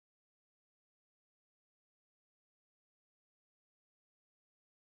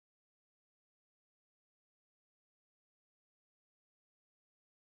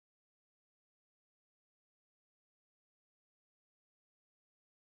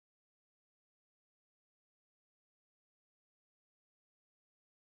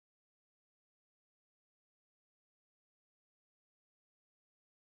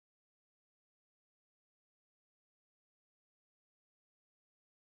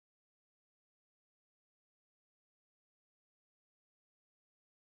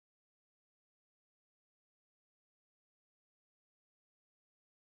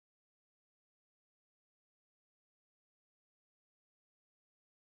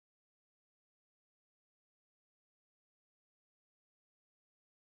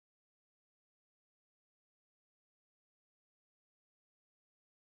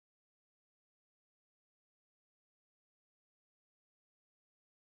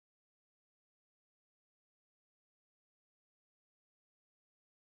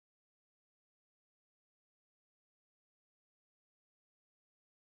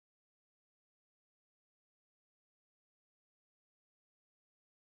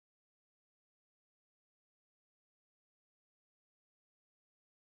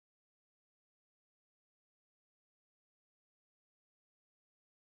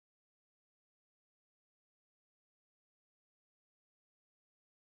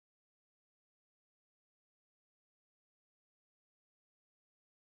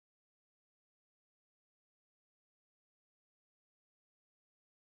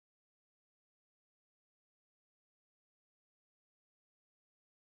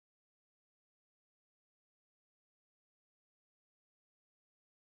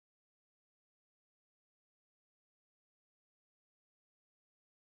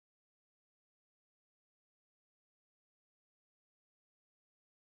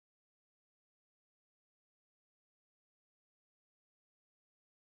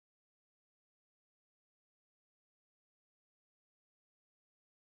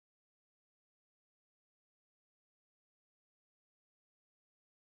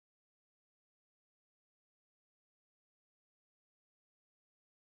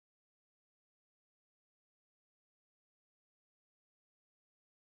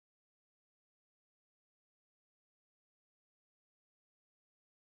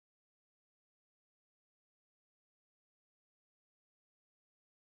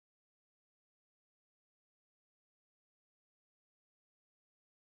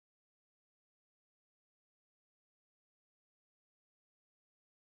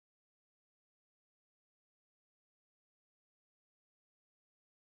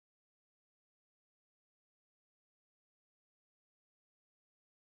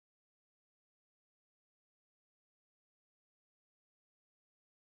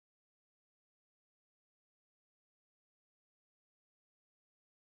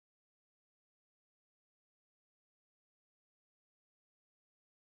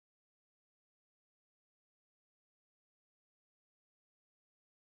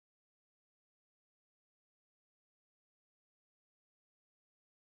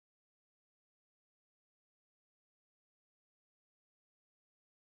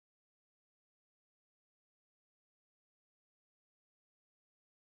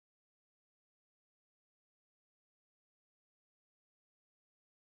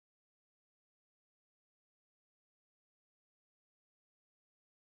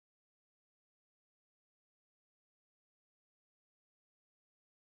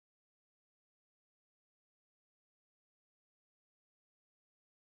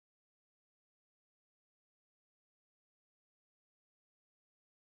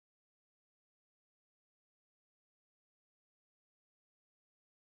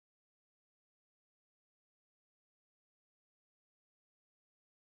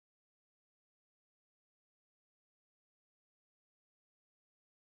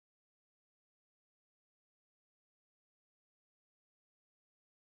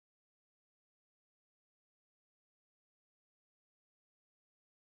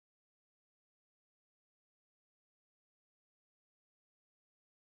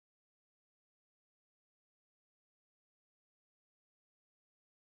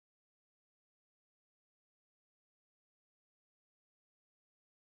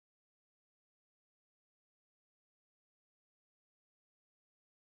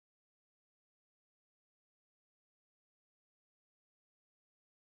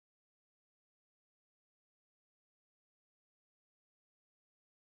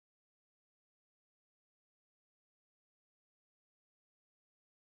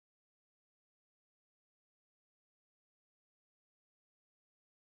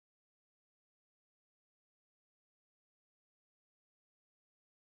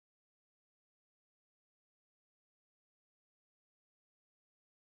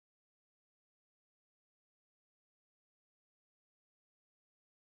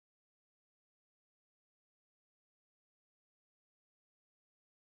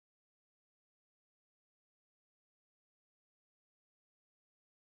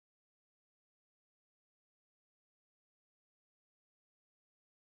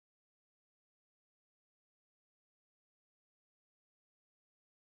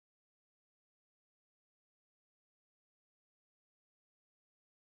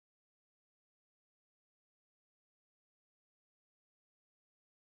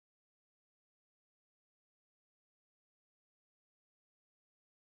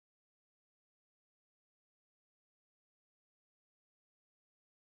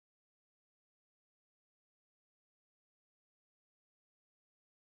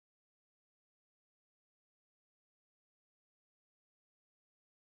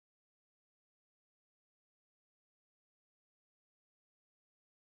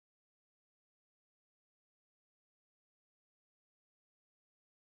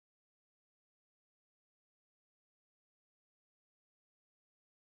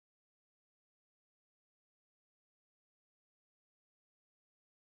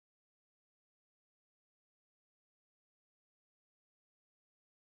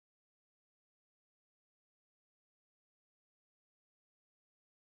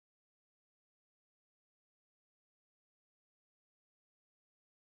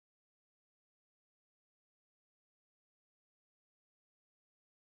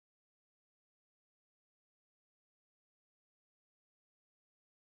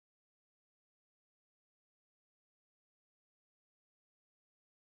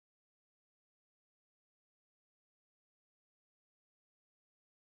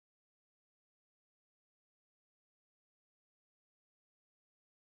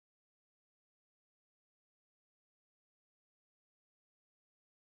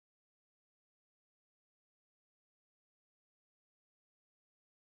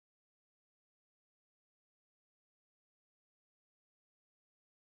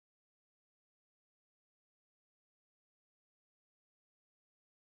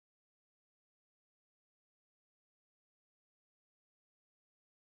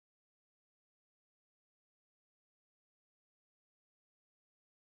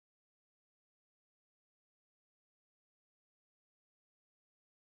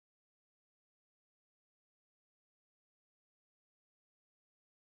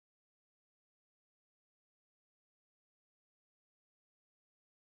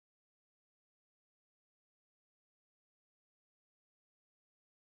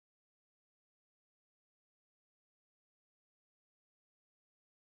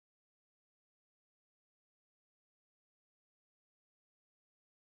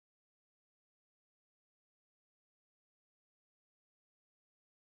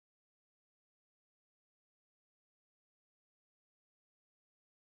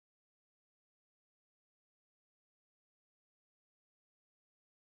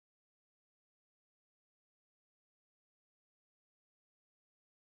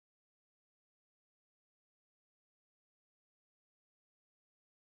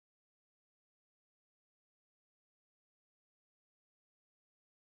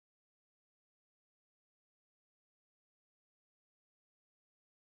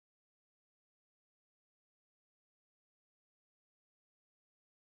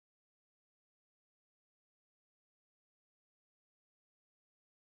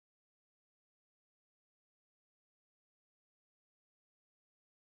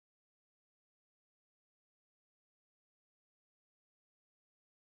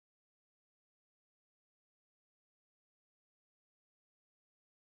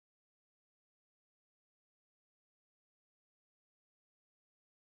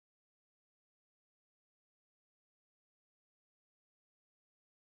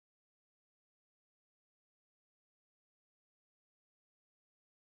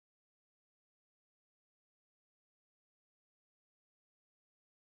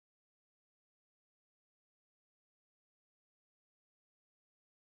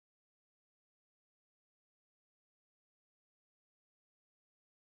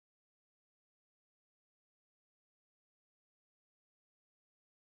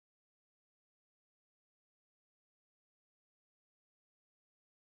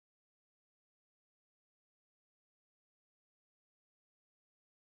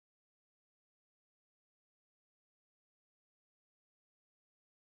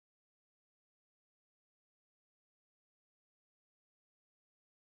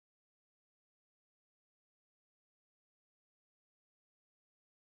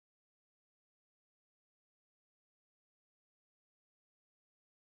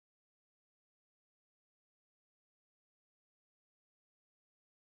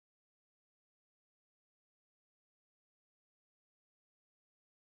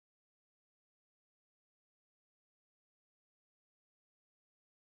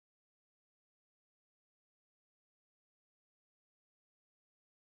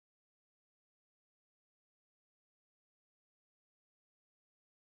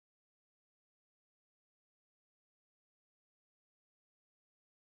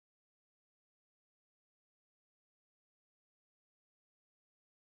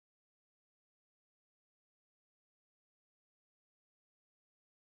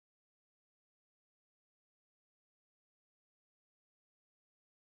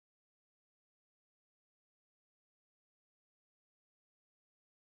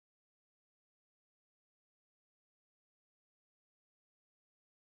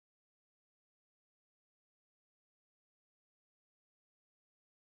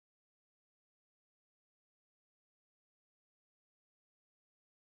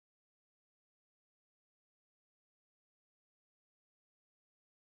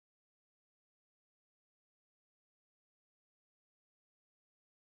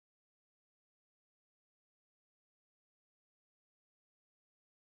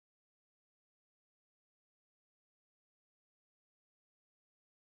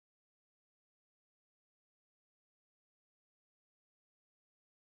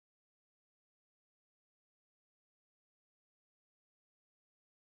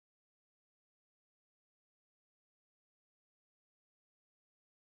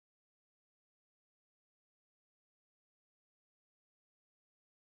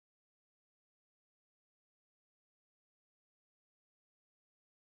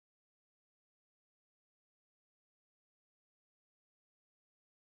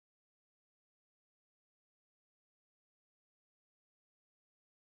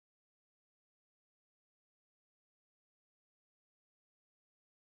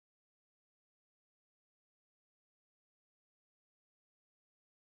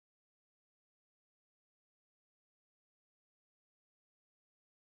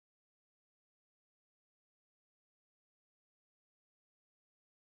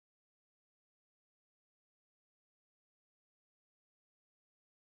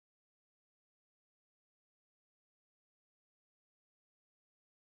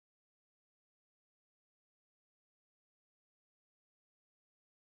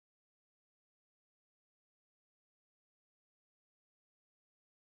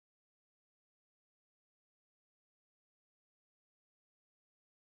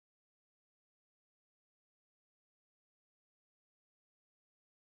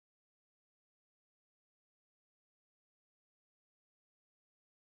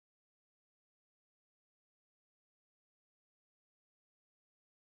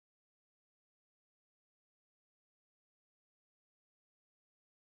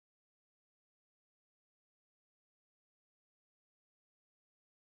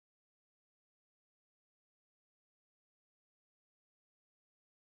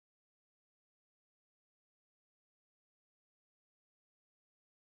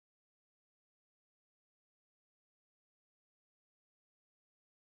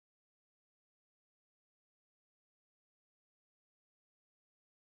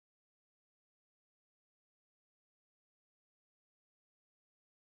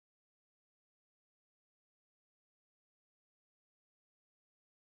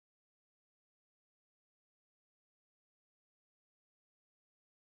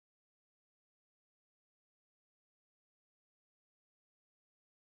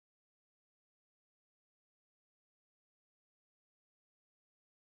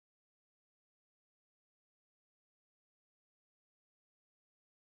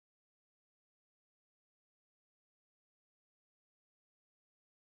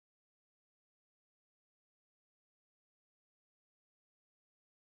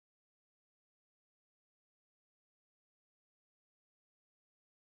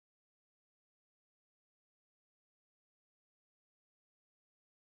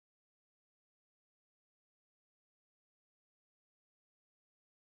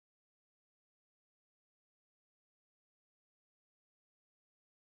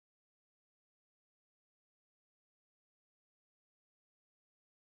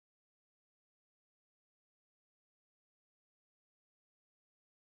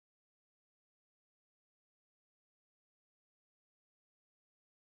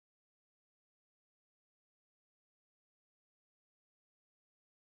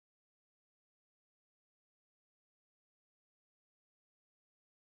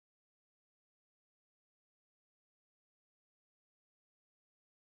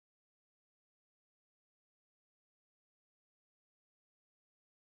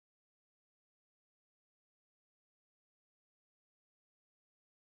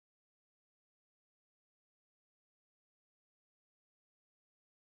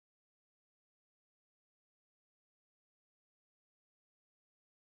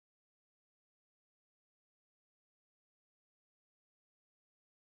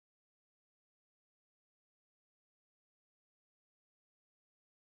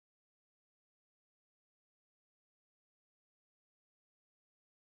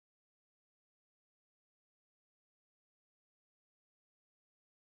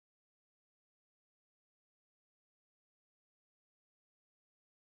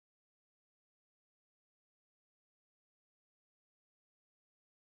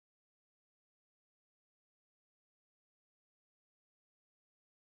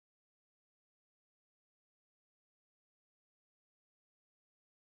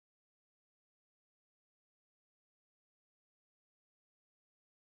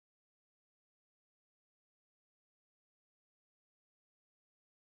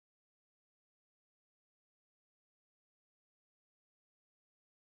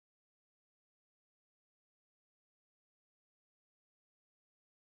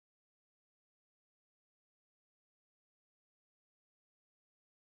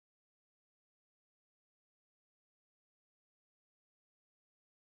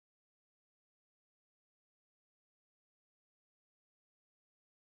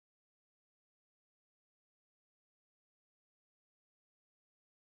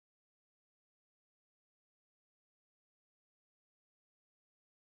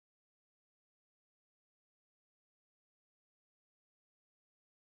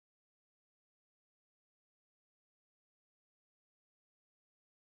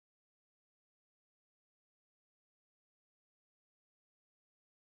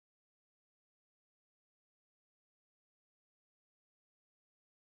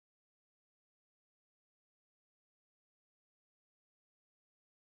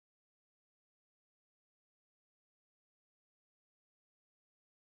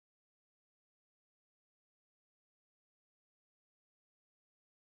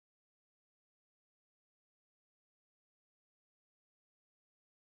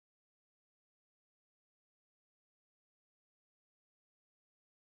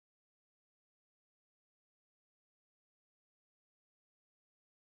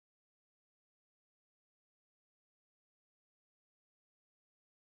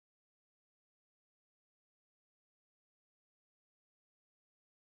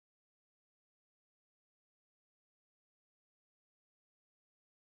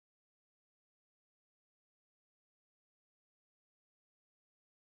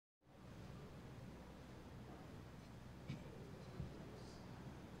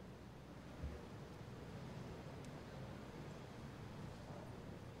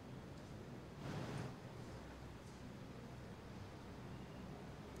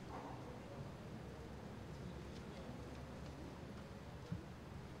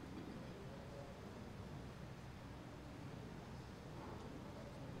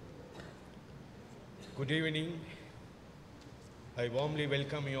Good evening. I warmly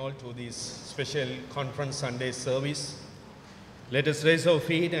welcome you all to this special Conference Sunday service. Let us raise our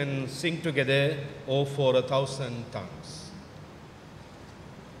feet and sing together, "Oh, for a Thousand Tongues."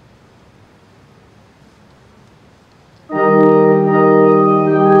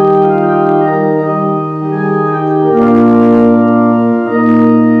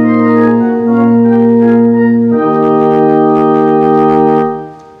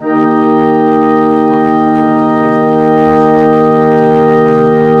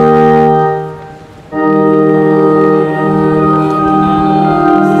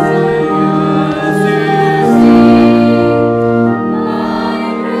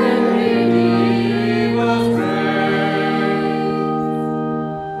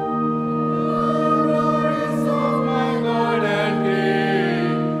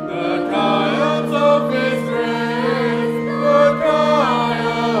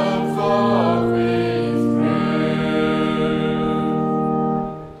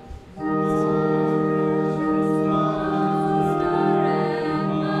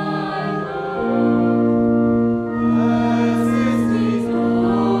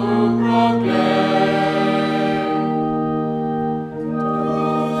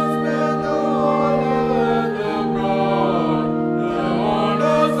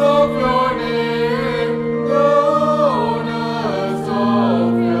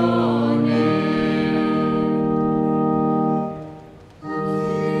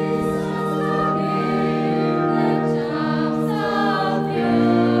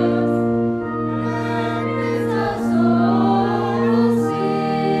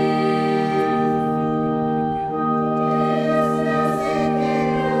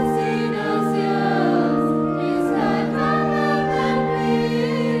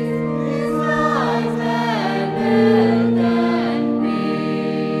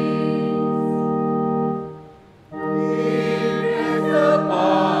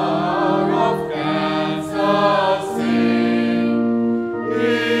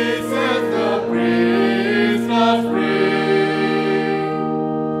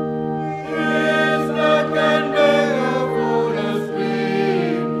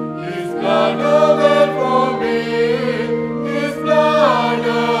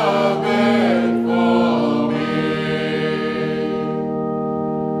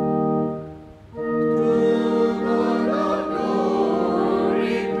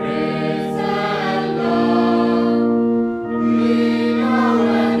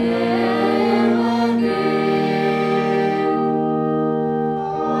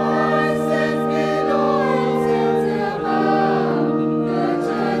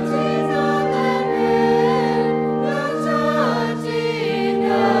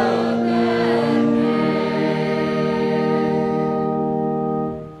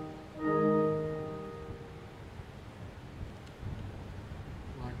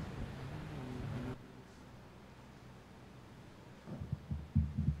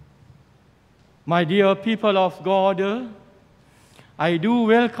 My dear people of God, I do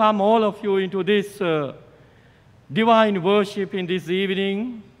welcome all of you into this divine worship in this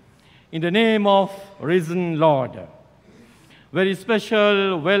evening in the name of risen Lord. Very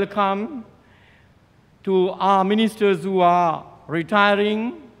special welcome to our ministers who are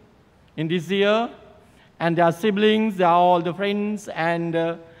retiring in this year, and their siblings, all the friends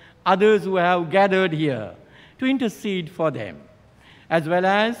and others who have gathered here to intercede for them, as well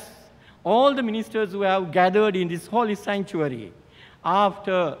as all the ministers who have gathered in this holy sanctuary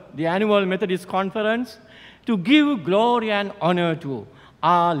after the annual Methodist Conference to give glory and honor to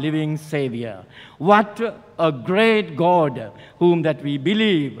our living Savior. What a great God whom that we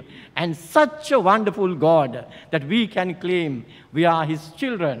believe, and such a wonderful God that we can claim we are His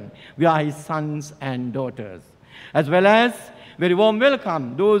children, we are His sons and daughters. As well as very warm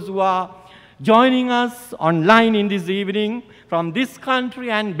welcome those who are joining us online in this evening from this country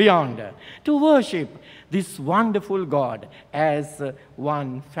and beyond to worship this wonderful God as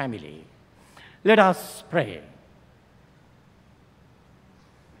one family. Let us pray.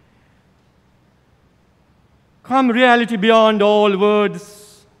 Come reality beyond all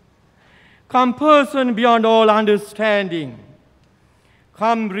words. Come person beyond all understanding.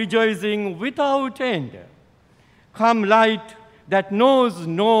 Come rejoicing without end. Come light that knows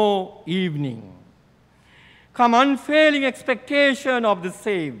no evening. Come unfailing expectation of the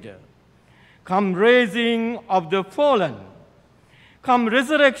saved. Come raising of the fallen. Come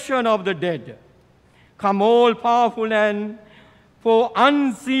resurrection of the dead. Come all powerful and for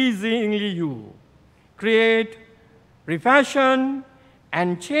unceasingly you create, refashion,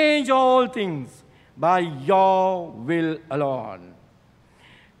 and change all things by your will alone.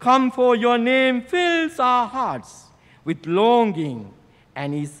 Come, for your name fills our hearts with longing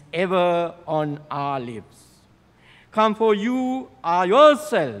and is ever on our lips. Come, for you are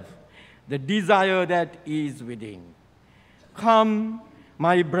yourself the desire that is within. Come,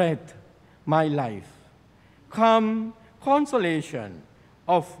 my breath, my life. Come, consolation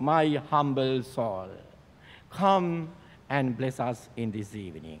of my humble soul. Come and bless us in this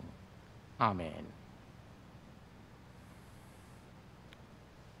evening. Amen.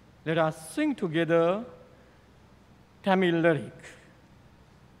 Let us sing together Tamil lyric,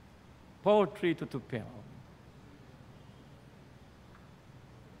 Poetry to Tupel.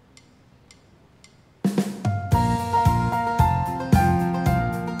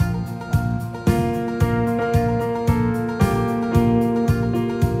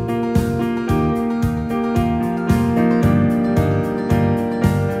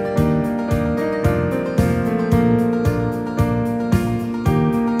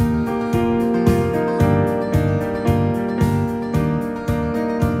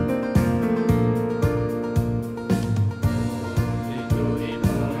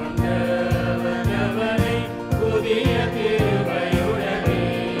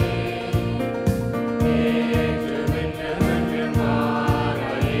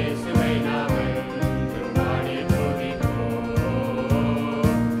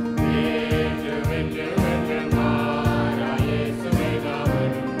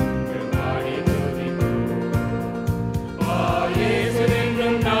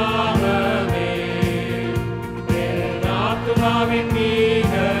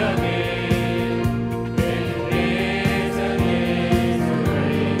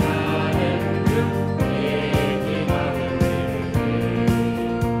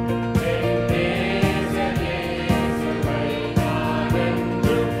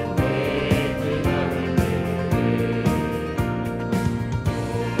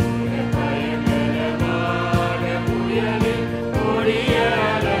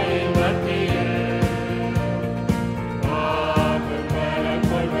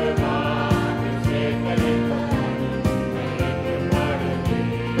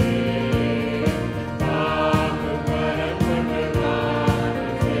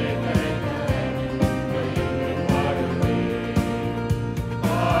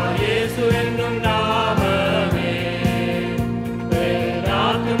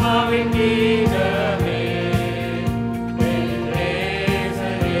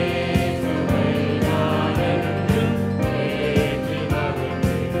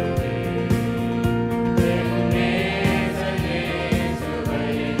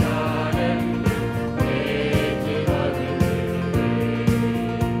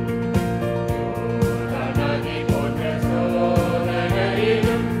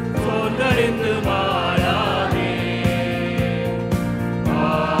 in the Mara.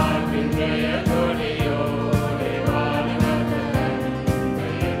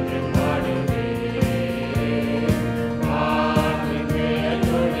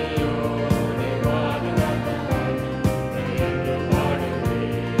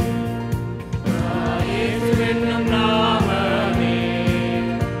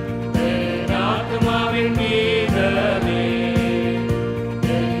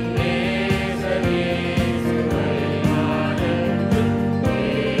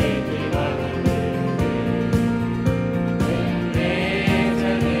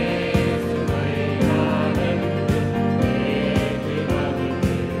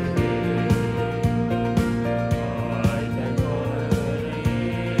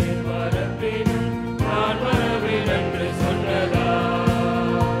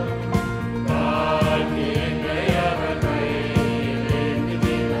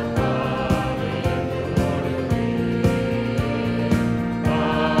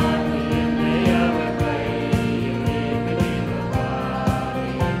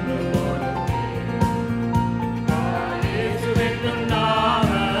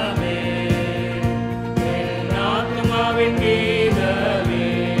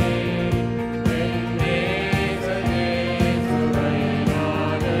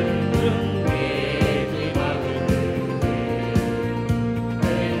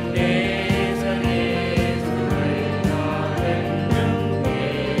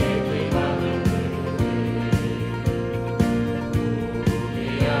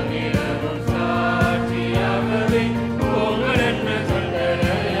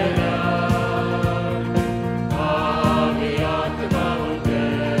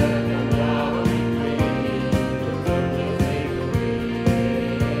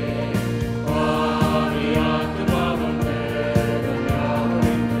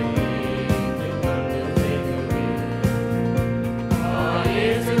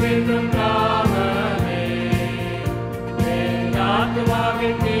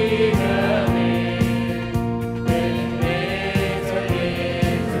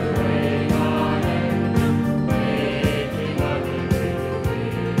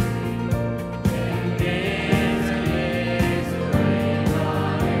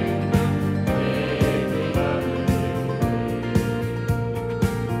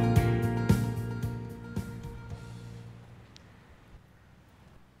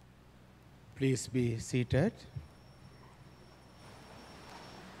 Please be seated.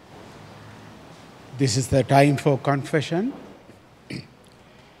 This is the time for confession.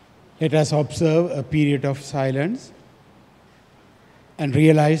 Let us observe a period of silence and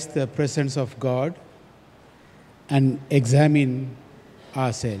realize the presence of God and examine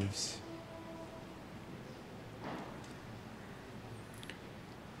ourselves.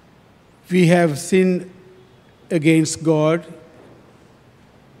 We have sinned against God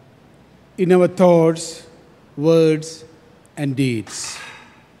in our thoughts, words, and deeds.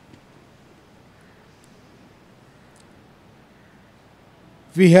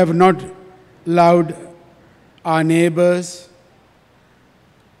 We have not loved our neighbors.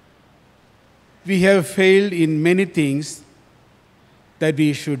 We have failed in many things that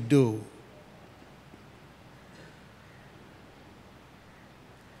we should do.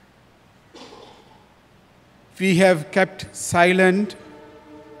 We have kept silent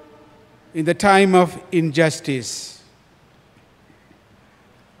in the time of injustice.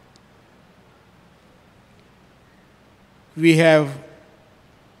 We have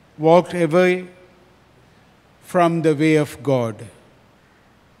walked away from the way of God.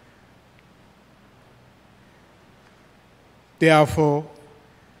 Therefore,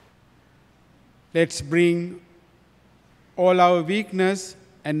 let's bring all our weakness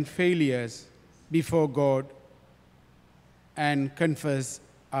and failures before God and confess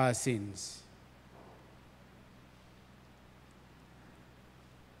our sins.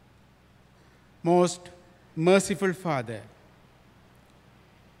 Most merciful Father,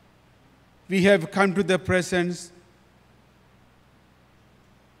 we have come to the presence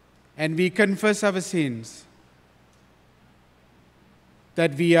and we confess our sins,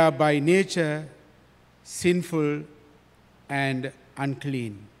 that we are by nature sinful and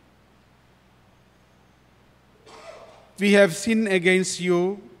unclean. We have sinned against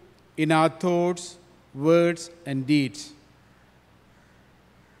you in our thoughts, words, and deeds,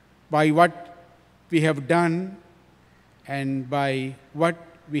 by what we have done and by what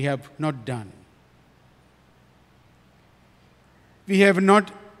we have not done. We have not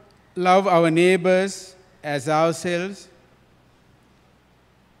loved our neighbors as ourselves,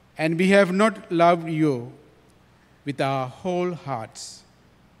 and we have not loved you with our whole hearts.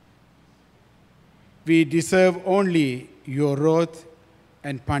 We deserve only your wrath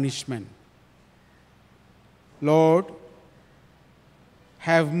and punishment. Lord,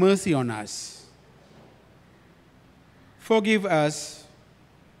 have mercy on us. Forgive us,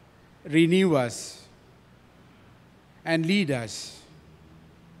 renew us, and lead us,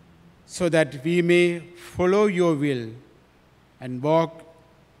 so that we may follow your will and walk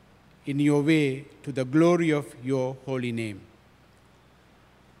in your way to the glory of your holy name.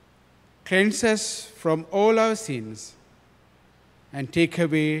 Cleanse us from all our sins and take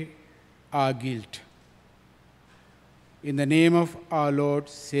away our guilt. In the name of our Lord,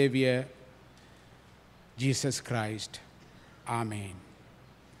 Savior, Jesus Christ. Amen.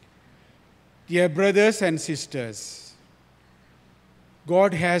 Dear brothers and sisters,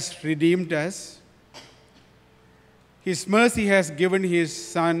 God has redeemed us. His mercy has given His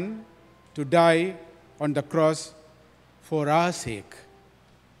Son to die on the cross for our sake.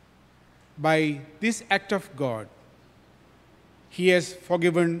 By this act of God, He has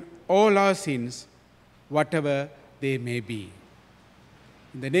forgiven all our sins, whatever they may be.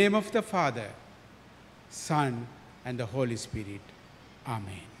 In the name of the Father, Son, and the Holy Spirit.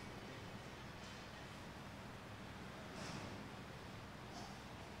 Amen.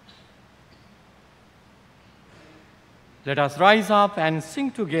 Let us rise up and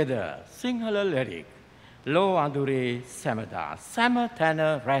sing together. Sinhala lyric. Lo adure samada,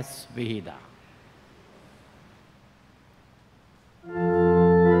 samatana res vihida. Oh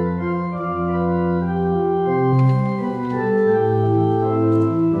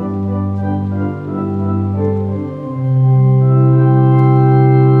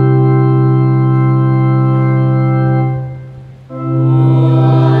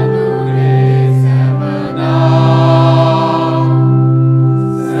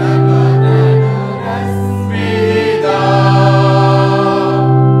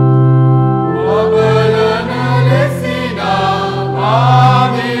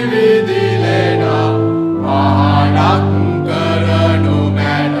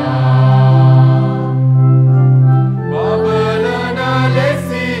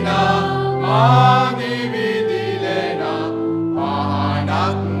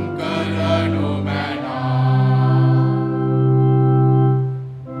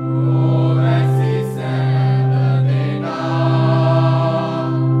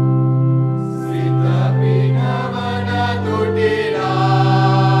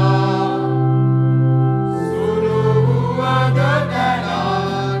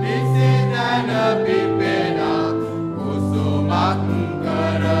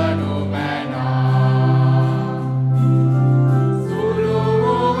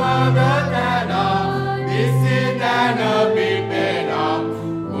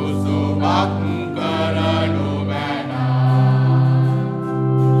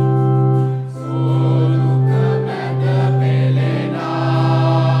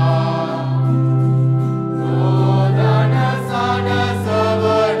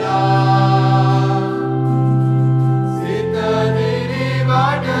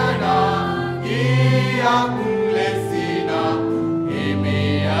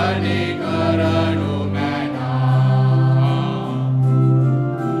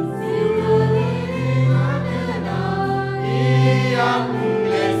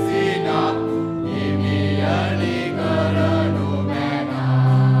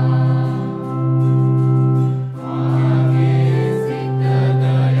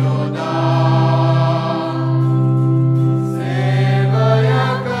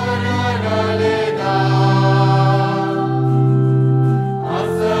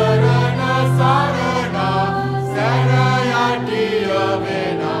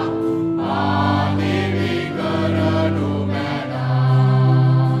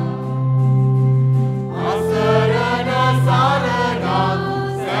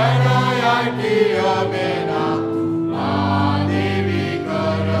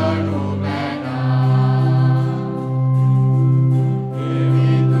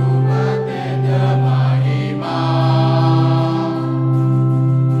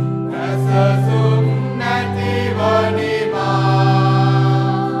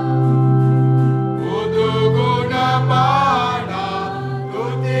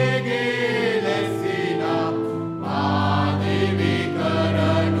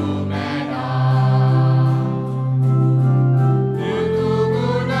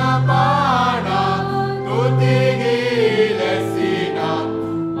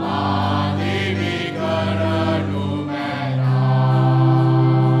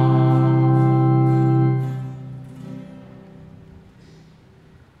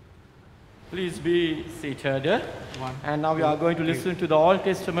Please be seated. And now we are going to listen to the Old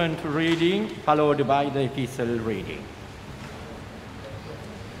Testament reading, followed by the epistle reading.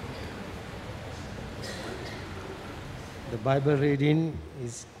 The Bible reading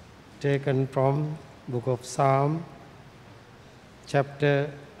is taken from book of Psalm,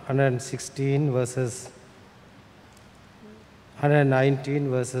 chapter 116, verses 119,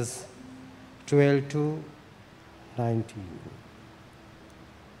 verses 12 to 19.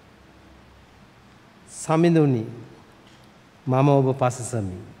 සමිඳුනි මම ඔබ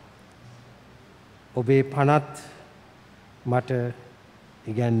පසසමි. ඔබේ පනත් මට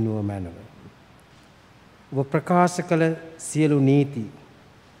ඉගැන්වුව මැනව. ඔබ ප්‍රකාශ කළ සියලු නීති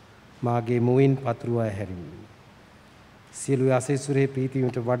මාගේ මුවින් පතුරුවා හැරිමි. සියලු අසෙසුරේ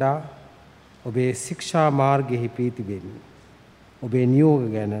ප්‍රීතිවීමට වඩා ඔබේ ශික්ෂා මාර්ගයෙහි ප්‍රීති වෙමි. ඔබේ නියෝග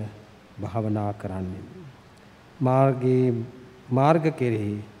ගැන භාවනා කරන්නෙමි. මාර්ග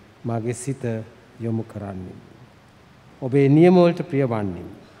කෙරෙහි මාගේ සිත යොමු කරන්නෙමි. ඔබේ නියම වලට ප්‍රිය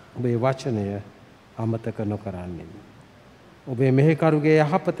වන්නෙමි. ඔබේ වචනය අමතක නොකරන්නෙමි. ඔබේ මෙහෙකරුගේ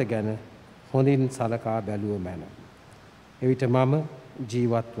යහපත ගැන හොඳින් සලකා බැලුව මැන. එවිට මම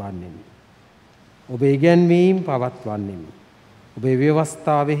ජීවත් වන්නෙමි. ඔබේ ඉගැන්වීම් පවත්වන්නෙමි. ඔබේ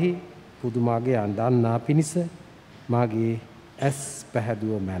ව්‍යවස්ථාවෙහි පුදුමාගේ දන්නා පිණිස මාගේ ඇස්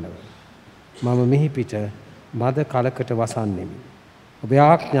පැහැදුව මැනව. මම මෙහි පිට මද කලකට වසන්නෙමි. ඔබේ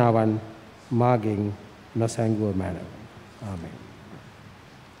ආඥාවන් මාගෙන් නොසැංගුව මැනව. ආමෙන්.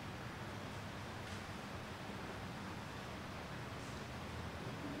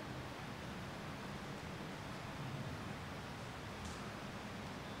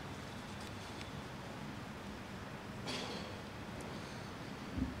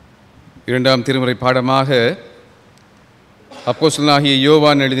 இரண்டாம் திருமுறை பாடமாக அப்போஸ்தலனாகிய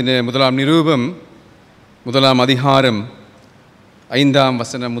யோவான் எழுதின முதலாம் நிரூபம் முதலாம் அதிகாரம் 5ஆம்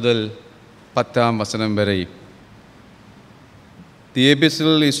வசனம் முதல் 10ஆம் வசனம் வரை. The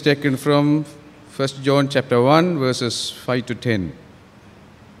epistle is taken from 1 John chapter 1 verses 5 to 10.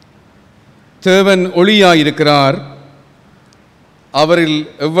 தேவன் ஒளியாயிருக்கிறார், அவரில்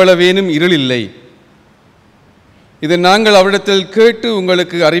எவ்வளவேனும் இருள் இல்லை. இது நாங்கள் அவரிடத்தில் கேட்டு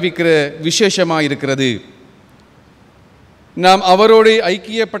உங்களுக்கு அறிவிக்கிற விசேஷமாக இருக்கிறது. நாம் அவரோடு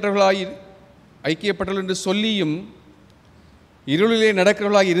ஐக்கியப்பட்டவர்கள் என்று சொல்லியும் இருளிலே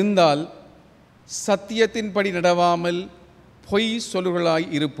நடக்கிறவர்களாய் இருந்தால் சத்தியத்தின்படி நடவாமல் பொய் சொல்லுகளாய்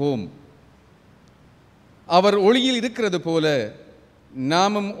இருப்போம். அவர் ஒளியில் இருக்கிறது போல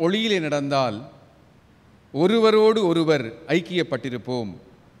நாமும் ஒளியிலே நடந்தால் ஒருவரோடு ஒருவர் ஐக்கியப்பட்டிருப்போம்.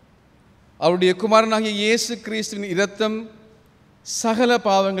 அவருடைய குமாரனாகிய இயேசு கிறிஸ்துவின் இரத்தம் சகல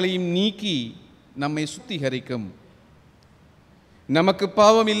பாவங்களையும் நீக்கி நம்மை சுத்திகரிக்கும். நமக்கு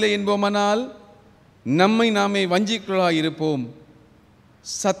பாவம் இல்லை என்போமானால் நம்மை நாமே வஞ்சிக்கொள்ளாய் இருப்போம்.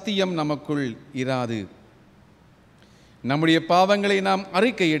 சத்தியம் நமக்குள் இராது. நம்முடைய பாவங்களை நாம்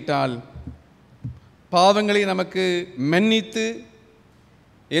அறிக்கையிட்டால் பாவங்களை நமக்கு மன்னித்து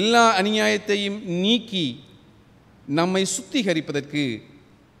எல்லா அநியாயத்தையும் நீக்கி நம்மை சுத்திகரிப்பதற்கு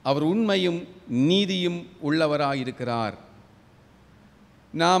அவர் உண்மையும் நீதியும் உள்ளவராயிருக்கிறார்.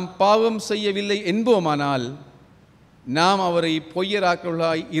 நாம் பாவம் செய்யவில்லை என்போமானால் நாம் அவரை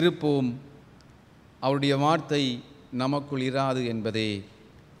பொய்யராக்களாய் இருப்போம். அவருடைய வார்த்தை நமக்குள் இராது என்பதே.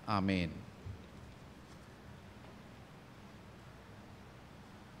 ஆமேன்.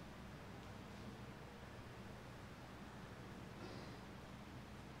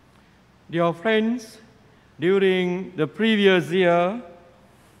 Dear friends, during the previous year,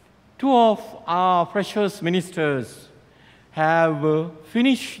 two of our precious ministers have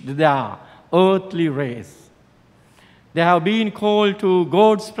finished their earthly race. They have been called to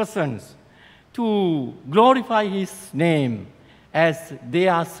God's presence to glorify His name as they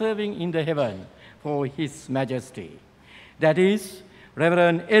are serving in the heaven for His majesty. That is,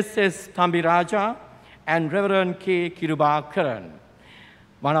 Reverend S.S. Thambiraja and Reverend K. Kirubakaran.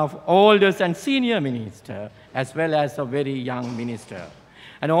 one of oldest and senior minister, as well as a very young minister.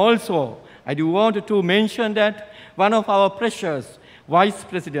 And also, I do want to mention that one of our precious Vice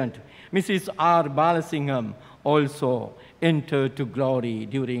President, Mrs. R. Balasingham, also entered to glory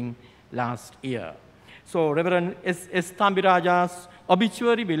during last year. So Reverend S. Thambiraja's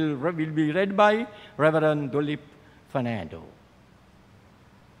obituary will be read by Reverend Dulip Fernando.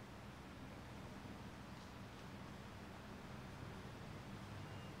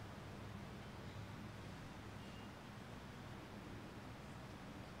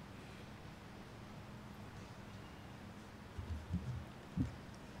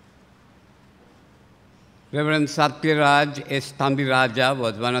 Reverend Satyaraj S. Thambiraja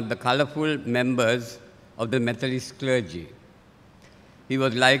was one of the colorful members of the Methodist clergy. He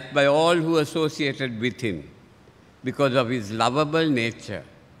was liked by all who associated with him because of his lovable nature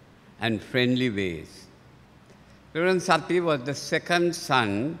and friendly ways. Reverend Sati was the second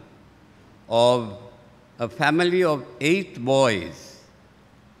son of a family of 8 boys.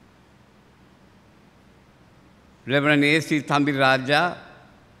 Reverend A.C. Thambiraja,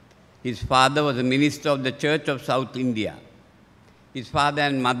 his father was a minister of the Church of South India. His father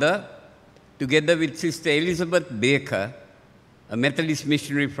and mother, together with Sister Elizabeth Baker, a Methodist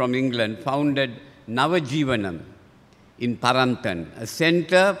missionary from England, founded Navajivanam in Parantan, a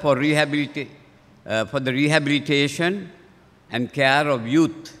center for the rehabilitation and care of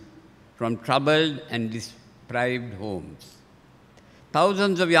youth from troubled and deprived homes.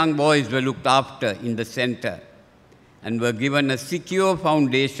 Thousands of young boys were looked after in the center and were given a secure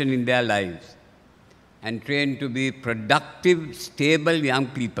foundation in their lives and trained to be productive, stable young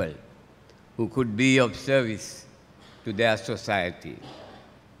people who could be of service to their society.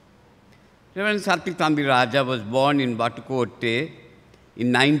 Reverend Sati Thambiraja was born in Vatukotte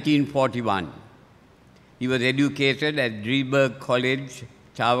in 1941. He was educated at Dreiberg College,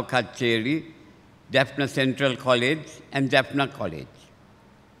 Chavakacheri, Jaffna Central College, and Jaffna College.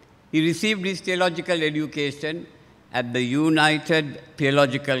 He received his theological education at the United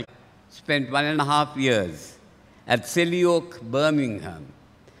Theological, spent 1.5 years at Selly Oak, Birmingham,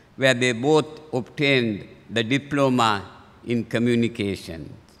 where they both obtained the diploma in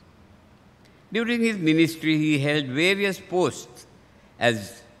communications. During his ministry, he held various posts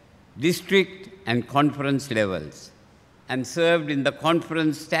as district and conference levels and served in the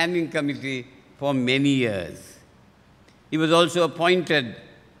conference standing committee for many years. He was also appointed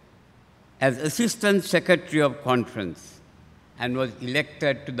as Assistant Secretary of Conference and was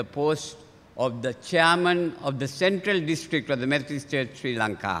elected to the post of the Chairman of the Central District of the Methodist Church, Sri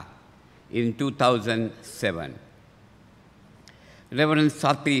Lanka in 2007. Reverend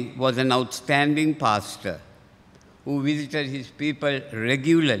Sati was an outstanding pastor who visited his people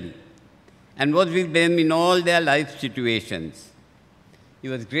regularly and was with them in all their life situations. He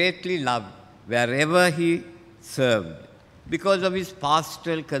was greatly loved wherever he served because of his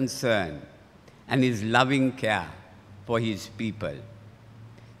pastoral concern and his loving care for his people.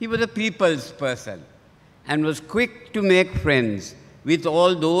 He was a people's person and was quick to make friends with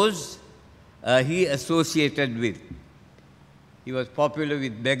all those he associated with. He was popular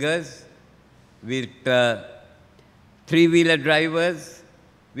with beggars, with three-wheeler drivers,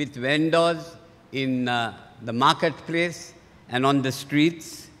 with vendors in the marketplace and on the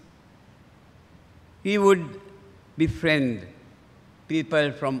streets. He would befriend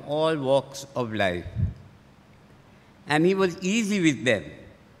people from all walks of life. And he was easy with them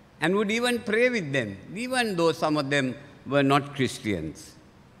and would even pray with them, even though some of them were not Christians.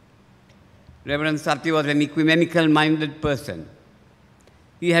 Reverend Sati was an ecumenical-minded person.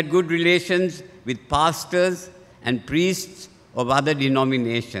 He had good relations with pastors and priests of other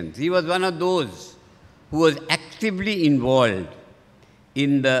denominations. He was one of those who was actively involved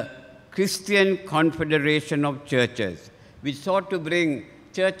in the Christian Confederation of Churches, which sought to bring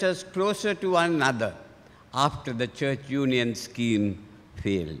churches closer to one another after the church union scheme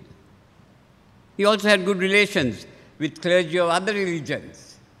failed. He also had good relations with clergy of other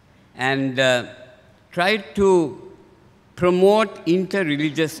religions and tried to promote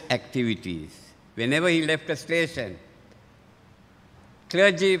inter-religious activities. Whenever he left a station,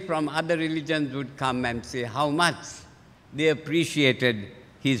 clergy from other religions would come and say how much they appreciated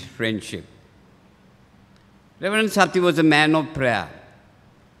his friendship. Reverend Sati was a man of prayer.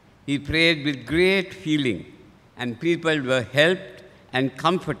 He prayed with great feeling, and people were helped and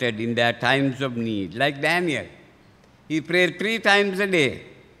comforted in their times of need. Like Daniel, he prayed 3 times a day,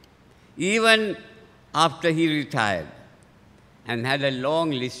 even after he retired, and had a long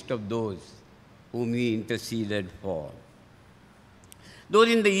list of those whom he interceded for. Those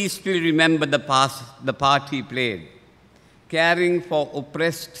in the East will remember the part he played, caring for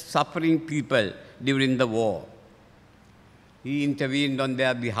oppressed, suffering people during the war. He intervened on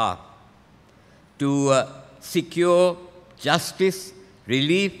their behalf to secure justice,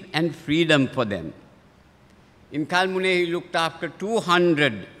 relief, and freedom for them. In Kalmune, he looked after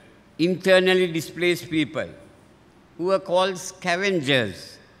 200 internally displaced people who were called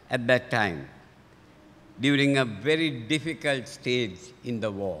scavengers at that time during a very difficult stage in the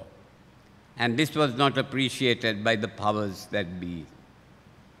war. And this was not appreciated by the powers that be.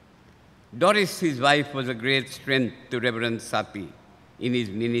 Doris, his wife, was a great strength to Reverend Sati in his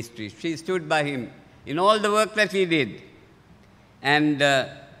ministry. She stood by him in all the work that he did and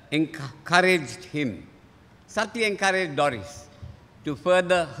encouraged him. Sati encouraged Doris to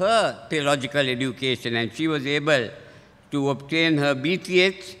further her theological education, and she was able to obtain her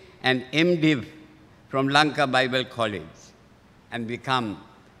BTH and MDiv from Lanka Bible College and become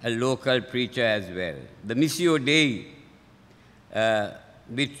a local preacher as well. The Missio Dei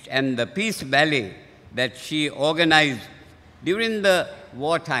and the Peace Ballet that she organized during the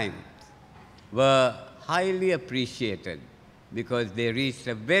wartime were highly appreciated because they reached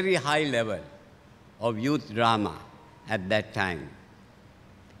a very high level of youth drama at that time.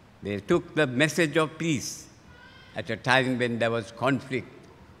 They took the message of peace at a time when there was conflict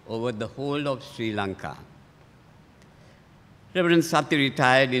over the whole of Sri Lanka. Reverend Sati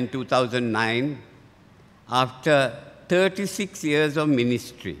retired in 2009 after 36 years of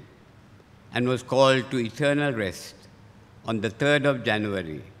ministry and was called to eternal rest on the 3rd of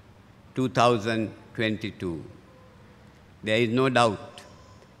January, 2022. There is no doubt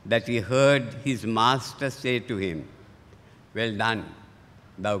that he heard his master say to him, "Well done,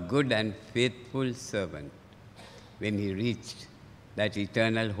 thou good and faithful servant," when he reached that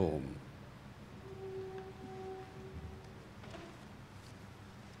eternal home.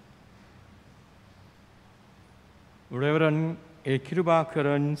 Reverend A.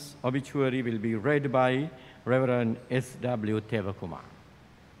 Kirubakaran's obituary will be read by Reverend S.W. Tevakumar.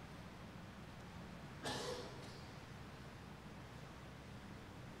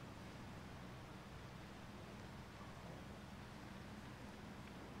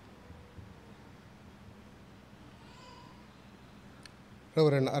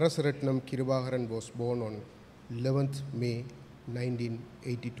 Reverend Arasaratnam Kirubakaran was born on 11th May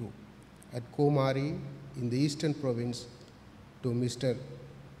 1982 at Komari in the Eastern Province to Mr.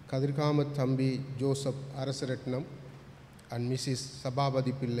 Kadirkama Thambi Joseph Arasaratnam and Mrs.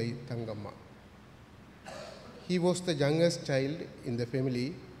 Sababadi Pillai Thangamma. He was the youngest child in the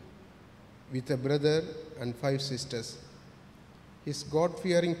family with a brother and 5 sisters. His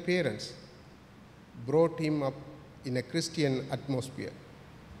God-fearing parents brought him up in a Christian atmosphere.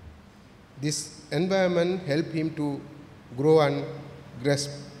 This environment helped him to grow and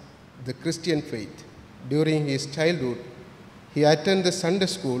grasp the Christian faith. During his childhood, he attended the Sunday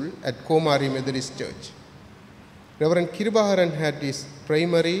school at Komari Methodist Church. Reverend Kirubakaran had his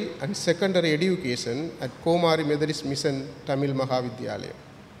primary and secondary education at Komari Methodist Mission Tamil Mahavidyalaya.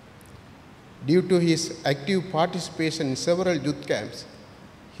 Due to his active participation in several youth camps,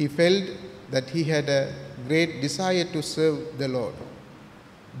 he felt that he had a great desire to serve the Lord.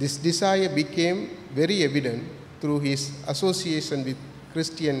 This desire became very evident through his association with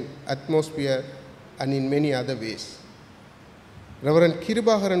Christian atmosphere and in many other ways. Reverend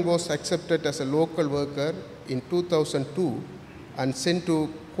Kirubakaran was accepted as a local worker in 2002 and sent to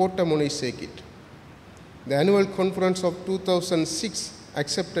Kotamuni Circuit. The annual conference of 2006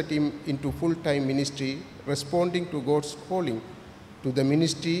 accepted him into full-time ministry, responding to God's calling to the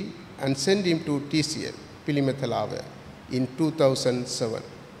ministry, and sent him to TCL, Pilimethalava, in 2007.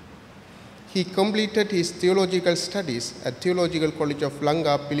 He completed his theological studies at Theological College of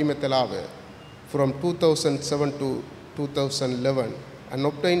Lanka, Pilimethalava from 2007 to 2011 and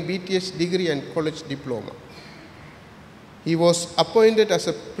obtained BTS degree and college diploma. He was appointed as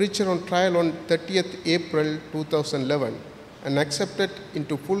a preacher on trial on 30th April 2011 and accepted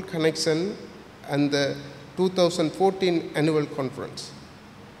into full connection and the 2014 annual conference.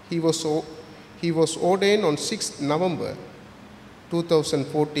 He was ordained on 6th November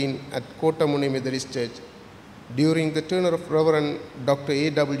 2014 at Kotamuni Methodist Church during the tenure of Reverend Dr.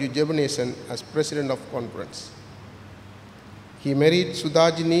 A.W. Jebanesan as President of Conference. He married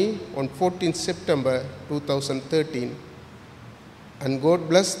Sudhajini on 14th September 2013 and God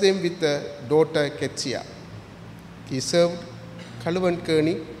blessed them with a daughter Ketsia. He served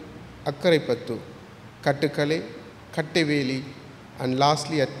Kaluvankani, Akkaripattu, Kattukale, Katteveli, and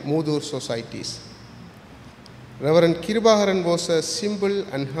lastly at Mudur societies. Reverend Kirubakaran was a simple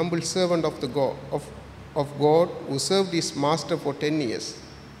and humble servant of God who served his master for 10 years.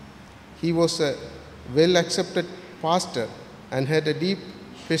 He was a well-accepted pastor and had a deep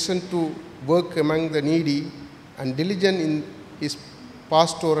passion to work among the needy and diligent in his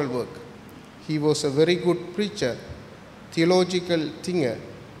pastoral work. He was a very good preacher, theological thinker,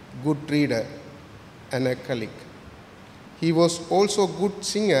 good reader, and a colleague. He was also a good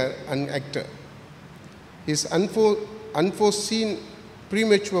singer and actor. His unforeseen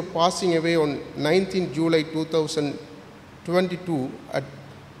premature passing away on 19 July 2022 at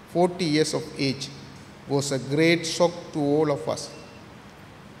 40 years of age was a great shock to all of us.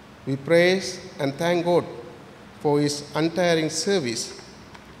 We praise and thank God for his untiring service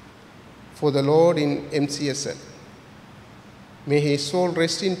for the Lord in MCSL. May his soul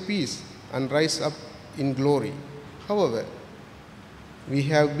rest in peace and rise up in glory. However, we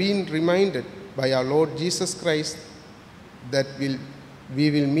have been reminded by our Lord Jesus Christ that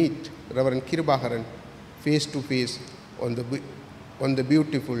we will meet Reverend Kirubakaran face to face on the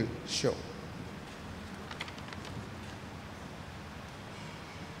beautiful shore.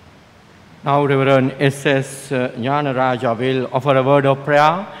 Now Reverend S.S. Jnanaraja will offer a word of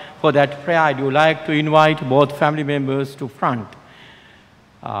prayer. For that prayer, I would like to invite both family members to front.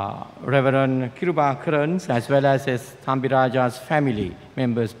 Reverend Kirubakaran as well as his Thambiraja's family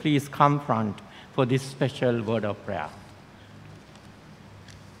members, please come front for this special word of prayer.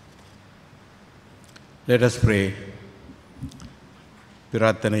 Let us pray.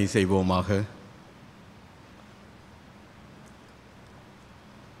 பிரார்த்தனை செய்வோமாக.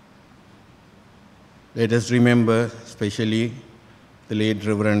 Let us remember especially the late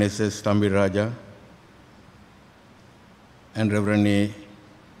Reverend S.S. Thambiraja and Reverend A.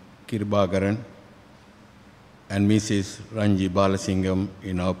 Kirubakaran and Mrs. Ranji Balasingam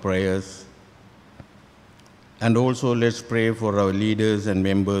in our prayers. And also let's pray for our leaders and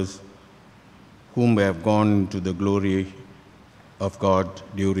members whom have gone to the glory of God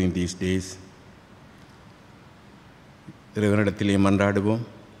during these days. இறைவனிடத்திலே மன்றாடுவோம்.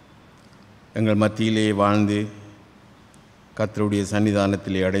 எங்கள் மத்தியிலே வாழ்ந்து கர்த்தருடைய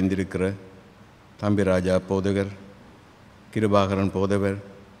சன்னிதானத்திலே அடைந்திருக்கிற தம்பிராஜா போதகர், கிருபாகரன் போதவர்,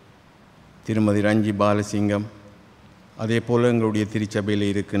 திருமதி ரஞ்சி பாலசிங்கம், அதே போல் எங்களுடைய திருச்சபையில்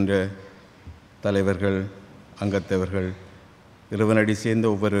இருக்கின்ற தலைவர்கள், அங்கத்தவர்கள், இறைவனடி சேர்ந்த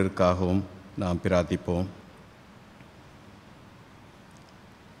ஒவ்வொருவருக்காகவும் நாம் பிரார்த்திப்போம்.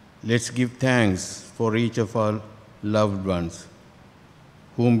 Let's give thanks for each of our loved ones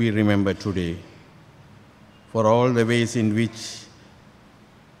whom we remember today, for all the ways in which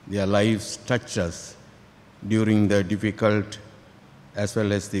their lives touched us during the difficult as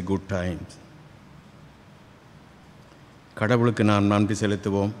well as the good times. கடவுளுக்கு நாம் நன்றி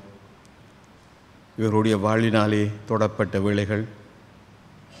செலுத்துவோம். இவருடைய வாழ்வினாலே தொடப்பட்ட வேளைகள்,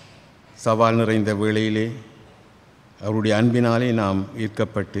 சவால் நிறைந்த வேளையிலே அவருடைய அன்பினாலே நாம்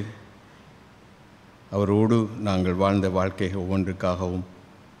ஈர்க்கப்பட்டு அவரோடு நாங்கள் வாழ்ந்த வாழ்க்கை ஒவ்வொன்றுக்காகவும்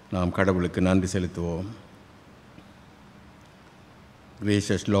நாம் கடவுளுக்கு நன்றி செலுத்துவோம்.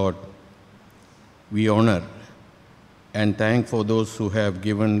 Gracious Lord, we honor and thank for those who have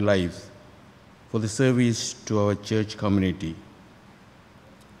given lives for the service to our church community.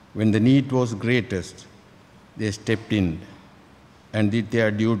 When the need was greatest, they stepped in and did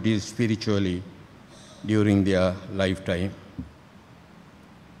their duties spiritually during their lifetime.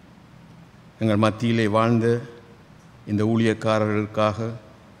 எங்கள் மத்தியிலே வாழ்ந்த இந்த ஊழியக்காரர்களுக்காக,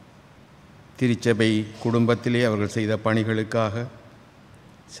 திருச்சபை குடும்பத்திலே அவர்கள் செய்த பணிகளுக்காக,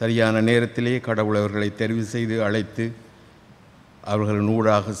 சரியான நேரத்திலே கடவுள் அவர்களை தெரிவு செய்து அழைத்து அவர்கள்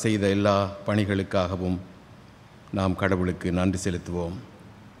ஊடாக செய்த எல்லா பணிகளுக்காகவும் நாம் கடவுளுக்கு நன்றி செலுத்துவோம்.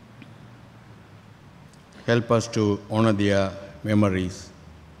 Help us to honor their memories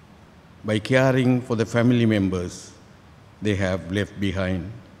by caring for the family members they have left behind.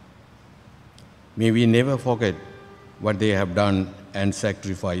 May we never forget what they have done and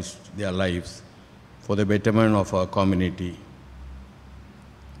sacrificed their lives for the betterment of our community.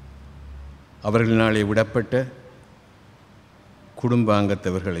 அவர்களினாலே விடப்பட்ட குடும்ப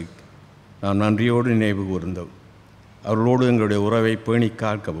அங்கத்தவர்களை நாம் நன்றியோடு நினைவு கூர்ந்தோம். அவர்களோடு எங்களுடைய உறவை பேணி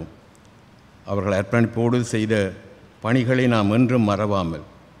காக்கவும், அவர்கள் அர்ப்பணிப்போடு செய்த பணிகளை நாம் என்றும் மறவாமல்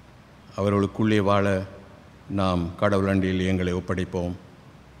அவர்களுக்குள்ளே வாழ நாம் கடவுளண்டில் எங்களை ஒப்படைப்போம்.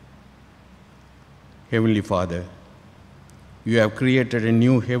 Heavenly Father, you have created a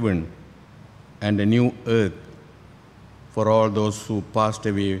new heaven and a new earth for all those who passed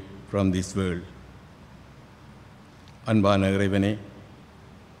away from this world. அன்பான இறைவனே,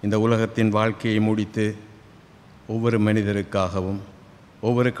 இந்த உலகத்தின் வாழ்க்கையை முடித்து ஒவ்வொரு மனிதருக்காகவும்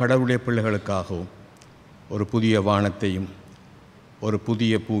ஒவ்வொரு கடவுளுடைய பிள்ளைகளுக்காகவும் ஒரு புதிய வானத்தையும் ஒரு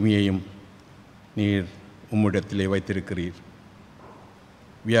புதிய பூமியையும் நீர் உம்மிடத்திலே வைத்திருக்கிறீர்.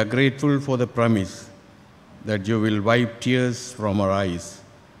 We are grateful for the promise that you will wipe tears from our eyes,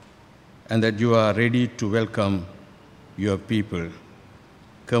 and that you are ready to welcome your people.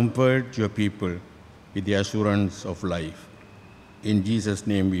 Comfort your people with the assurance of life. In Jesus'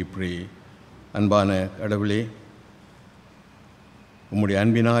 name we pray. அன்பான கடவுளே, உம்முடைய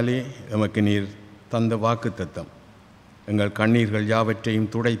அன்பினாலே எமக்கு நீர் தந்த வாக்குத்தத்தம் எங்கள் கண்ணீர்கள்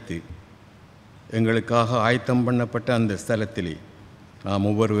யாவற்றையும் துடைத்து எங்களுக்காக ஆயத்தம் பண்ணப்பட்ட அந்த ஸ்தலத்திலே நாம்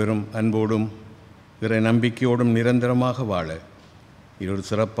ஒவ்வொருவரும் அன்போடும் பிற நம்பிக்கையோடும் நிரந்தரமாக வாழ ஒரு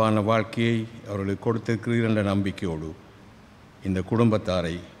சிறப்பான வாழ்க்கையை அவர்களுக்கு கொடுத்திருக்கிறீர் என்ற நம்பிக்கையோடு இந்த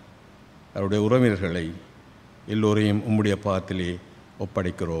குடும்பத்தாரை, அவருடைய உறவினர்களை எல்லோரையும் உம்முடைய பாதத்திலே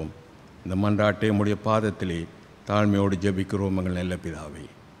ஒப்படைக்கிறோம். இந்த மன்றாட்டை உம்முடைய பாதத்திலே தாழ்மையோடு ஜெபிக்கிறோம் எங்கள் நல்ல பிதாவே.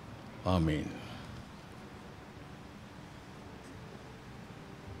 ஆமேன்.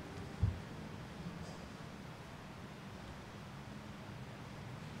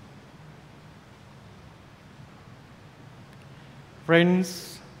 Friends,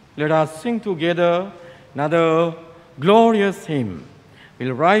 let us sing together another glorious hymn.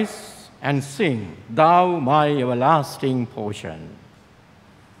 We'll rise and sing, Thou my everlasting portion.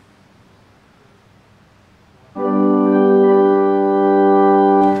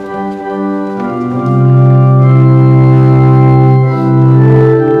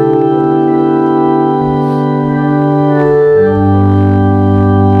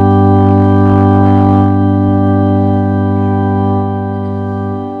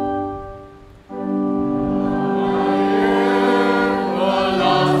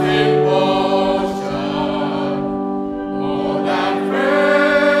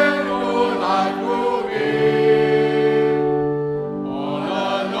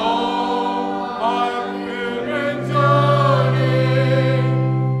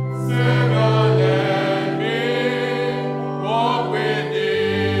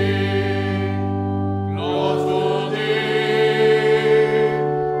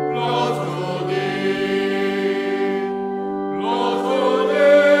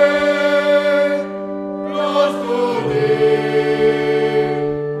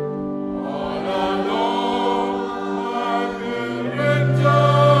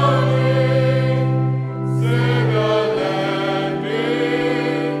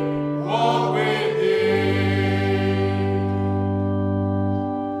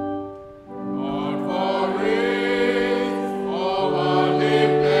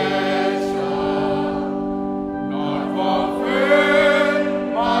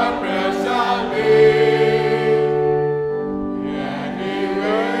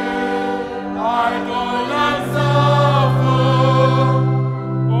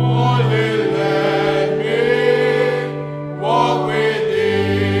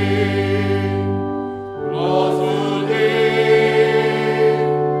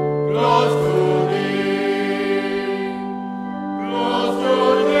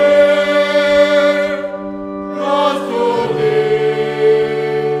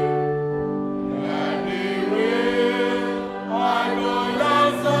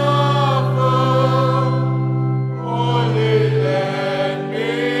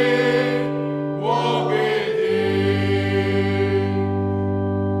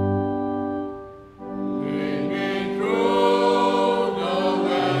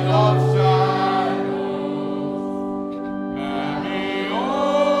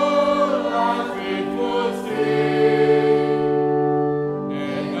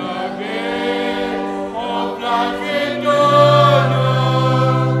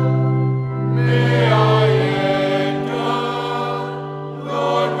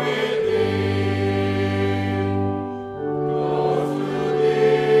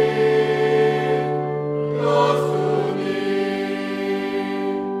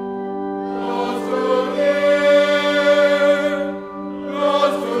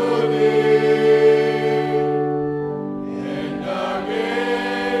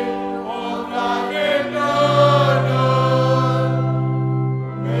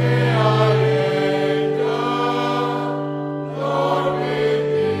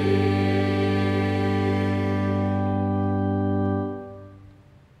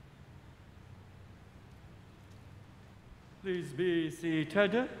 Please be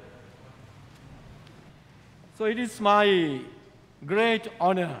seated. So it is my great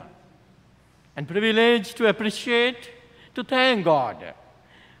honor and privilege to appreciate, to thank God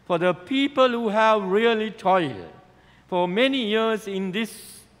for the people who have really toiled for many years in this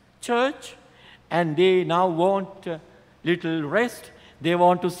church, and they now want little rest. They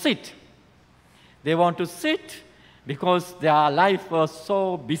want to sit. They want to sit because their life was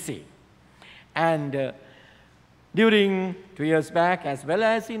so busy. And during 2 years back, as well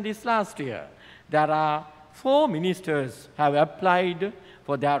as in this last year, there are 4 ministers have applied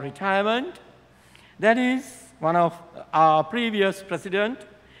for their retirement. That is one of our previous president,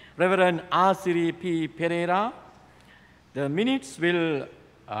 Reverend Asiri P. Pereira. The minutes will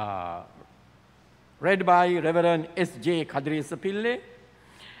read by Reverend S.J. Kadrisapille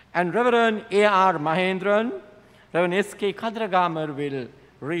and Reverend A.R. Mahendran. Reverend S.K. Kadragamar will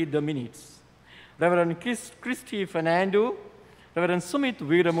read the minutes. Reverend Christy Fernando, Reverend Sumit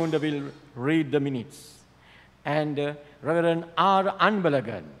Veeramunda will read the minutes. And Reverend R.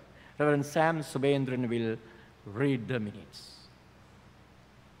 Anbalagan, Reverend Sam Subendran will read the minutes.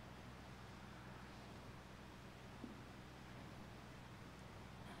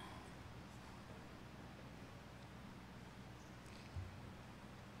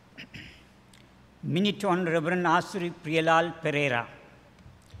 Minute on Reverend Asiri Priyalal Pereira.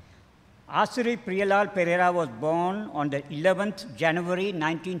 Asiri Priyalal Pereira was born on the 11th January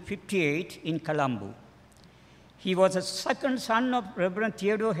 1958 in Colombo. He was the second son of Reverend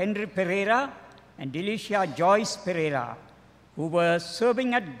Theodore Henry Pereira and Delicia Joyce Pereira, who were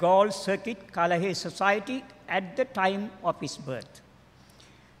serving at Gaul Circuit Kalahe Society at the time of his birth.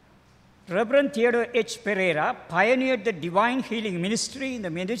 Reverend Theodore H. Pereira pioneered the divine healing ministry in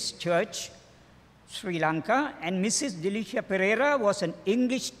the Methodist Church, Sri Lanka, and Mrs. Delicia Pereira was an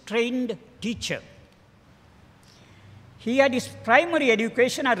English-trained teacher. He had his primary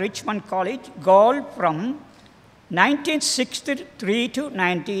education at Richmond College, Gaul, from 1963 to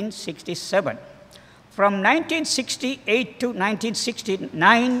 1967. From 1968 to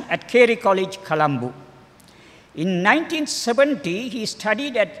 1969 at Carey College, Colombo. In 1970, he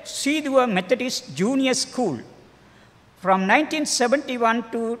studied at Sidua Methodist Junior School. From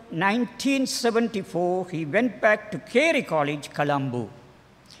 1971 to 1974, he went back to Carey College, Colombo.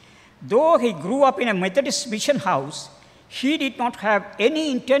 Though he grew up in a Methodist mission house, he did not have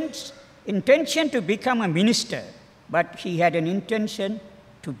any intention to become a minister, but he had an intention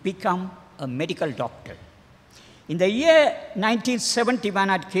to become a medical doctor. In the year 1971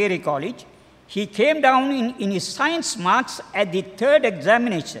 at Carey College, he came down in his science marks at the third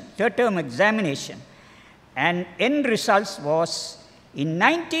term examination, and end results was in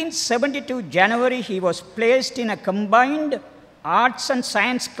 1972 January he was placed in a combined arts and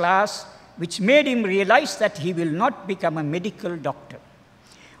science class, which made him realize that he will not become a medical doctor.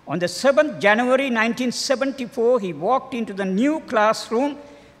 On the 7th January 1974, he walked into the new classroom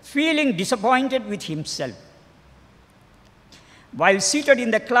feeling disappointed with himself. While seated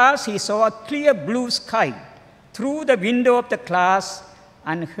in the class, he saw a clear blue sky through the window of the class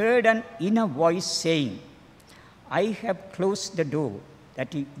and heard an inner voice saying, "I have closed the door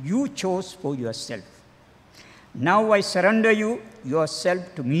that you chose for yourself. Now I surrender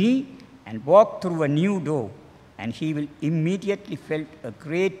yourself to me and walk through a new door." And he will immediately felt a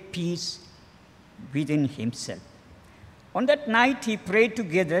great peace within himself. On that night, he prayed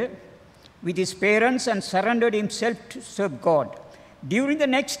together with his parents and surrendered himself to serve God. During the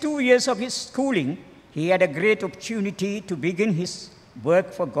next 2 years of his schooling, he had a great opportunity to begin his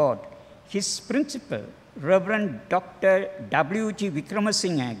work for God. His principal, Reverend Dr. W.G.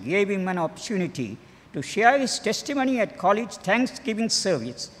 Vikramasinghe, gave him an opportunity to share his testimony at college Thanksgiving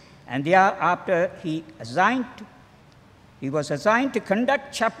service, and thereafter he was assigned to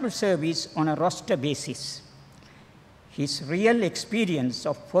conduct chapel service on a roster basis. His real experience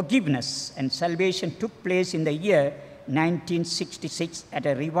of forgiveness and salvation took place in the year 1966 at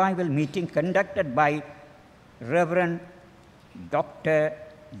a revival meeting conducted by Reverend Dr.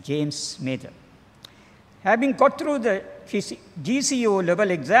 James Mather. Having got through his GCO level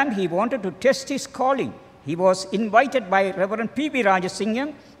exam, he wanted to test his calling. He was invited by Reverend P.B.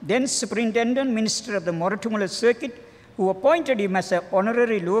 Rajasingham, then Superintendent Minister of the Moratumula Circuit, who appointed him as an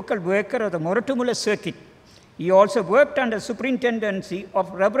honorary local worker of the Moratumula Circuit. He also worked under superintendency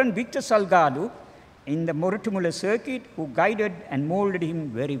of Reverend Victor Salgado in the Moratumula Circuit, who guided and molded him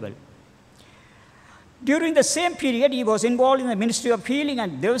very well. During the same period, he was involved in the Ministry of Healing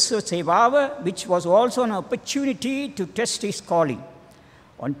and Devaswa Sevava, which was also an opportunity to test his calling.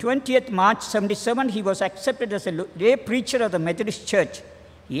 On 20th March 1977, he was accepted as a lay preacher of the Methodist Church.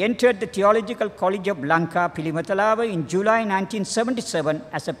 He entered the Theological College of Lanka, Pilimatalawa in July 1977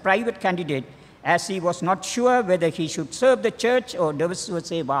 as a private candidate, as he was not sure whether he should serve the church or Devaswa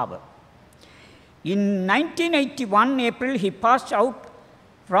Sevava. In 1981 April, he passed out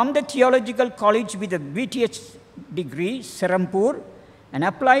from the Theological College with a BTH degree, Serampur, and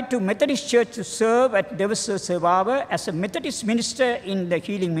applied to Methodist Church to serve at Devaswa Sevava as a Methodist minister in the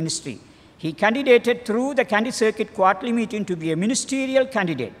healing ministry. He candidated through the Kandy Circuit quarterly meeting to be a ministerial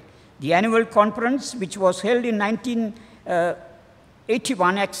candidate. The annual conference, which was held in 1980,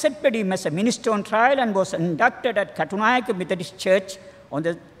 1981 accepted him as a minister on trial and was inducted at Katunayaka Methodist Church on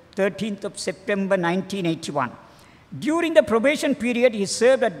the 13th of September 1981. During the probation period, he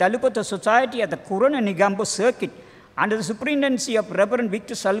served at Dalupatha Society at the Kurana Nigambo Circuit under the superintendency of Reverend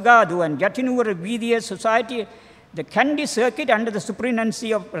Victor Salgado, and Jatinuvara Vidya Society, the Kandy Circuit under the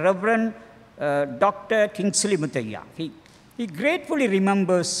superintendency of Reverend Dr. Kingsley Muthaiya. He gratefully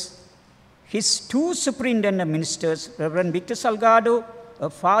remembers his two superintendent ministers, Reverend Victor Salgado, a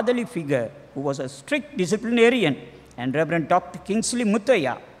fatherly figure who was a strict disciplinarian, and Reverend Dr. Kingsley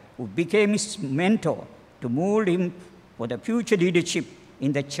Muthaiya, who became his mentor to mold him for the future leadership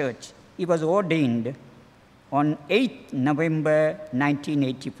in the church. He was ordained on 8 November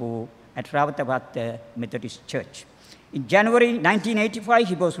 1984 at Ravatavatha Methodist Church. In January 1985,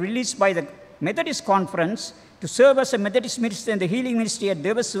 he was released by the Methodist Conference to serve as a Methodist minister in the healing ministry at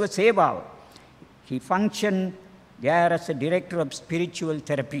Devasuva Seva. He functioned there as a director of spiritual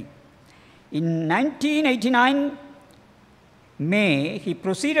therapy. In 1989, May, he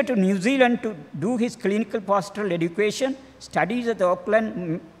proceeded to New Zealand to do his clinical pastoral education, studies at the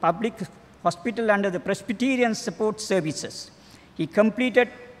Auckland Public Hospital under the Presbyterian Support Services. He completed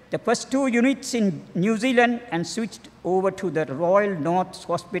the first 2 units in New Zealand and switched over to the Royal North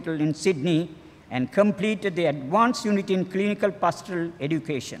Hospital in Sydney and completed the advanced unit in clinical pastoral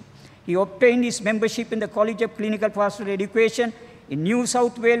education. He obtained his membership in the College of Clinical Pastoral Education in New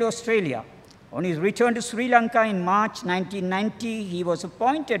South Wales, Australia. On his return to Sri Lanka in March 1990, he was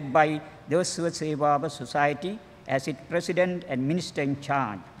appointed by the Devasuva Society as its president and minister in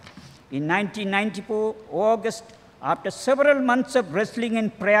charge. In 1994, August, after several months of wrestling in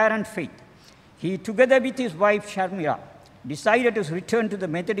prayer and faith, he, together with his wife Sharmila, decided to return to the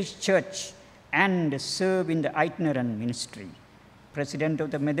Methodist Church and serve in the itinerant ministry. The president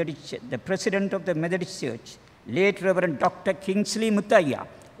of the Methodist Church, late Reverend Dr. Kingsley Muthaiya,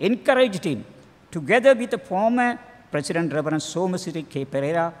 encouraged him, together with the former President Reverend Somasiri K.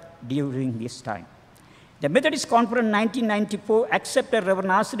 Pereira, during this time. The Methodist Conference in 1994 accepted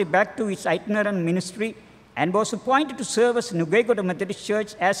Reverend Asri back to its itinerant ministry and was appointed to serve as Nugegoda Methodist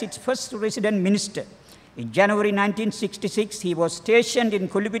Church as its first resident minister. In January 1966, he was stationed in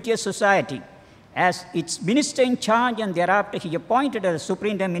Kulupitia Society as its minister in charge, and thereafter he appointed as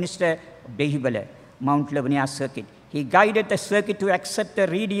superintendent minister of Dehibala, Mount Lavania Circuit. He guided the circuit to accept the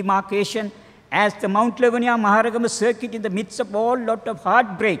redemarcation as the Mount Lavania Maharagama Circuit in the midst of all lot of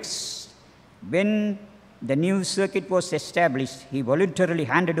heartbreaks. When the new circuit was established, he voluntarily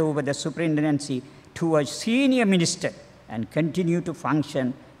handed over the superintendency to a senior minister and continued to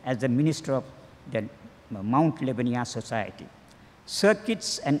function as the minister of the Mount Lavania Society.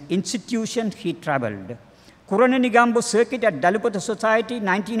 Circuits and institutions he traveled. Kurana Circuit at Dalupatha Society,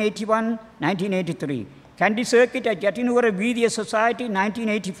 1981-1983. Kandy Circuit at Jatinuvara Vidya Society,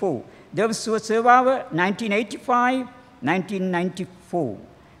 1984. Devasuva Seva, 1985-1994.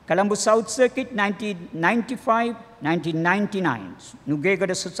 Colombo South Circuit, 1995-1999.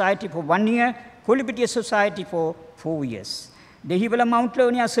 Nugegoda Society for 1 year. Kulupitia Society for 4 years. Dehibala Mount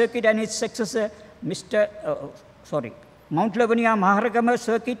Lavania Circuit and its successor, Mount Lavania Maharagama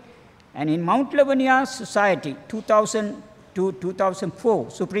Circuit, and in Mount Lavania Society, 2000 to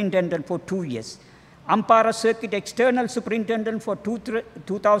 2004, superintendent for 2 years. Ampara Circuit External Superintendent for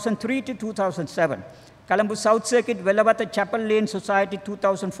 2003 to 2007. Colombo South Circuit Velavata Chapel Lane Society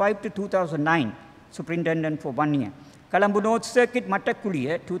 2005 to 2009, Superintendent for 1 year. Colombo North Circuit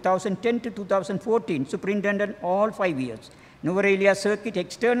Mattakuliya 2010 to 2014, Superintendent all 5 years. Nuvarelia Circuit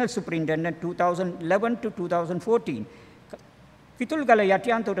External Superintendent 2011 to 2014. Kitulgala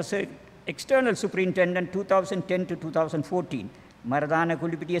Yatyanthora External Superintendent 2010 to 2014. Maradana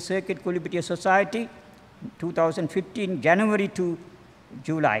Kulupitia Circuit, Kulupitia Society, 2015, January to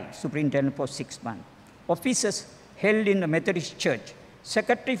July, Superintendent for 6 months. Offices held in the Methodist Church,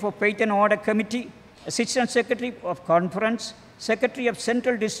 Secretary for Faith and Order Committee, Assistant Secretary of Conference, Secretary of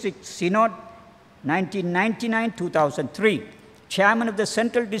Central District Synod, 1999-2003, Chairman of the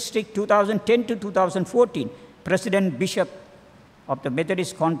Central District, 2010 to 2014, President Bishop of the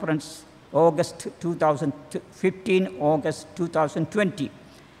Methodist Conference, August 2015, August 2020.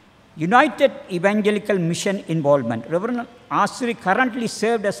 United Evangelical Mission involvement. Reverend Asri currently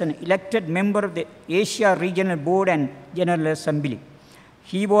served as an elected member of the Asia Regional Board and General Assembly.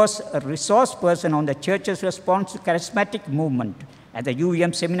 He was a resource person on the church's response to charismatic movement at the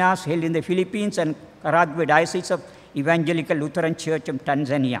UEM seminars held in the Philippines and Caragua Diocese of Evangelical Lutheran Church of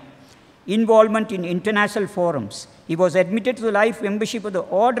Tanzania. Involvement in international forums. He was admitted to the life membership of the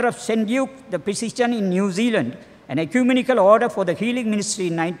Order of St. Luke, the Physician in New Zealand, an ecumenical order for the healing ministry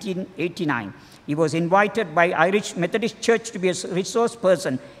in 1989. He was invited by Irish Methodist Church to be a resource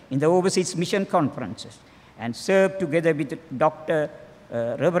person in the overseas mission conferences and served together with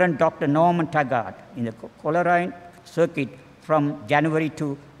Reverend Dr. Norman Taggart in the Coleraine Circuit from January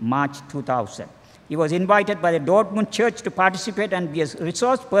to March 2000. He was invited by the Dortmund Church to participate and be a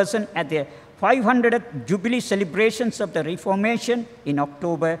resource person at the 500th Jubilee celebrations of the Reformation in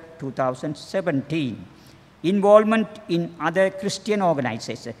October 2017. Involvement in other Christian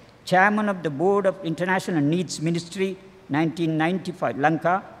organizations. Chairman of the Board of International Needs Ministry, 1995,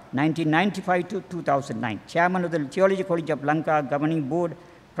 Lanka, 1995 to 2009. Chairman of the Theology College of Lanka Governing Board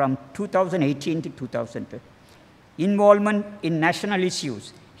from 2018 to 2002. Involvement in national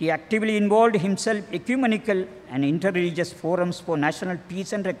issues. He actively involved himself in ecumenical and interreligious forums for national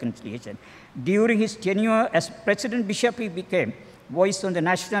peace and reconciliation. During his tenure as President Bishop, he became voice on the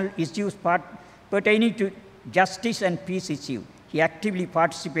national issues pertaining to justice and peace issue. He actively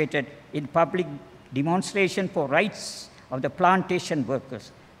participated in public demonstration for rights of the plantation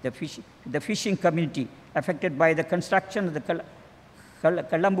workers, the fishing community affected by the construction of the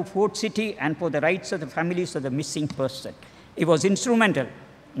Colombo Fort City, and for the rights of the families of the missing person. He was instrumental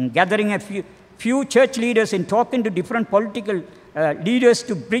in gathering a few church leaders and talking to different political leaders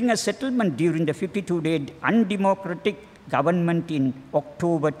to bring a settlement during the 52-day undemocratic government in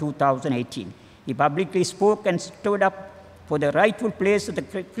October 2018. He publicly spoke and stood up for the rightful place of the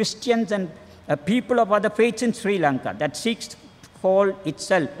Christians and people of other faiths in Sri Lanka that seeks to call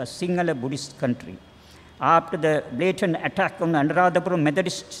itself a singular Buddhist country. After the blatant attack on the Anuradhapuram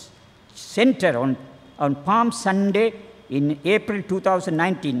Methodist Center on Palm Sunday in April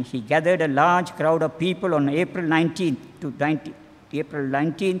 2019, he gathered a large crowd of people on April 19,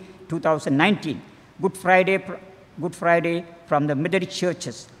 2019, Good Friday from the Methodist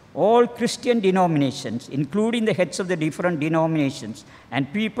churches. All Christian denominations, including the heads of the different denominations and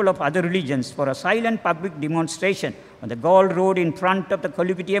people of other religions, for a silent public demonstration on the Gaul Road in front of the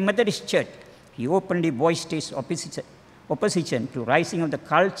Kolupitiya Methodist Church. He openly voiced his opposition to rising of the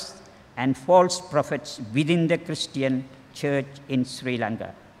cults and false prophets within the Christian church in Sri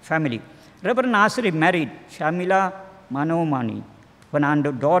Lanka. Family. Reverend Nasri married Shamila Manomani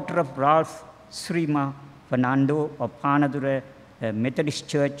Fernando, daughter of Ralph Srima Fernando of Panadura Methodist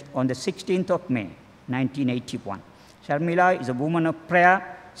Church on the 16th of May, 1981. Sharmila is a woman of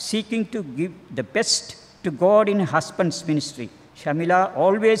prayer, seeking to give the best to God in her husband's ministry. Sharmila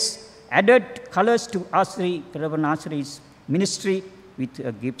always added colors to Reverend Asri's ministry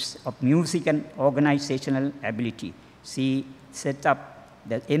with gifts of music and organizational ability. She set up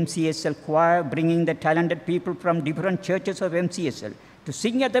the MCSL choir, bringing the talented people from different churches of MCSL to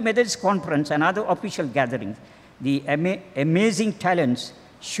sing at the Methodist Conference and other official gatherings. The amazing talents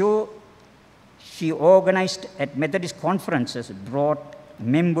show she organized at Methodist conferences brought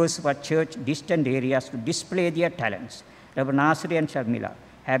members of our church distant areas to display their talents. Reverend Asri and Sharmila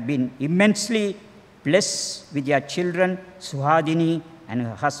have been immensely blessed with their children, Suhadini and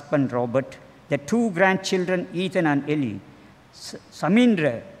her husband, Robert, their two grandchildren, Ethan and Ellie,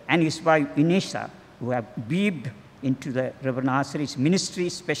 Samindra and his wife, Inesha, who have weaved into the Reverend Asri's ministry,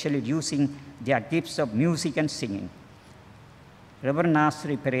 especially using their gifts of music and singing. Reverend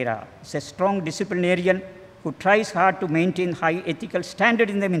Nasri Pereira is a strong disciplinarian who tries hard to maintain high ethical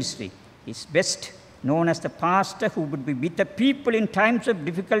standard in the ministry. He is best known as the pastor who would be with the people in times of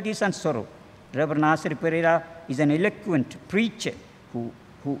difficulties and sorrow. Reverend Nasri Pereira is an eloquent preacher who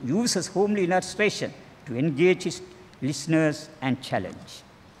uses homely illustration to engage his listeners and challenge.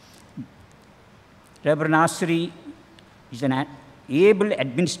 Reverend Nasri is an able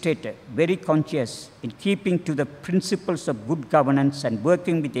administrator, very conscious in keeping to the principles of good governance and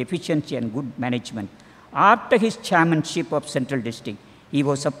working with efficiency and good management. After his chairmanship of Central District, he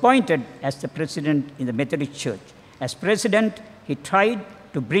was appointed as the president in the Methodist Church. As president, he tried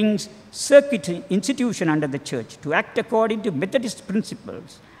to bring circuit institution under the church to act according to Methodist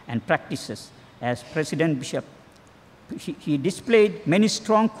principles and practices. As president bishop, he displayed many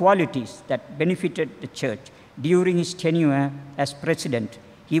strong qualities that benefited the church. During his tenure as president,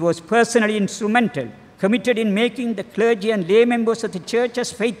 he was personally instrumental, committed in making the clergy and lay members of the church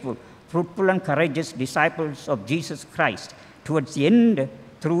as faithful, fruitful and courageous disciples of Jesus Christ. Towards the end,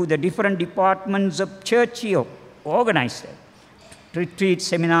 through the different departments of church, he organized retreats,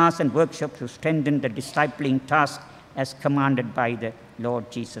 seminars, and workshops to strengthen the discipling task as commanded by the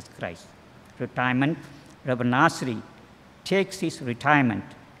Lord Jesus Christ. Retirement. Reverend Nasri takes his retirement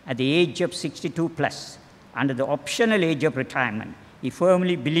at the age of 62 plus. Under the optional age of retirement, he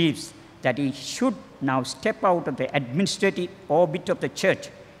firmly believes that he should now step out of the administrative orbit of the church,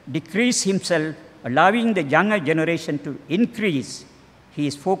 decrease himself, allowing the younger generation to increase He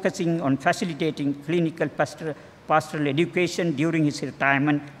is focusing on facilitating clinical pastoral education during his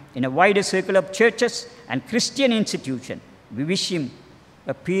retirement in a wider circle of churches and Christian institutions. We wish him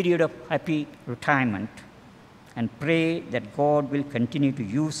a period of happy retirement and pray that God will continue to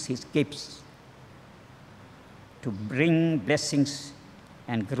use his gifts to bring blessings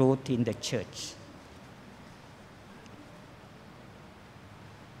and growth in the church.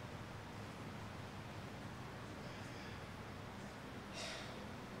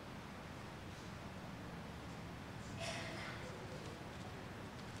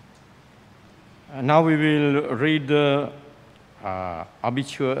 Now we will read the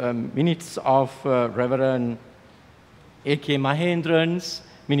minutes of Reverend A.K. Mahendran's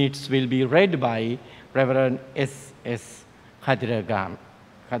minutes will be read by Reverend S.S. Khadiragam,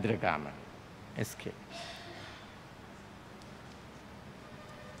 S.K.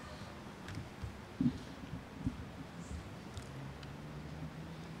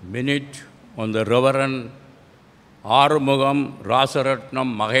 Minute on the Reverend Arumugam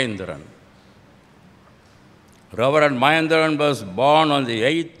Rasaratnam Mahendran. Reverend Mahendran was born on the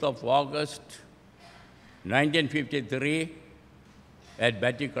 8th of August, 1953 at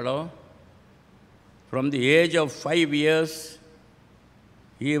Batticaloa. From the age of 5 years,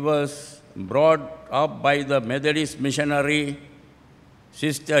 he was brought up by the Methodist missionary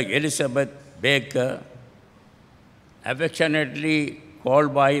Sister Elizabeth Baker, affectionately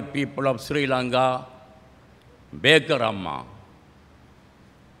called by people of Sri Lanka, Baker Amma.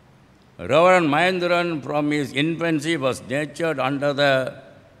 Reverend Mahendran from his infancy was nurtured under the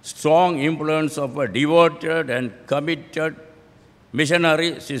strong influence of a devoted and committed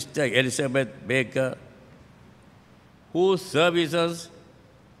missionary, Sister Elizabeth Baker, whose services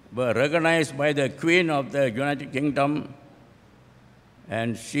were recognized by the Queen of the United Kingdom,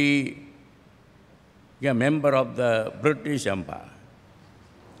 and she a member of the British Empire.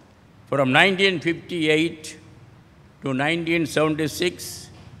 From 1958 to 1976,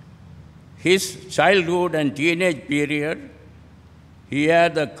 his childhood and teenage period, he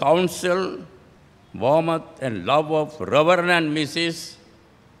had the counsel, warmth and love of Reverend and Mrs.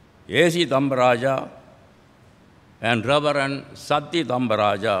 A.C. Thambaraja and Reverend Sati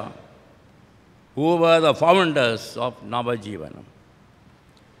Thambaraja, who were the founders of Navajivanam.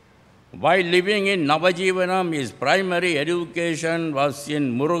 While living in Navajivanam, his primary education was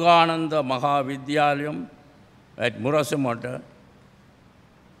in Murugananda Mahavidyalayam at Murasamota.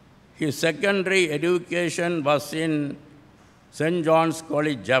 His secondary education was in St. John's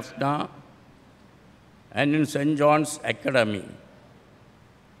College, Jaffna, and in St. John's Academy.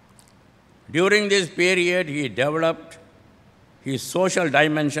 During this period, he developed his social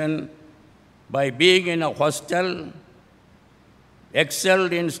dimension by being in a hostel,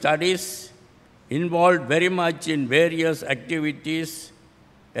 excelled in studies, involved very much in various activities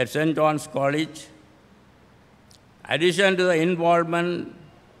at St. John's College. In addition to the involvement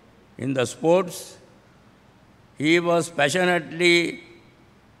in the sports, he was passionately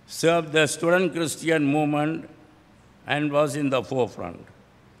served the student Christian movement and was in the forefront.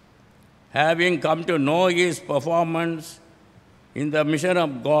 Having come to know his performance in the mission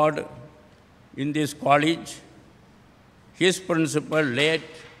of God in this college, his principal, late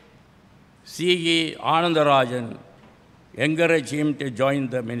C.E. Anandarajan, encouraged him to join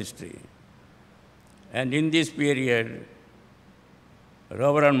the ministry. And in this period,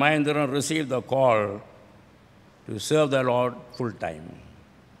 Reverend Mahendran received the call to serve the Lord full-time.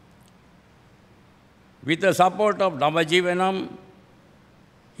 With the support of Navajivanam,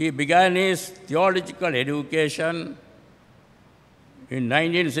 he began his theological education in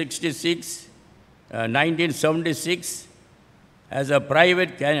 1976 as a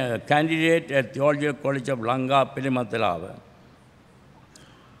private candidate at Theological College of Lanka, Pilimathalava.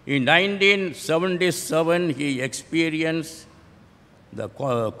 In 1977, he experienced the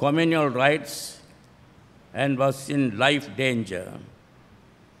communal rites and was in life danger.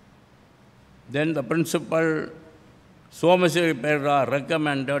 Then the principal, Somasiri Perra,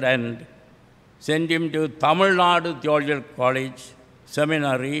 recommended and sent him to Tamil Nadu Theological College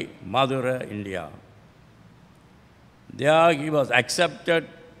Seminary, Madura, India. There he was accepted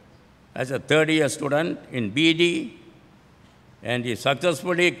as a third-year student in BD, and he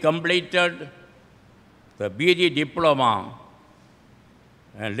successfully completed the BD diploma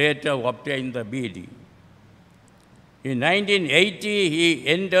and later obtained the BD. In 1980, he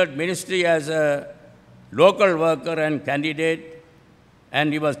entered ministry as a local worker and candidate,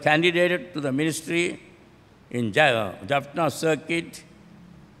 and he was candidated to the ministry in Jaffna Circuit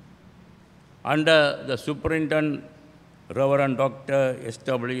under the superintendent, Reverend Dr.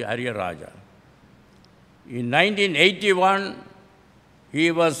 S.W. Arya Raja. In 1981,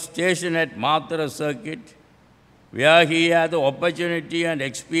 he was stationed at Mathura Circuit, where he had the opportunity and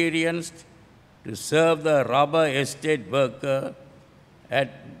experience to serve the rubber estate worker at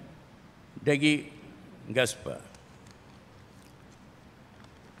Degi Gasper.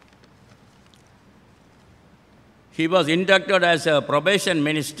 He was inducted as a probation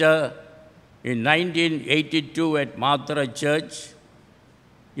minister in 1982 at Mathura Church.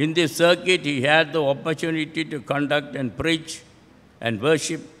 In this circuit, he had the opportunity to conduct and preach and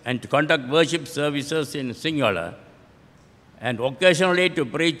worship and to conduct worship services in Sinhala and occasionally to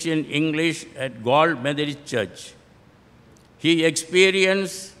preach in English at Gaul Methodist Church. He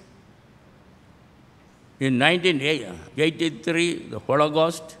experienced in 1983 the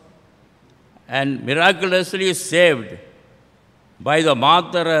Holocaust and miraculously saved by the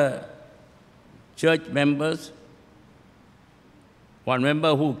Mathura church members, one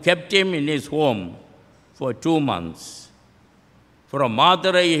member who kept him in his home for 2 months. From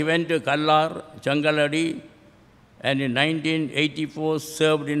Mathura, he went to Kallar, Changaladi, and in 1984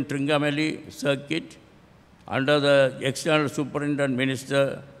 served in Tringamelli circuit under the external superintendent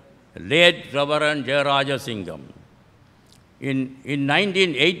minister, late Reverend Jayaraja Singham. In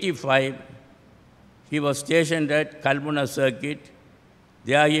 1985, he was stationed at Kalmuna circuit.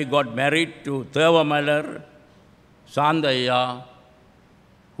 There he got married to Thevamalar Sandaya,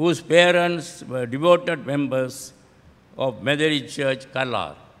 whose parents were devoted members of Methodist Church,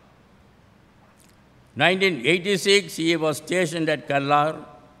 Kallar. 1986, he was stationed at Kallar.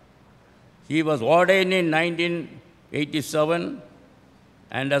 He was ordained in 1987,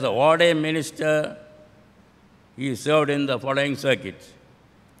 and as an ordained minister, he served in the following circuits: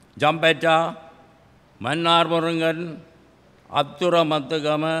 Jampeta, Mannar Murangan, Attura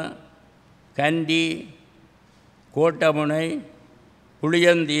Mattagama, Kandi, Kotamunai,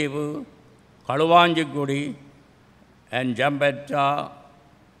 Puliyandevu, Kaluvanjikudi, and Jampeta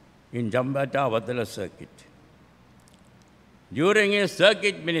in Jampeta Vadala circuit. During his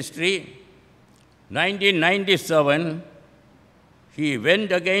circuit ministry, 1997, he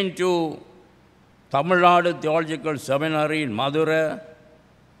went again to Tamil Nadu Theological Seminary in Madurai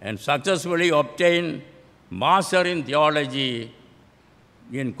and successfully obtained Master in Theology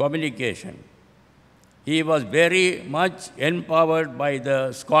in Communication. He was very much empowered by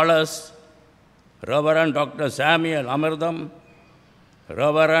the scholars, Reverend Dr. Samuel Amardam,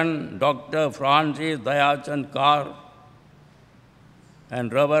 Reverend Dr. Francis Dayachand Kar,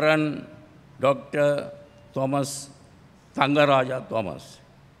 and Reverend Dr. Thomas Thangaraja Thomas.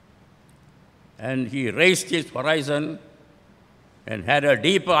 And he raised his horizon and had a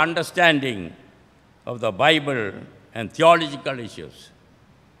deeper understanding of the Bible and theological issues.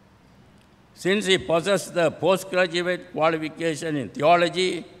 Since he possessed the postgraduate qualification in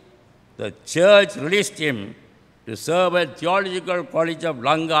theology, the church released him to serve at Theological College of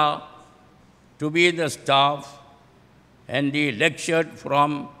Langa to be in the staff, and he lectured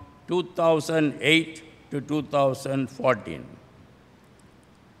from 2008 to 2014.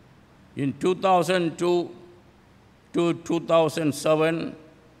 In 2002 to 2007,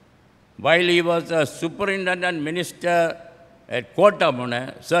 while he was a superintendent minister at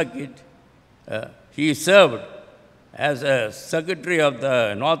Kotamune circuit, he served as a secretary of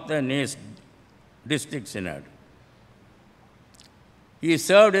the Northern East District Synod. He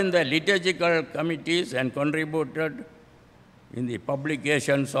served in the liturgical committees and contributed in the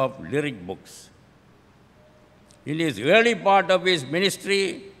publications of lyric books. In his early part of his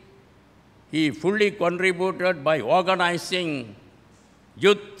ministry, he fully contributed by organizing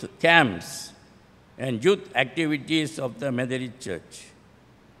youth camps and youth activities of the Methodist Church.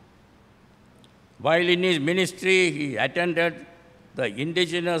 While in his ministry, he attended the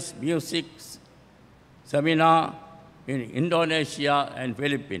indigenous music seminar in Indonesia and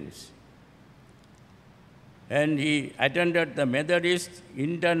Philippines. And he attended the Methodist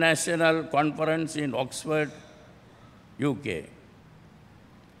International Conference in Oxford, UK.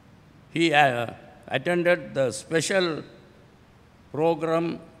 He attended the special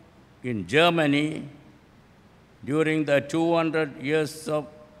program in Germany during the 200 years of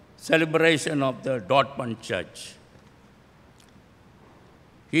celebration of the Dortmund Church.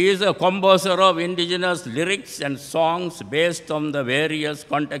 He is a composer of indigenous lyrics and songs based on the various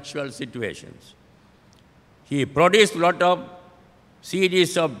contextual situations. He produced a lot of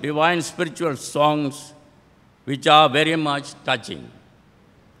CDs of divine spiritual songs which are very much touching.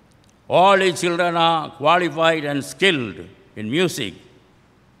 All his children are qualified and skilled in music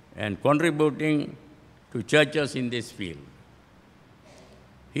and contributing to churches in this field.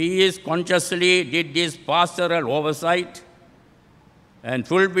 He consciously did his pastoral oversight and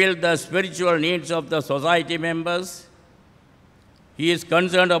fulfilled the spiritual needs of the society members. He is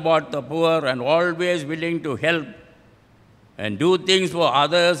concerned about the poor and always willing to help and do things for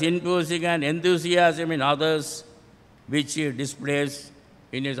others, infusing an enthusiasm in others, which he displays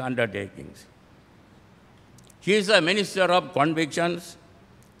in his undertakings. He is a minister of convictions,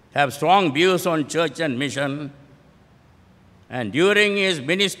 have strong views on church and mission, and during his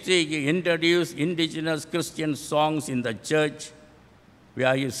ministry, he introduced indigenous Christian songs in the church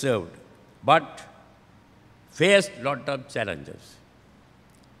where he served, but faced a lot of challenges.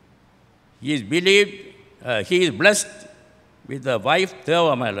 He is blessed with a wife,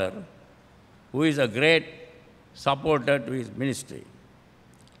 Theva Meller, who is a great supporter to his ministry.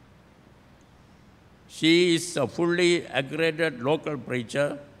 She is a fully accredited local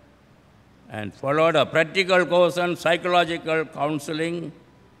preacher and followed a practical course on psychological counseling,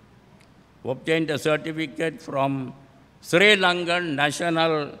 obtained a certificate from Sri Lankan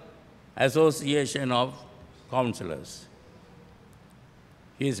National Association of Counselors.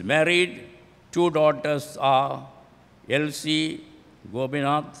 He is married. 2 daughters are Elsie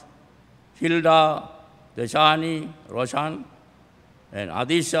Gobinath, Hilda Deshani Roshan, and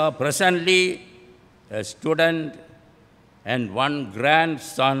Adisha, presently a student, and 1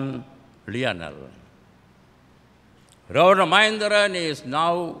 grandson, Lionel. Reverend Mahindaran is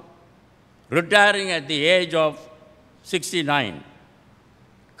now retiring at the age of 69,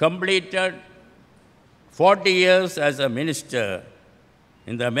 completed 40 years as a minister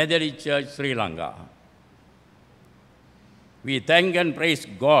in the Methodist Church, Sri Lanka. We thank and praise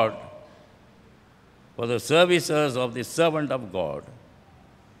God for the services of the servant of God,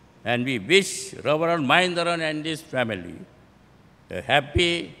 and we wish Reverend Mahindaran and his family a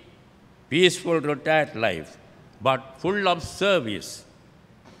happy, peaceful retired life, but full of service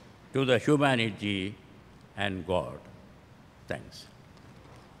to the humanity and God. Thanks.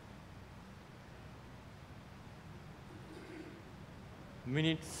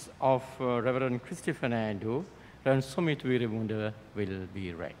 Minutes of Reverend Christy Fernando and Sumit Wirimunda will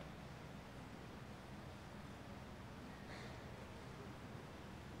be read.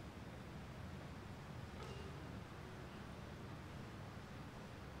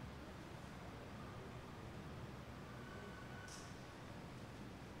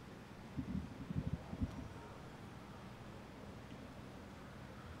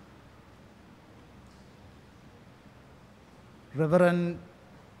 Reverend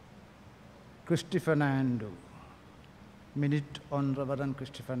Christy Fernando. Minute on Reverend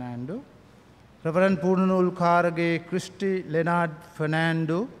Christy Fernando. Reverend Purnanul Karage Christy Leonard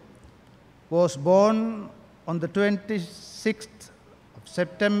Fernando was born on the 26th of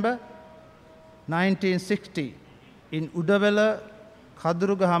September 1960 in Udawela,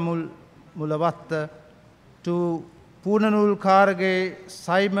 Kadurugahamul Mulawatta to Purnanul Karage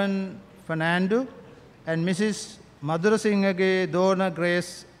Simon Fernando and Mrs. Madhurasingage Dona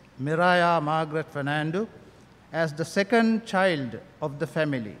Grace Miraya Margaret Fernando as the second child of the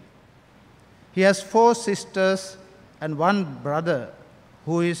family. He has 4 sisters and 1 brother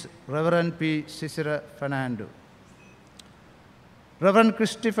who is Reverend P. Sisira Fernando. Reverend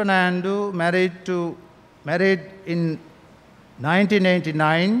Christy Fernando married in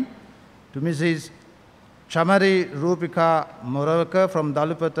 1989 to Mrs. Chamari Rupika Moravaka from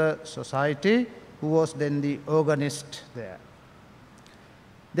Dalupata Society, who was then the organist there.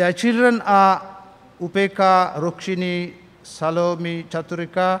 Their children are Upeka Rukshini Salomi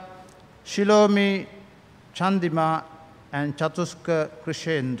Chaturika, Shilomi Chandima, and Chatuska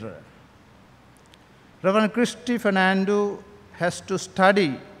Krishendra. Reverend Christy Fernando has to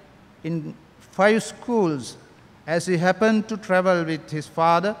study in 5 schools as he happened to travel with his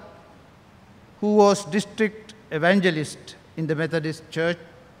father, who was district evangelist in the Methodist Church.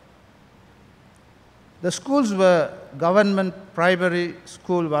 The schools were Government Primary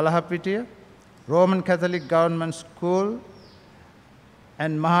School Valahapitiya, Roman Catholic Government School,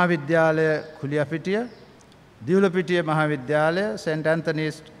 and Mahavidyalaya Kuliyapitiya, Dulapitiya Mahavidyalaya, St.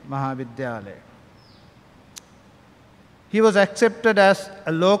 Anthony's Mahavidyalaya. He was accepted as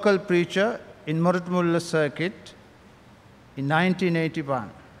a local preacher in Morutmulla Circuit in 1981.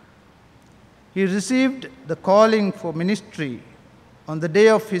 He received the calling for ministry on the day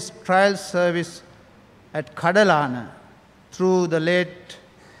of his trial service at Kadalana through the late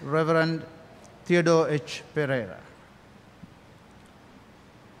Reverend Theodore H. Pereira.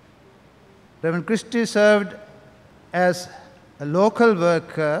 Reverend Christy served as a local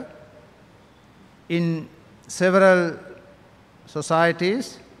worker in several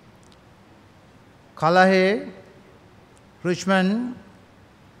societies: Kalahe, Richmond,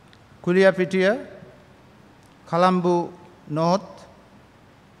 Kuliyapitiya, Colombo North,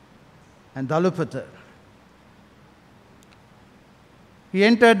 and Dalupata. He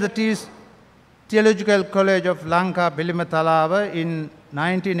entered the Theological College of Lanka, Pilimatalawa in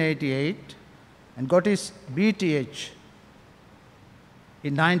 1988 and got his BTH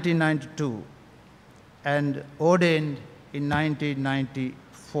in 1992 and ordained in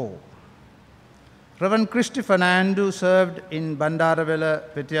 1994. Reverend Christy Fernandu served in Bandarawala,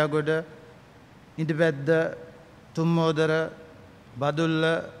 Pettiyagoda, Indipedda, Tummodara,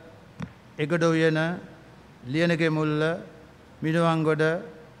 Badulla, Egadoviyana, Liyanagamulla, Minuwangoda,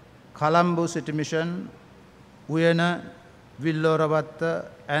 Colombo City Mission, Uyana, Villorawatta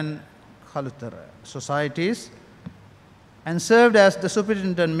and Kalutara societies, and served as the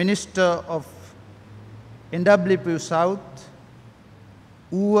Superintendent Minister of NWPU South,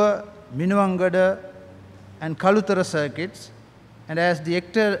 Uwa, Minuwangada and Kalutara circuits, and as the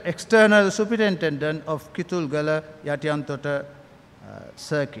external superintendent of Kitulgala Yatiyantota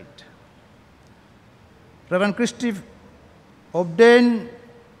circuit. Reverend Christy obtained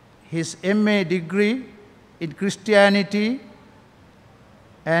his MA degree in Christianity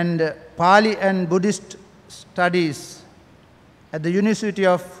and Pali and Buddhist studies at the University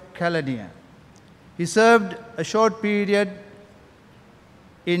of Kelaniya. He served a short period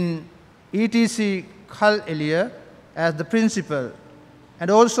in ETC Kal Elia as the principal, and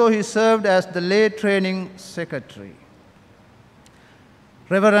also he served as the lay training secretary.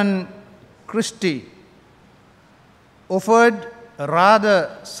 Reverend Christy offered a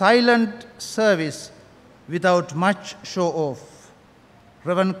rather silent service without much show-off.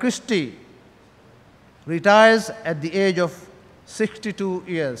 Reverend Christy retires at the age of 62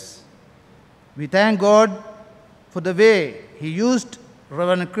 years. We thank God for the way He used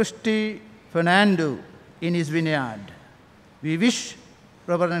Reverend Christy Fernandu in his vineyard. We wish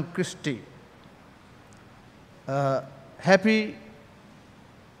Reverend Christy a happy,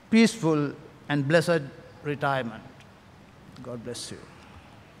 peaceful, and blessed retirement. God bless you.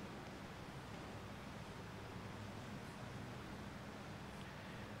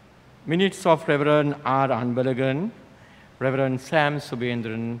 Minutes of Reverend R. Anbalagan, Reverend Sam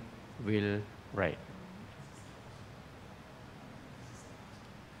Subendran will read.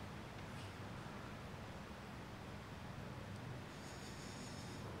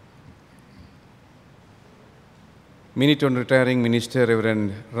 Minute on retiring Minister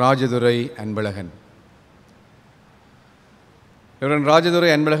Reverend Rajadurai Anbalagan. Reverend Rajadurai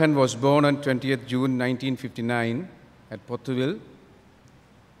Anbalagan was born on 20th June 1959 at Pothuville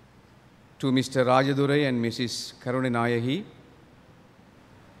to Mr. Rajadurai and Mrs. Karunanayahi.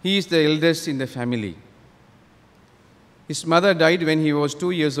 He is the eldest in the family. His mother died when he was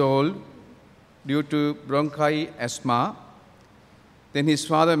 2 years old due to bronchi asthma. Then his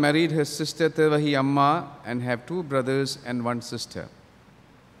father married her sister Tevahi Amma and have 2 brothers and 1 sister.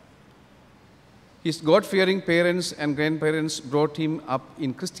 His God-fearing parents and grandparents brought him up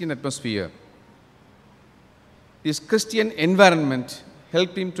in Christian atmosphere. This Christian environment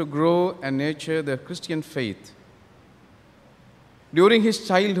helped him to grow and nurture the Christian faith. During his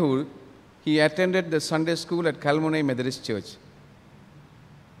childhood, he attended the Sunday school at Kalmunai Methodist Church.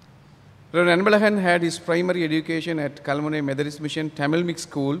 Reverend Anbalagan had his primary education at Kalmunai Methodist Mission Tamil Mix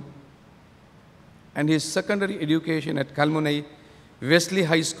School and his secondary education at Kalmunai Wesley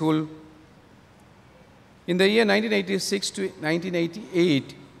High School. In the year 1986 to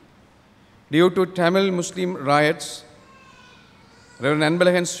 1988, due to Tamil Muslim riots, Reverend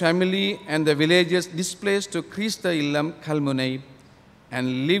Anbalagan's family and the villagers displaced to Krista Illam, Kalmunai,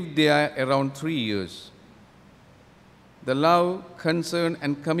 and lived there around 3 years. The love, concern,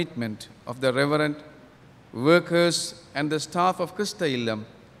 and commitment of the reverend, workers, and the staff of Krista Illam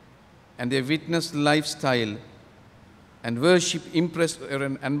and their witness lifestyle and worship impressed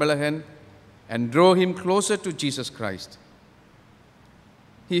Reverend Anbalagan and drove him closer to Jesus Christ.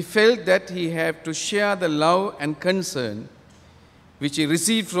 He felt that he had to share the love and concern which he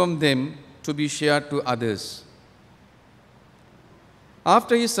received from them to be shared to others.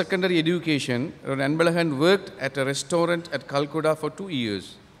 After his secondary education, Reverend Anbalagan worked at a restaurant at Calcutta for 2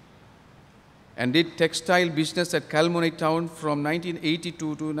 years and did textile business at Kalmunai town from 1982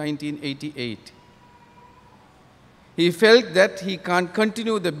 to 1988. He felt that he can't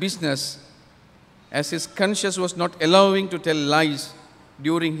continue the business as his conscience was not allowing to tell lies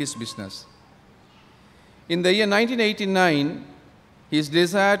during his business. In the year 1989, his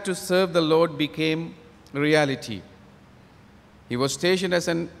desire to serve the Lord became reality. He was stationed as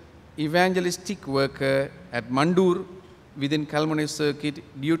an evangelistic worker at Mandur within Kalmunai circuit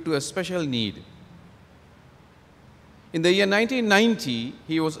due to a special need. In the year 1990,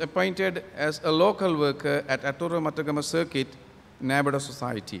 he was appointed as a local worker at Attura Matagama circuit, Nabada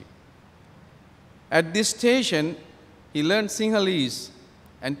Society. At this station, he learned Sinhalese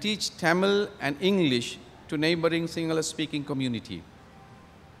and teach Tamil and English to neighboring Sinhala-speaking community.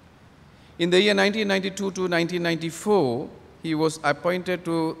 In the year 1992 to 1994, he was appointed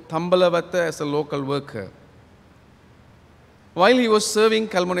to Thambalavatta as a local worker. While he was serving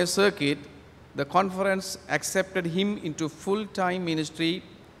Kalmone Circuit, the conference accepted him into full-time ministry,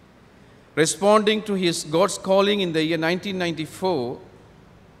 responding to his God's calling in the year 1994,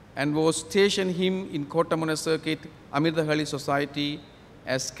 and was stationed him in Kotamona Circuit, Amirdahalli Society,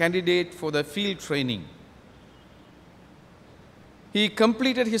 as candidate for the field training. He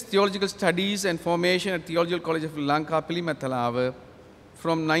completed his theological studies and formation at Theological College of Lanka, Pilimatalawa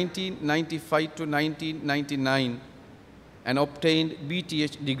from 1995 to 1999 and obtained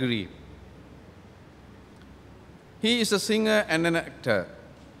BTH degree. He is a singer and an actor.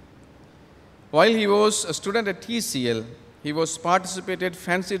 While he was a student at TCL, he was participated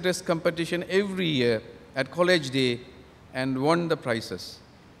fancy dress competition every year at College Day and won the prizes.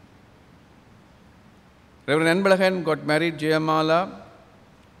 Reverend Anbalagan got married Jayamala,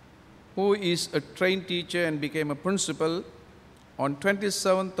 who is a trained teacher and became a principal on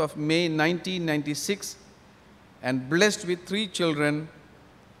 27th of May 1996 and blessed with 3 children,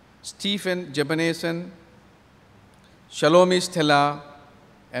 Stephen Jabanesan, Shalomi Stella,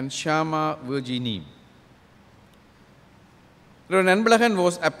 and Shama Virginie. Reverend Anbalagan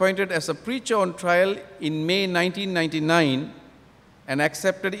was appointed as a preacher on trial in May 1999 and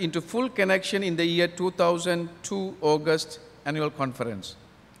accepted into full connection in the year 2002 August annual conference.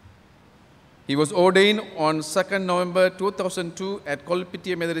 He was ordained on 2nd November 2002 at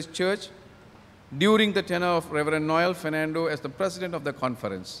Kolpitiya Methodist Church during the tenure of Reverend Noel Fernando as the president of the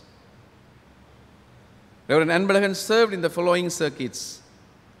conference. Reverend Anbalagan served in the following circuits: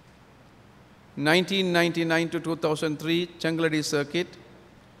 1999 to 2003 Changaladi Circuit,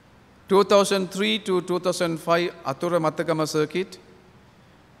 2003 to 2005 Athura Matakama Circuit,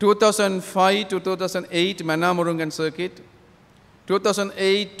 2005 to 2008 Manamurungan Circuit,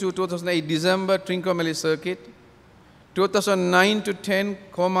 2008 to 2008 December Trincomalee Circuit, 2009 to 10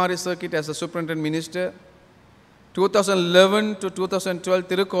 Komari Circuit as a superintendent minister, 2011 to 2012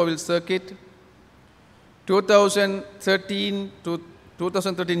 Tirukkovil Circuit, 2013 to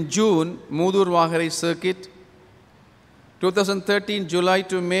 2013 June Mudur Wahari Circuit, 2013 July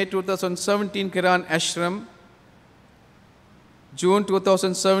to May 2017 Kiran Ashram, June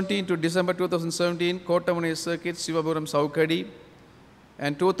 2017 to December 2017 Kotamune Circuit Sivapuram Saukadi,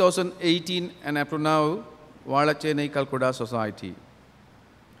 and 2018 and up to now Valachennai Kalkuda Society.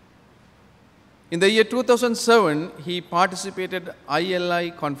 In the year 2007, he participated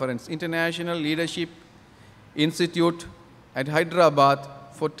ILI conference, International Leadership Institute at Hyderabad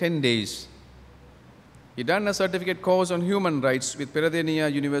for 10 days. He done a certificate course on human rights with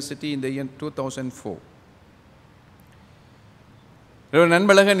Peradeniya University in the year 2004. Reverend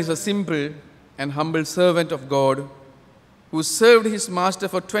Anbalagan is a simple and humble servant of God who served his master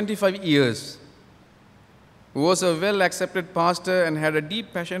for 25 years, who was a well-accepted pastor and had a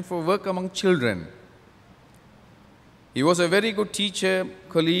deep passion for work among children. He was a very good teacher,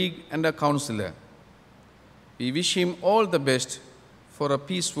 colleague, and a counselor. We wish him all the best for a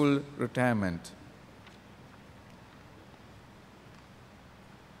peaceful retirement.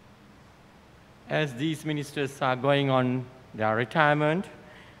 As these ministers are going on their retirement,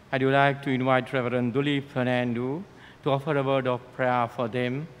 I would like to invite Reverend Dulip Fernando to offer a word of prayer for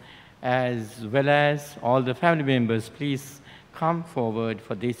them, as well as all the family members. Please come forward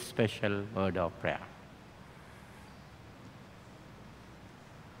for this special word of prayer.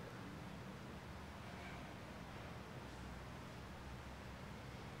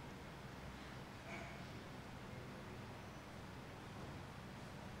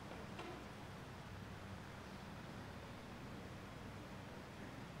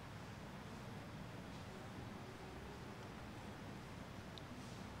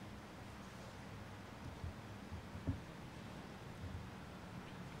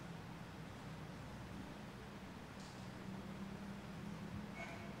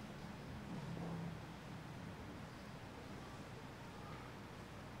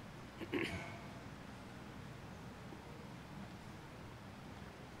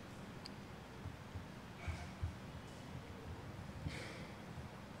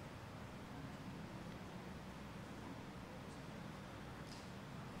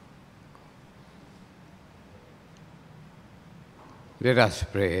 Let us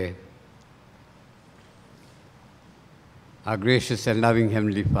pray. Our gracious and loving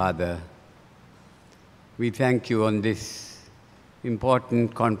Heavenly Father, we thank you on this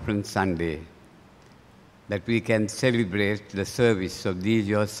important Conference Sunday that we can celebrate the service of these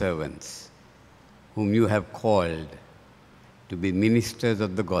your servants whom you have called to be ministers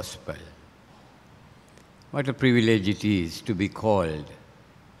of the gospel. What a privilege it is to be called.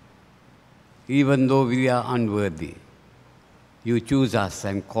 Even though we are unworthy, you choose us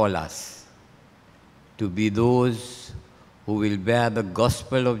and call us to be those who will bear the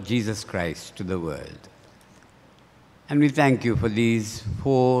gospel of Jesus Christ to the world. And we thank you for these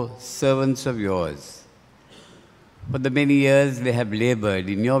 4 servants of yours. For the many years they have labored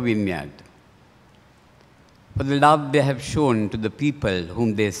in your vineyard, for the love they have shown to the people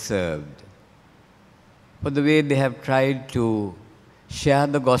whom they served, for the way they have tried to share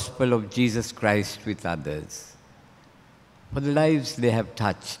the gospel of Jesus Christ with others, for the lives they have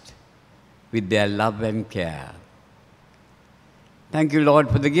touched with their love and care. Thank you, Lord,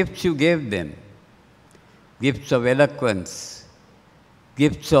 for the gifts you gave them, gifts of eloquence,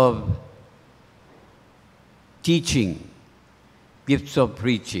 gifts of teaching, gifts of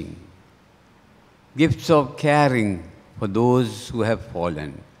preaching, gifts of caring for those who have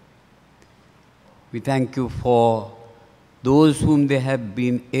fallen. We thank you for those whom they have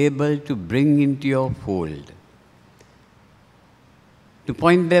been able to bring into your fold, to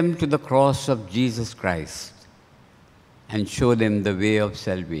point them to the cross of Jesus Christ and show them the way of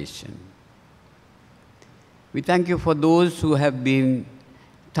salvation. We thank you for those who have been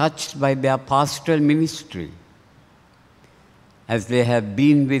touched by their pastoral ministry, as they have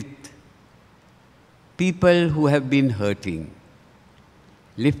been with people who have been hurting,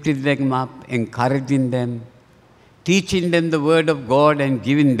 lifting them up, encouraging them, teaching them the Word of God and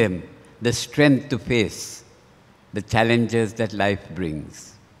giving them the strength to face the challenges that life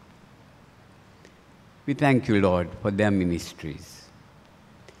brings. We thank you, Lord, for their ministries.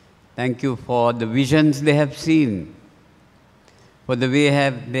 Thank you for the visions they have seen, for the way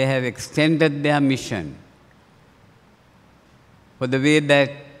they have extended their mission, for the way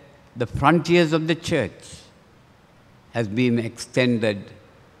that the frontiers of the church has been extended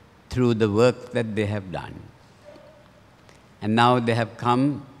through the work that they have done. And now they have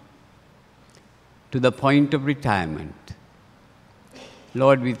come to the point of retirement.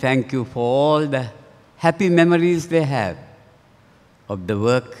 Lord, we thank you for all the happy memories they have of the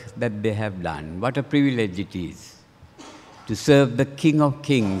work that they have done. What a privilege it is to serve the King of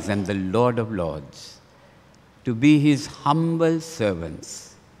Kings and the Lord of Lords, to be his humble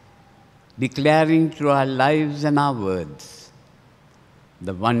servants, declaring through our lives and our words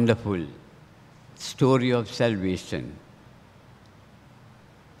the wonderful story of salvation.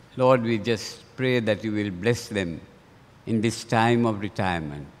 Lord, we just pray that you will bless them in this time of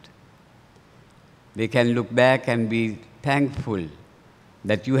retirement. They can look back and be thankful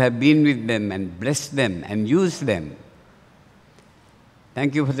that you have been with them and blessed them and used them.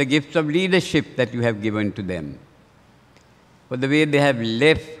 Thank you for the gifts of leadership that you have given to them, for the way they have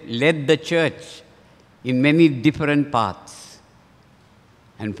led the church in many different paths,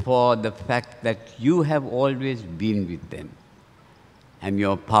 and for the fact that you have always been with them and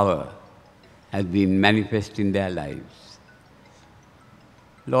your power has been manifest in their lives.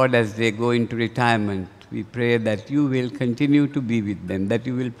 Lord, as they go into retirement, we pray that you will continue to be with them, that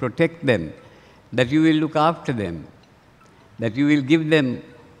you will protect them, that you will look after them, that you will give them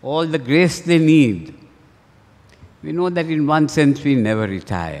all the grace they need. We know that in one sense we never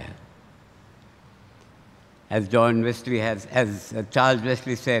retire. As Charles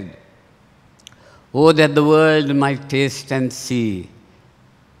Wesley said, "Oh, that the world might taste and see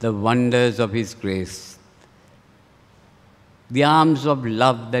the wonders of his grace, the arms of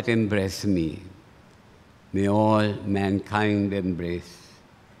love that embrace me, may all mankind embrace.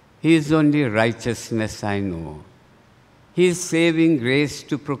 His only righteousness I know, his saving grace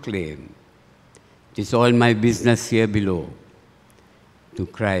to proclaim. 'Tis all my business here below, to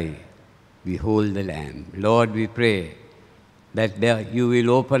cry, behold the Lamb." Lord, we pray that you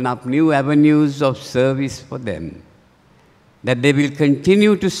will open up new avenues of service for them, that they will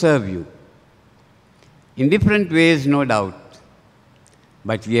continue to serve you in different ways, no doubt,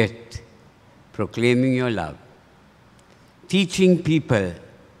 but yet proclaiming your love, teaching people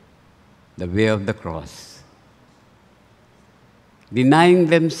the way of the cross, denying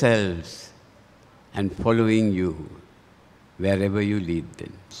themselves and following you wherever you lead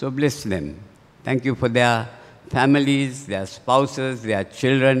them. So bless them. Thank you for their families, their spouses, their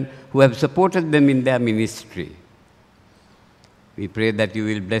children who have supported them in their ministry. We pray that you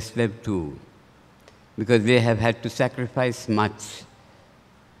will bless them too, because they have had to sacrifice much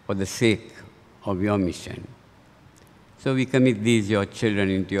for the sake of your mission. So we commit these, your children,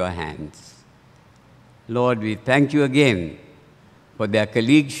 into your hands. Lord, we thank you again for their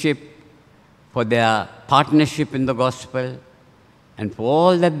colleagueship, for their partnership in the gospel, and for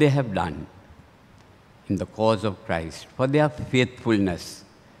all that they have done in the cause of Christ, for their faithfulness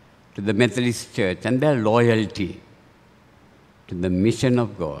to the Methodist Church and their loyalty to the mission of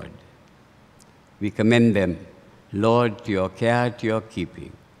God. We commend them, Lord, to your care, to your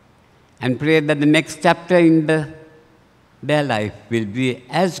keeping, and pray that the next chapter in their life will be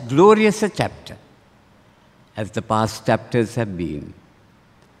as glorious a chapter as the past chapters have been,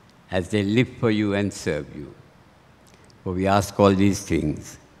 as they live for you and serve you. For we ask all these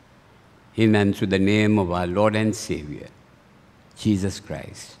things in and through the name of our Lord and Savior, Jesus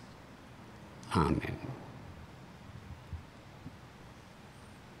Christ. Amen.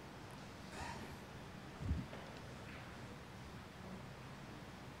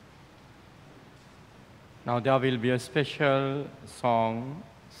 Now there will be a special song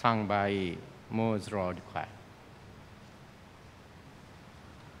sung by Moore's Road Choir.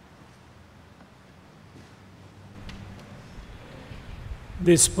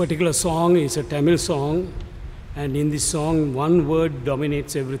 This particular song is a Tamil song, and in this song, one word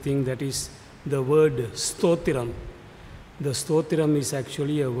dominates everything, that is the word Stotiram. The Stotiram is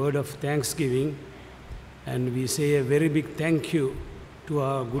actually a word of thanksgiving, and we say a very big thank you to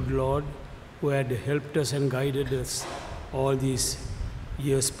our good Lord who had helped us and guided us all these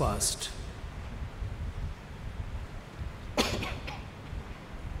years past.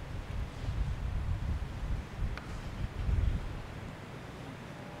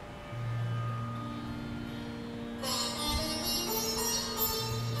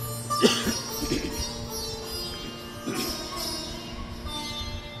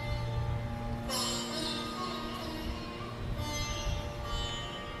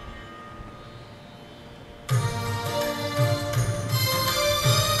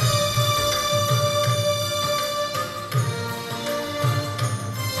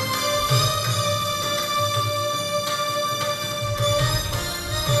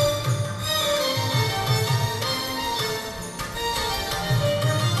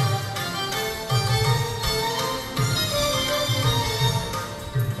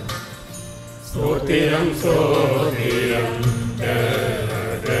 Stotiram, Stotiram,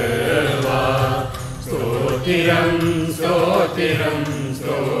 Deva, Stotiram, Stotiram,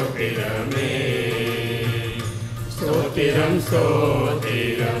 Stotirame. Stotiram,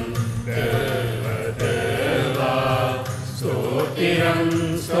 Stotiram, Deva, Stotiram,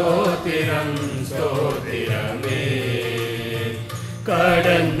 Stotiram, Stotirame.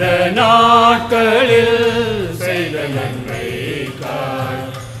 கடந்த நாட்களில் செய்த நன்மைக்காய்,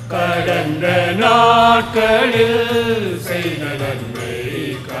 கடந்த நாட்களில் செய்த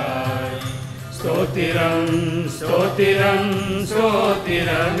நன்மைக்காய், ஸ்தோத்திரம் ஸ்தோத்திரம்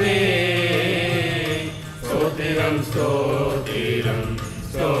ஸ்தோத்திரமே, ஸ்தோத்திரம் ஸ்தோத்திரம்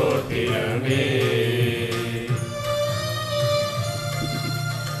ஸ்தோத்திரமே.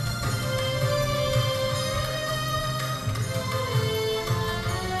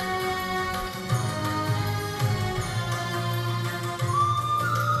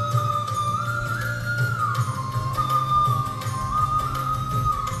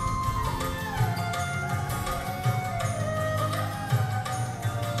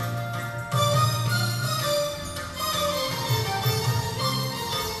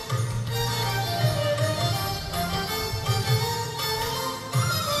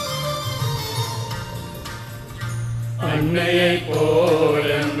 அன்னையைப் போல்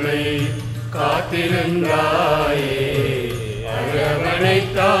நம்மை காத்திருந்தாயே,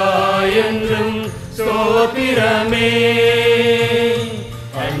 அரவணைத்தாய் என்றும் ஸ்தோத்திரமே.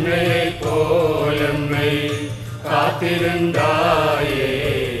 அன்னையைப் போல் நம்மை காத்திருந்தாயே,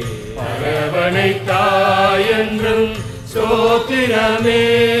 அரவணைத்தாய் என்றும் ஸ்தோத்திரமே.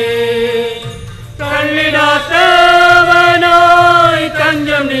 தள்ளிடாதவனாய்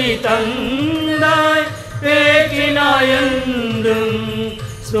தஞ்சம் நீ தந்தாய், பேற்றினாயென்றும்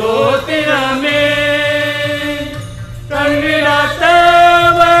ஸ்தோத்திரமே. தள்ளிடாதவனாய்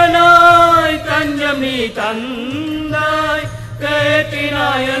தஞ்சம் நீ தந்தாய்,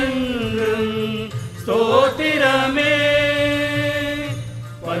 பேற்றினாயென்றும் ஸ்தோத்திரமே.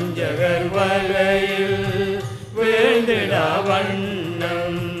 வஞ்சகர் வலையில் வீழ்ந்திடா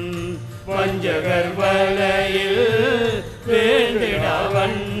வண்ணம், வஞ்சகர் வலையில் வீழ்ந்திடா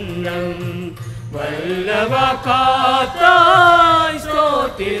வண்ணம், வல்லவா காத்தாய்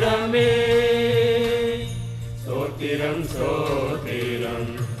ஸ்தோத்திரமே. ஸ்தோத்திரம்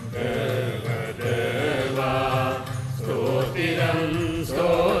ஸ்தோத்திரம் தேவதேவா, ஸ்தோத்திரம்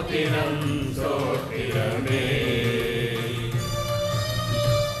ஸ்தோத்திரம் ஸ்தோத்திரமே.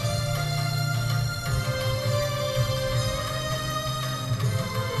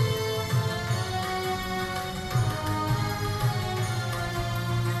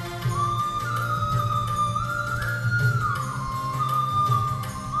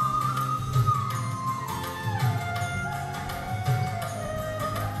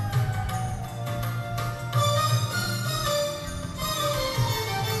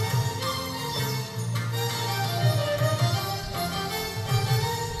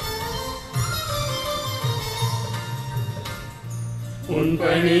 உன்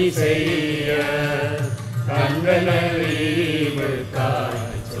பணி செய்ய தந்த நல்லீவுக்காய்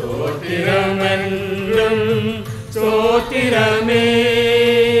ஸ்தோத்திரமென்றும் ஸ்தோத்திரமே.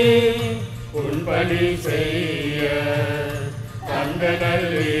 உன் பணி செய்ய தந்த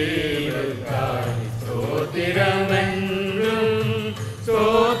நல்லீவுக்காய் ஸ்தோத்திரமென்றும்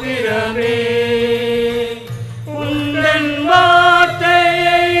ஸ்தோத்திரமே. உந்தன்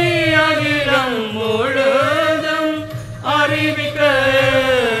வார்த்தையை அகிலம் முழுதும் அறிவிக்க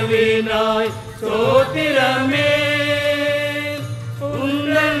வினாய் ஸ்தோத்திரமே.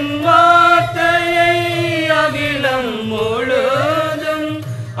 உந்தன் வார்த்தையை அகிலம் முழுதும்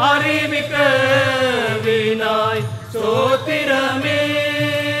அறிவிக்க வினாய் ஸ்தோத்திரமே.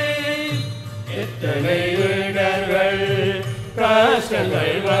 எத்தனை இடர்கள்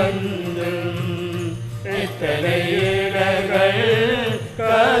கஷ்டங்கள் வந்தும், எத்தனை இடர்கள்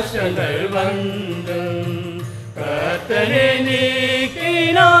கஷ்டங்கள் வந்தும் கர்த்தரே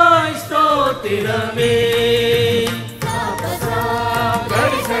நீக்கினாய் ஸ்தோத்திரமே.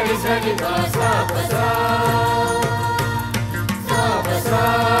 சரி சரி சரி பாசா பசா சாபசா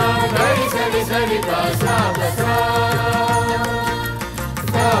சரி சரி சரி பாசா பசா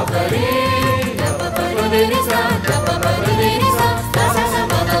சாபரி பபபரி சா பபபரி சா சா சா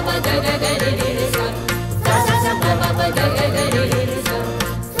பபப கககரி சா சா சா பபப கககரி சா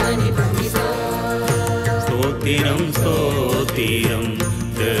சனி பனி சா. ஸ்தோத்திரம் ஸ்தோத்திரம்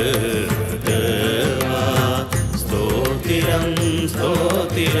தேவா, ஸ்தோத்திரம்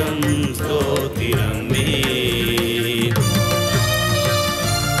ஸ்தோத்திரம் ஸ்தோத்திரமே.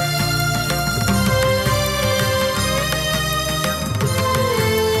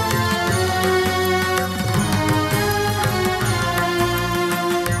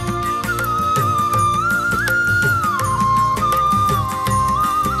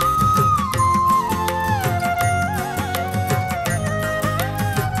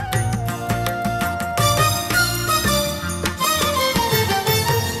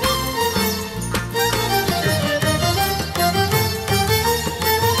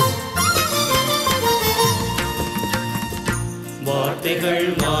 வார்த்தைகள்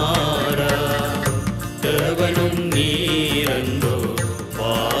மாறா தேவனும் நீரன்றோ,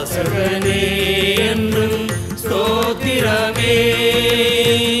 வாசகனே என்றும் ஸ்தோத்திரமே.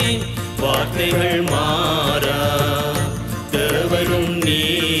 வார்த்தைகள் மாறா தேவனும்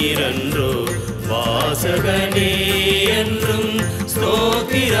நீரன்றோ, வாசகனே என்றும்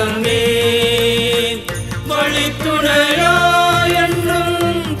ஸ்தோத்திரமே. வழித்துணையா என்றும்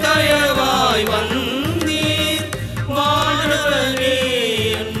தயவாய் வந்தீர், வானவனே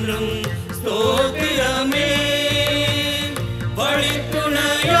என்றும் ஸ்தோத்திரமே.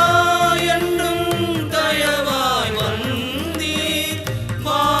 வழித்துணையா என்றும் தயவாய் வந்தீர்,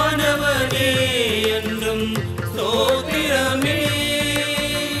 வானவனே என்றும் ஸ்தோத்திரமே.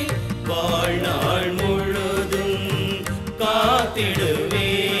 வாழ்நாள் முழுதும்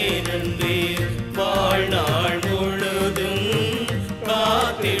காத்திடுவேன் என்றீர், வாழ்நாள் முழுதும்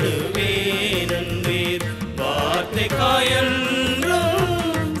காத்திடுவேன் என்றீர், வார்த்தை காயன்றும்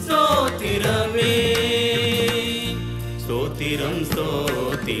ஸ்தோத்திரமே. ஸ்தோத்திரம்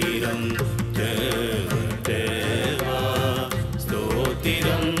ஸ்தோத்திரம் தேவா,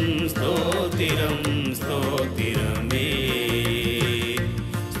 ஸ்தோத்திரம் ஸ்தோத்திரம் ஸ்தோத்திரமே.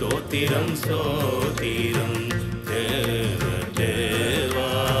 ஸ்தோத்திரம் ஸ்தோத்திரம்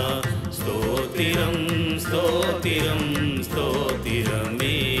தேவா, ஸ்தோத்திரம் ஸ்தோத்திரம்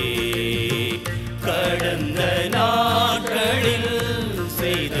ஸ்தோத்திரமே. கடந்த நாட்களில்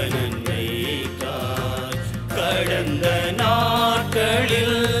செய்த நன்மைக்காய், கடந்த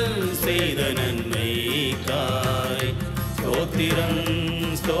நாட்களில் செய்த நன்மைக்காய் ஸ்தோத்திரம்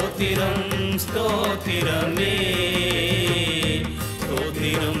ஸ்தோத்திரம் ஸ்தோத்திரமே.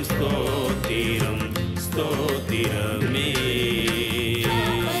 ஸ்தோத்திரம் ஸ்தோத்திரம் ஸ்தோத்திரமே.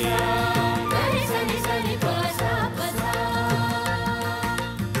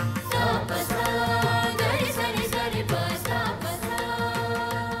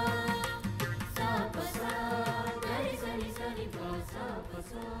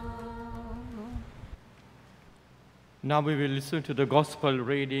 Now we will listen to the gospel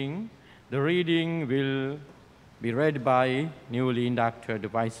reading. The reading will be read by newly inducted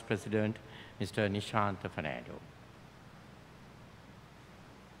Vice President, Mr. Nishant Fernando.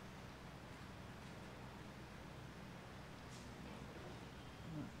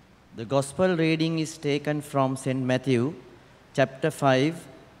 The gospel reading is taken from St. Matthew, chapter 5,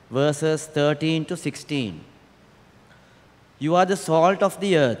 verses 13 to 16. You are the salt of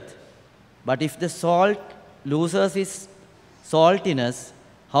the earth, but if the salt loses its saltiness,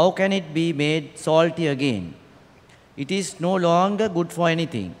 how can it be made salty again? it is no longer good for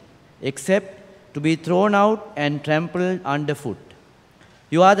anything except to be thrown out and trampled underfoot.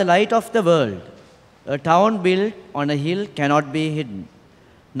 You are the light of the world. A town built on a hill cannot be hidden.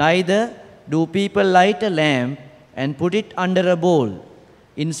 Neither do people light a lamp and put it under a bowl.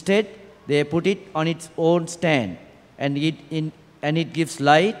 Instead, they put it on its own stand, and it gives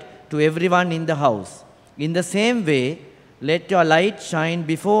light to everyone in the house. In the same way, let your light shine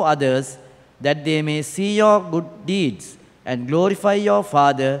before others, that they may see your good deeds and glorify your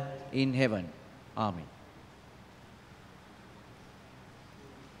Father in heaven. Amen.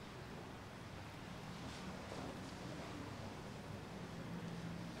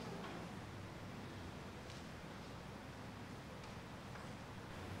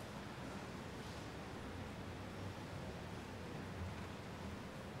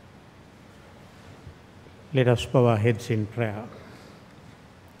 Let us bow our heads in prayer.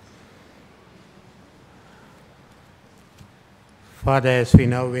 Father, as we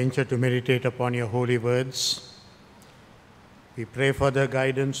now venture to meditate upon your holy words, we pray for the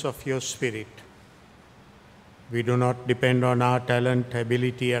guidance of your Spirit. We do not depend on our talent,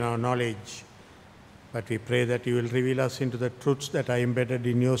 ability, and our knowledge, but we pray that you will reveal us into the truths that are embedded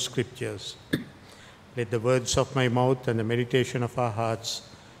in your scriptures. Let the words of my mouth and the meditation of our hearts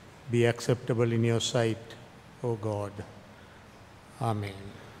be acceptable in your sight, O God. Amen.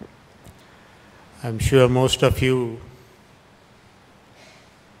 I'm sure most of you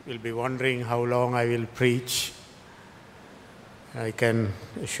will be wondering how long I will preach. I can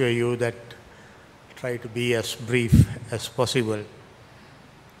assure you that I'll try to be as brief as possible.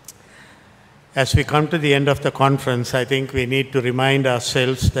 As we come to the end of the conference, I think we need to remind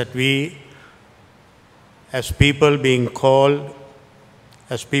ourselves that we, as people being called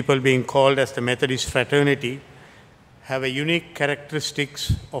as the Methodist fraternity, have a unique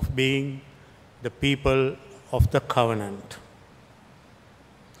characteristics of being the people of the covenant.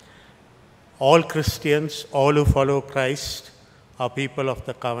 All Christians, all who follow Christ, are people of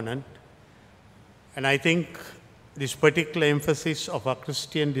the covenant. And I think this particular emphasis of our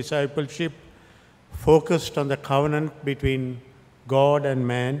Christian discipleship, focused on the covenant between God and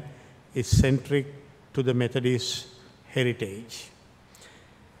man, is centric to the Methodist heritage.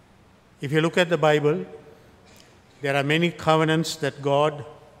 If you look at the Bible, there are many covenants that God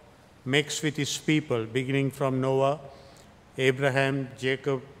makes with his people, beginning from Noah, Abraham,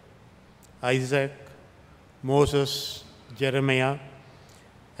 Jacob, Isaac, Moses, Jeremiah,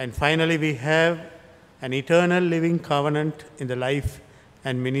 and finally we have an eternal living covenant in the life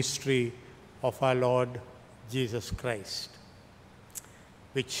and ministry of our Lord Jesus Christ,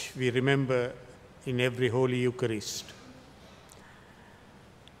 which we remember in every Holy Eucharist.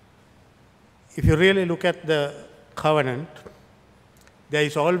 If you really look at the covenant, there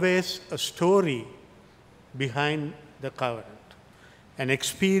is always a story behind the covenant, an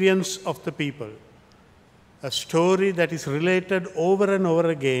experience of the people, a story that is related over and over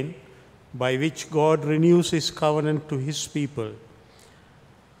again by which God renews his covenant to his people.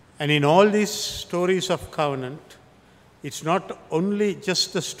 And in all these stories of covenant, it's not only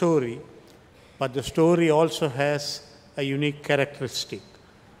just the story, but the story also has a unique characteristic.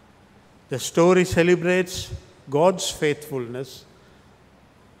 The story celebrates God's faithfulness.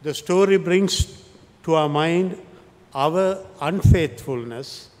 The story brings to our mind our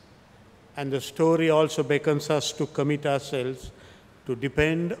unfaithfulness, and the story also beckons us to commit ourselves to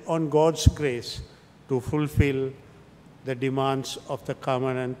depend on God's grace to fulfill the demands of the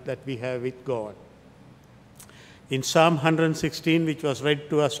covenant that we have with God. In Psalm 116, which was read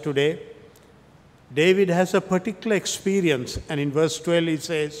to us today, David has a particular experience, and in verse 12 he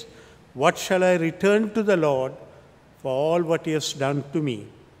says, "What shall I return to the Lord for all what he has done to me?"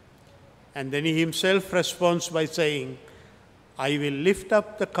 And then he himself responds by saying, "I will lift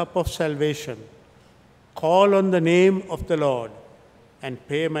up the cup of salvation, call on the name of the Lord, and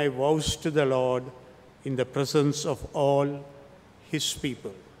pay my vows to the Lord in the presence of all his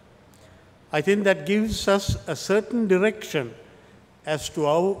people." I think that gives us a certain direction as to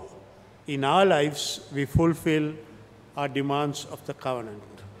how in our lives we fulfill our demands of the covenant.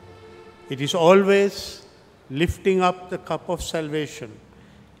 It is always lifting up the cup of salvation.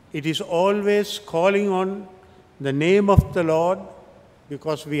 It is always calling on the name of the Lord,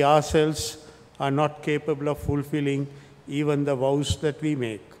 because we ourselves are not capable of fulfilling even the vows that we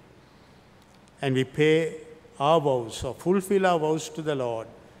make. And we pay our vows or fulfill our vows to the Lord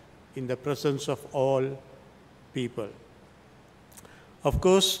in the presence of all people. Of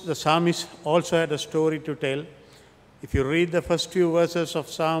course, the psalmist also had a story to tell. If you read the first few verses of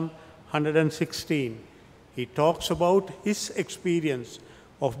Psalm 116, he talks about his experience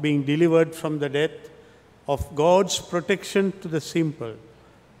of being delivered from the death of God's protection to the simple,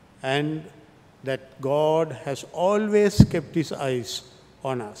 and that God has always kept his eyes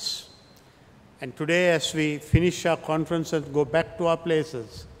on us. And today, as we finish our conference and go back to our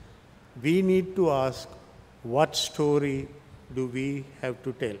places, we need to ask, what story do we have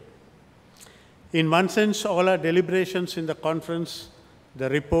to tell? In one sense, all our deliberations in the conference, the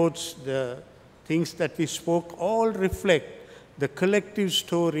reports, the things that we spoke, all reflect the collective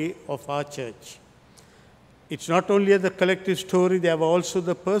story of our church. It's not only the collective story, they have also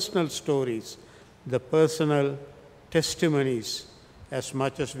the personal stories, the personal testimonies, as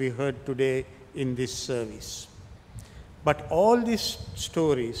much as we heard today in this service. But all these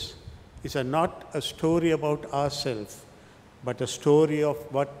stories is not a story about ourselves, but a story of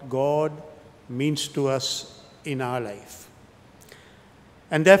what God means to us in our life.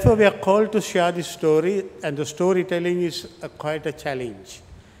 And therefore we are called to share this story, and the storytelling is quite a challenge.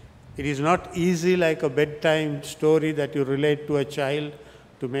 It is not easy like a bedtime story that you relate to a child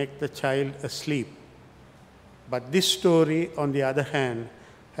to make the child asleep. But this story, on the other hand,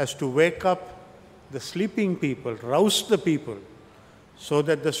 has to wake up the sleeping people, rouse the people, so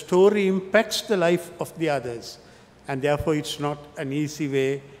that the story impacts the life of the others. And therefore it's not an easy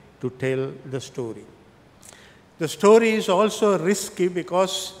way to tell the story. The story is also risky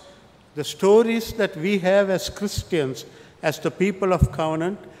because the stories that we have as Christians, as the people of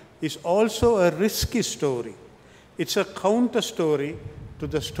covenant, is also a risky story. It's a counter story to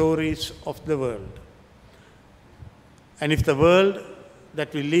the stories of the world. And if the world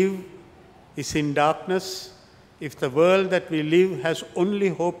that we live is in darkness, if the world that we live has only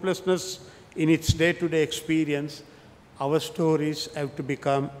hopelessness in its day-to-day experience, our stories have to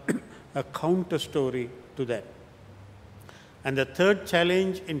become a counter story to that. And the third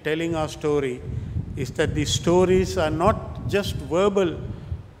challenge in telling our story is that these stories are not just verbal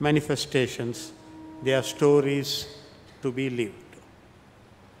manifestations, they are stories to be lived.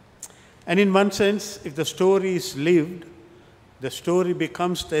 And in one sense, if the story is lived, the story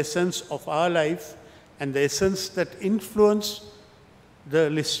becomes the essence of our life and the essence that influences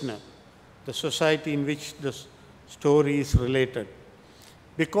the listener, the society in which the story is related.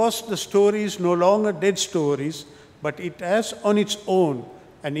 Because the story is no longer dead stories, but it has on its own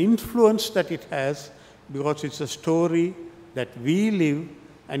an influence that it has, because it's a story that we live,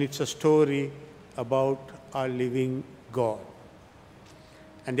 and it's a story about our living God.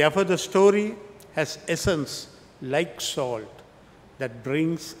 And therefore the story has essence like salt that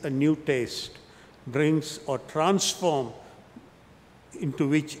brings a new taste, brings or transforms into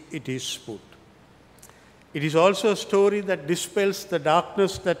which it is put. It is also a story that dispels the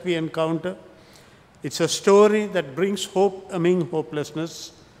darkness that we encounter. It's a story that brings hope among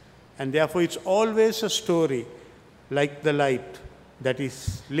hopelessness, and therefore it's always a story like the light that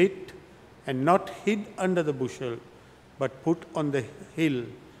is lit and not hid under the bushel, but put on the hill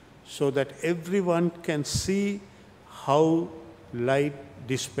so that everyone can see how light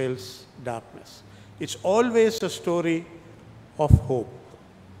dispels darkness. It's always a story of hope.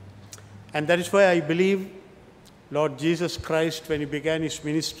 And that is why I believe Lord Jesus Christ, when he began his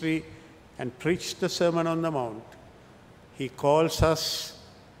ministry and preached the Sermon on the Mount, he calls us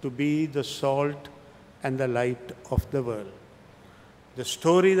to be the salt and the light of the world. The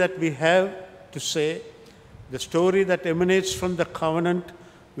story that we have to say, the story that emanates from the covenant,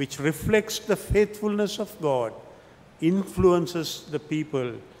 which reflects the faithfulness of God, influences the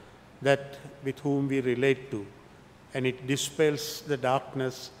people with whom we relate to, and it dispels the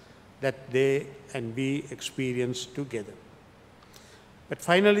darkness that they and we experience together. But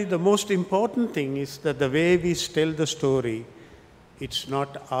finally, the most important thing is that the way we tell the story, it's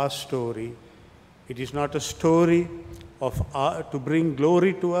not our story. It is not a story to bring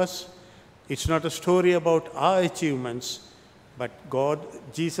glory to us. It's not a story about our achievements, but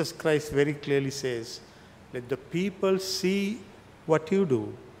Jesus Christ very clearly says, let the people see what you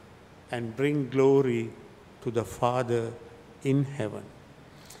do and bring glory to the Father in heaven.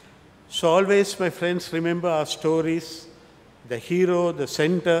 So always, my friends, remember our stories. The hero, the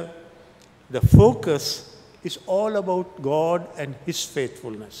center, the focus is all about God and his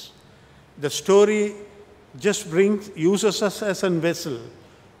faithfulness. The story just uses us as a vessel,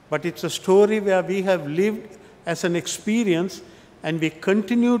 but it's a story where we have lived as an experience and we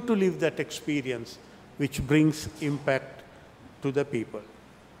continue to live that experience, which brings impact to the people.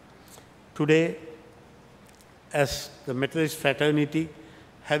 Today, as the Methodist fraternity,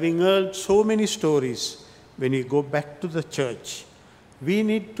 having heard so many stories, when we go back to the church, we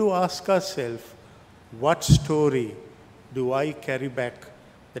need to ask ourselves, what story do I carry back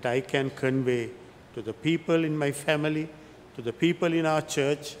that I can convey to the people in my family, to the people in our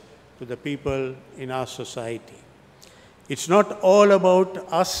church, to the people in our society. It's not all about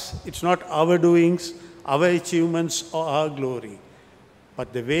us, it's not our doings, our achievements, or our glory,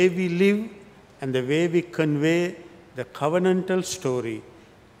 but the way we live and the way we convey the covenantal story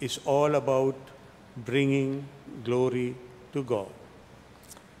is all about bringing glory to God.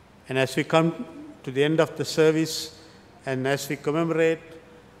 And as we come to the end of the service, and as we commemorate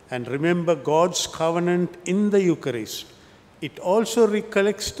and remember God's covenant in the Eucharist, it also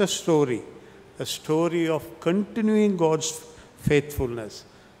recollects the story, a story of continuing God's faithfulness,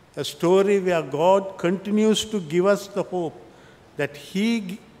 a story where God continues to give us the hope that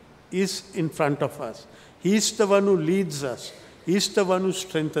He is in front of us. He is the one who leads us. He is the one who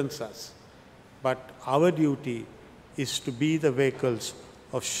strengthens us. But our duty is to be the vehicles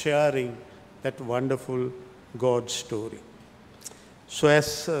of sharing that wonderful God story. So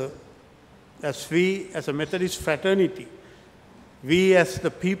as we, as a Methodist fraternity, we as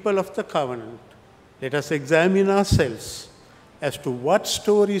the people of the covenant, let us examine ourselves as to what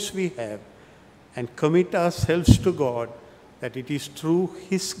stories we have and commit ourselves to God, that it is through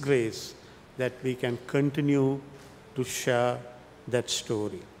His grace that we can continue to share that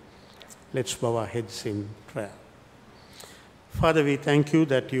story. Let's bow our heads in prayer. Father, we thank you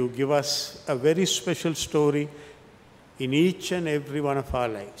that you give us a very special story in each and every one of our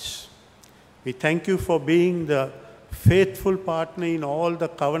lives. We thank you for being the faithful partner in all the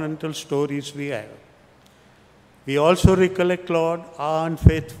covenantal stories we have. We also recollect, Lord, our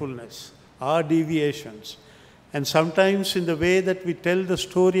unfaithfulness, our deviations, and sometimes in the way that we tell the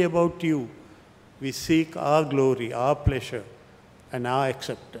story about you, we seek our glory, our pleasure, and our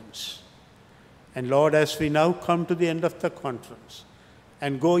acceptance. And Lord, as we now come to the end of the conference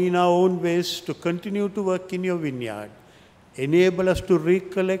and go in our own ways to continue to work in your vineyard, enable us to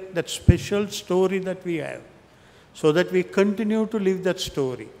recollect that special story that we have, so that we continue to live that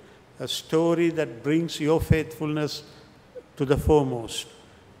story, a story that brings your faithfulness to the foremost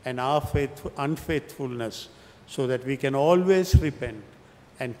and our unfaithfulness, so that we can always repent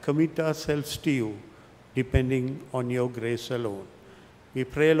and commit ourselves to you, depending on your grace alone. We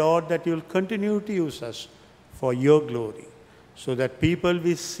pray, Lord, that you will continue to use us for your glory, so that people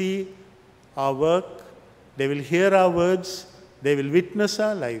will see our work, they will hear our words, they will witness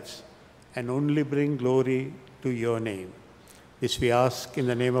our lives, and only bring glory to your name. This we ask in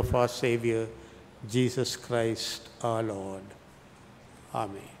the name of our Savior, Jesus Christ, our Lord.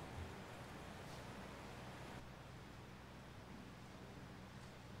 Amen.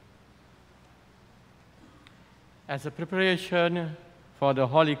 As a preparation for the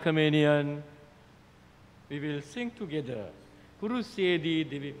Holy Communion, we will sing together Kurusedi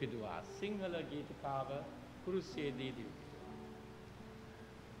Divipidua, Sinhala Geetakava, Kurusedi Divipidua.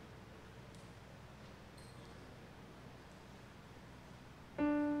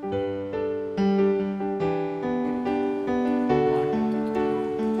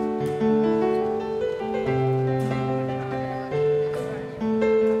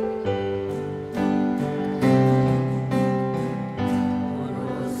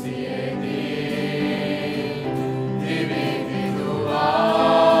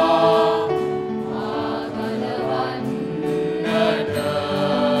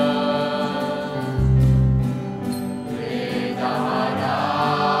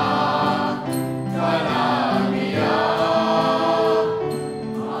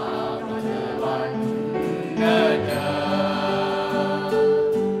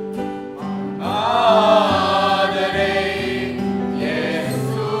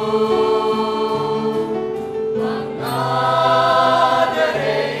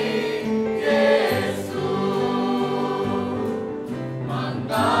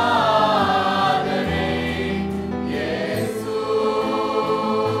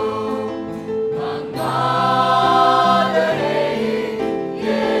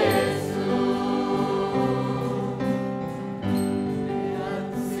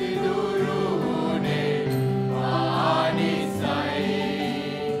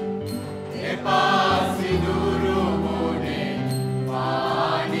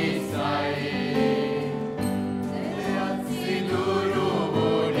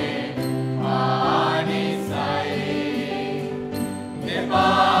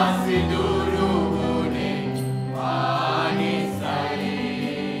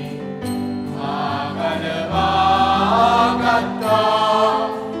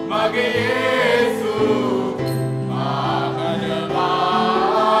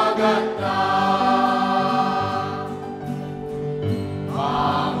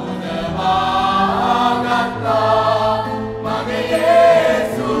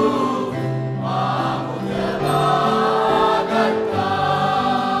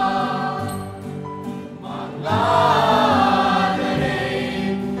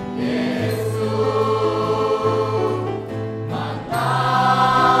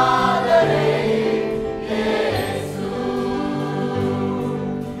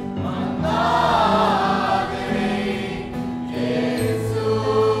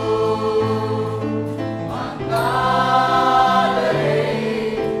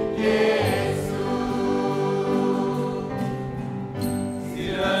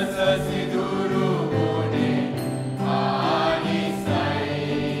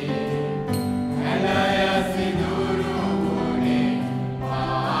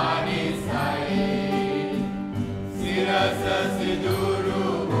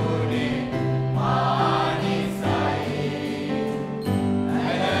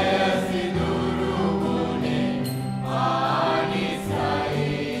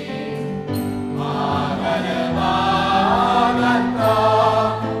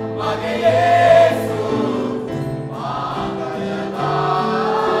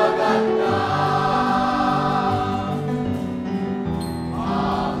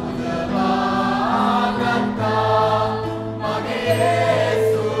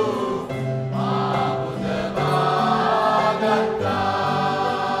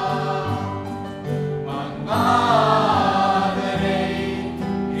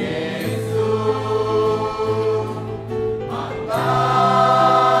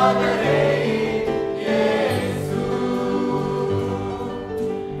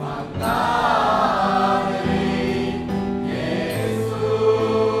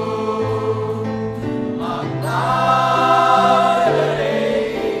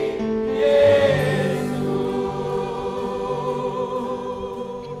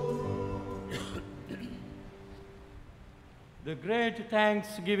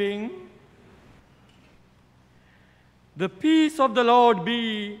 thanksgiving. The peace of the Lord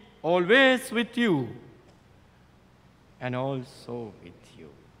be always with you and also with you.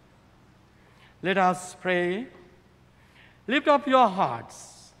 Let us pray. Lift up your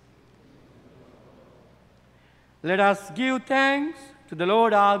hearts. Let us give thanks to the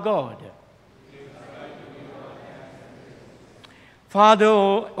Lord our God. Father,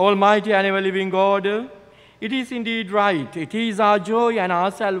 Almighty and ever-living God, it is indeed right, it is our joy and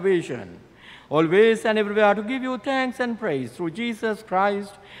our salvation, always and everywhere to give you thanks and praise through Jesus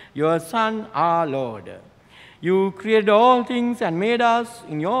Christ, your Son, our Lord. You created all things and made us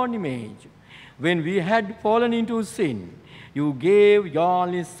in your image. When we had fallen into sin, you gave your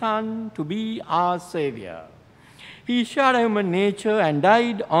only Son to be our Savior. He shared human nature and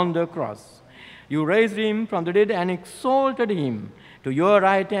died on the cross. You raised him from the dead and exalted him to your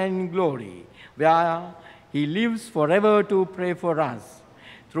right hand in glory, where he lives forever to pray for us.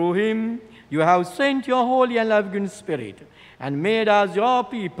 Through him, you have sent your holy and loving Spirit and made us your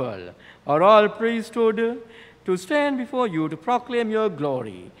people, a royal priesthood, to stand before you to proclaim your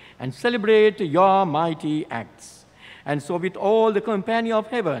glory and celebrate your mighty acts. And so with all the company of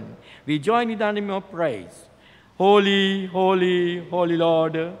heaven, we join in the name of praise. Holy, holy, holy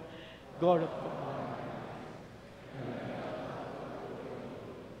Lord, God of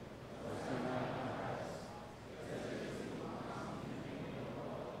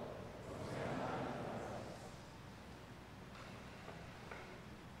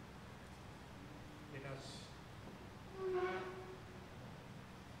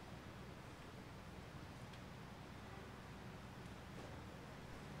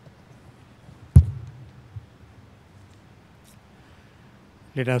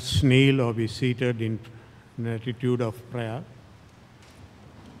Let us kneel or be seated in an attitude of prayer.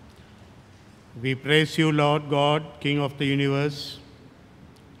 We praise you, Lord God, King of the universe,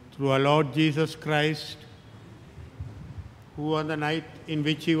 through our Lord Jesus Christ, who on the night in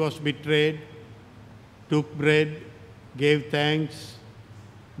which he was betrayed, took bread, gave thanks,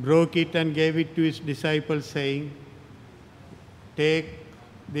 broke it and gave it to his disciples, saying, "Take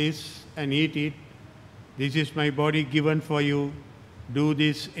this and eat it. This is my body given for you. Do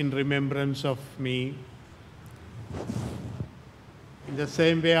this in remembrance of me." In the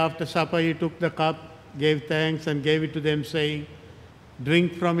same way, after supper, he took the cup, gave thanks, and gave it to them, saying,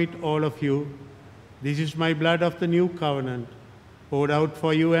 "Drink from it, all of you. This is my blood of the new covenant, poured out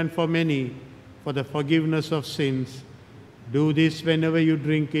for you and for many for the forgiveness of sins. Do this whenever you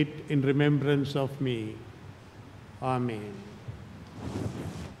drink it in remembrance of me." Amen.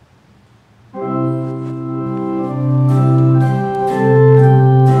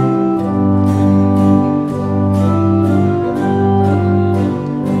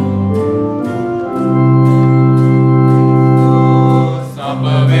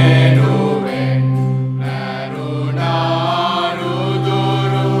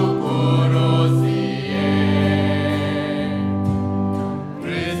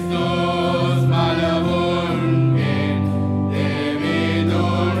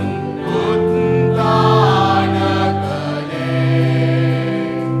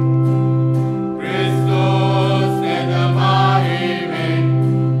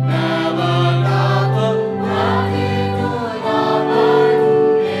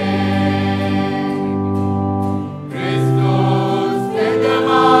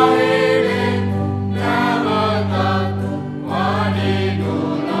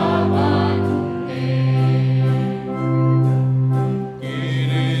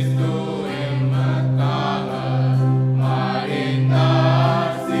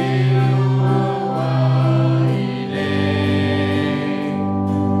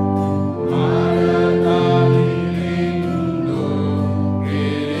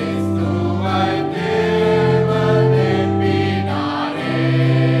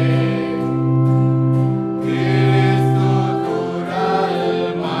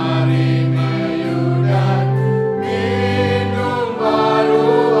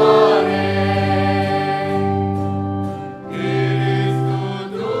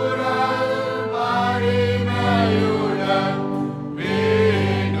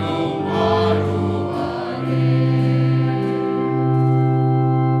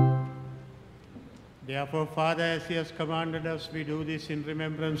 Therefore, Father, as he has commanded us, we do this in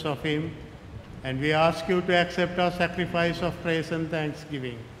remembrance of him, and we ask you to accept our sacrifice of praise and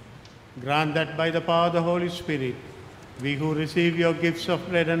thanksgiving. Grant that by the power of the Holy Spirit, we who receive your gifts of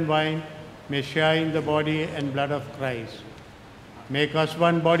bread and wine may share in the body and blood of Christ. Make us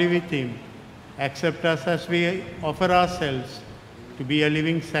one body with him. Accept us as we offer ourselves to be a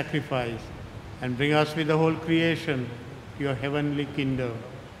living sacrifice, and bring us with the whole creation your heavenly kingdom.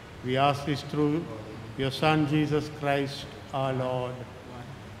 We ask this through your Son, Jesus Christ, our Lord.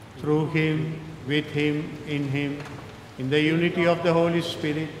 Through him, with him, in the unity of the Holy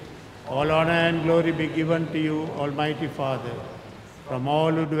Spirit, all honor and glory be given to you, Almighty Father, from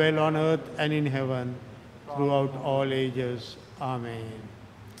all who dwell on earth and in heaven, throughout all ages. Amen.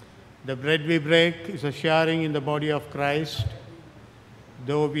 The bread we break is a sharing in the body of Christ.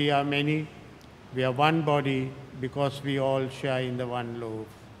 Though we are many, we are one body because we all share in the one loaf.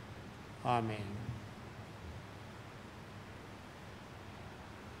 Amen.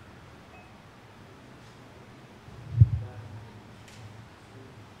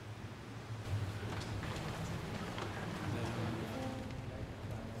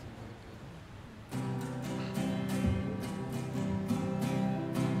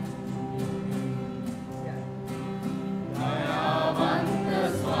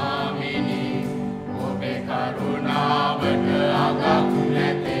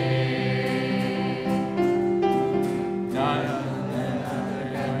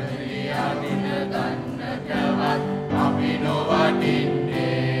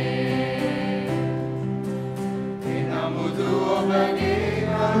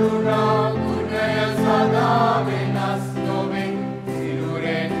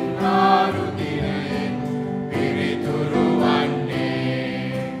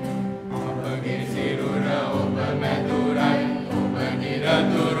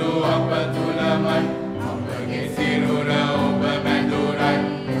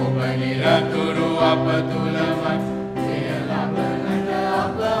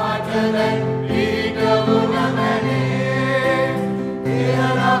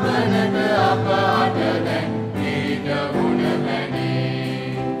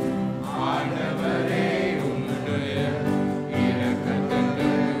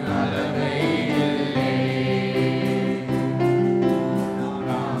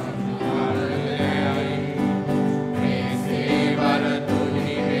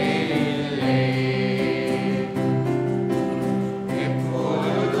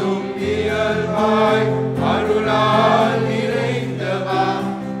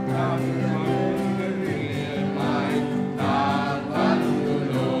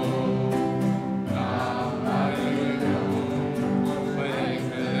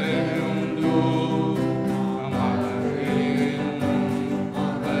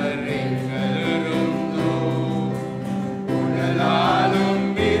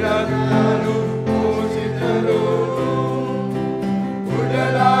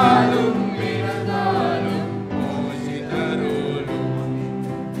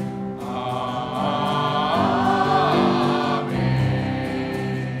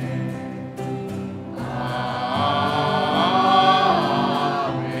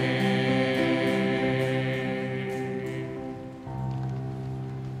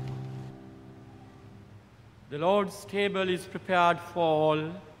 The Lord's table is prepared for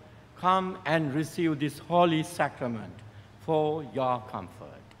all. Come and receive this holy sacrament for your comfort.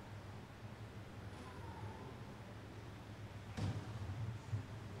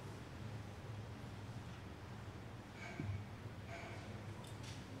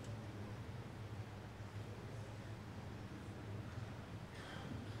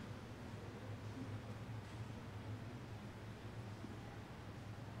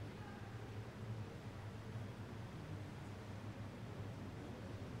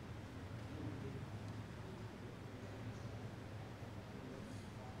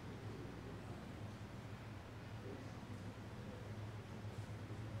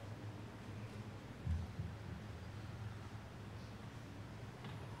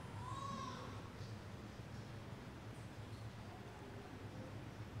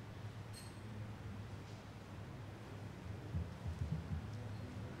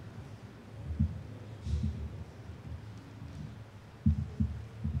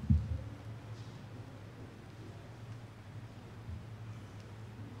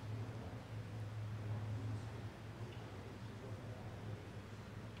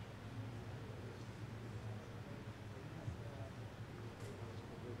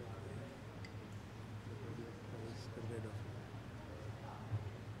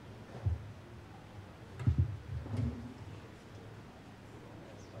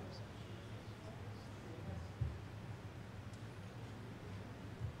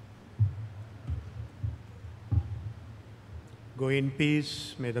 Go in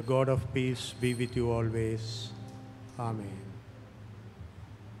peace. May the God of peace be with you always. Amen.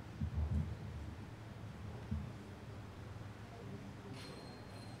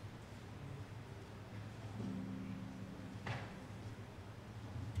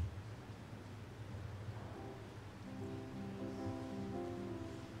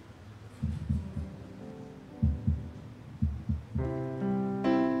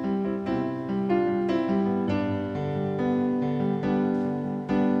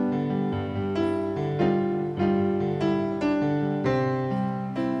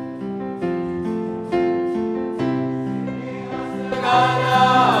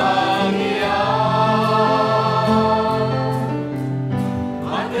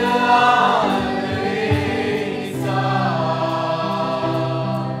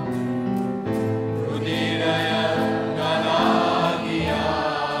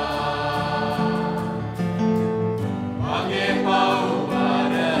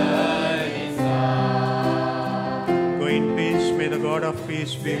 God of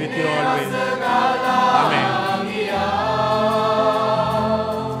peace be with you always. Amen.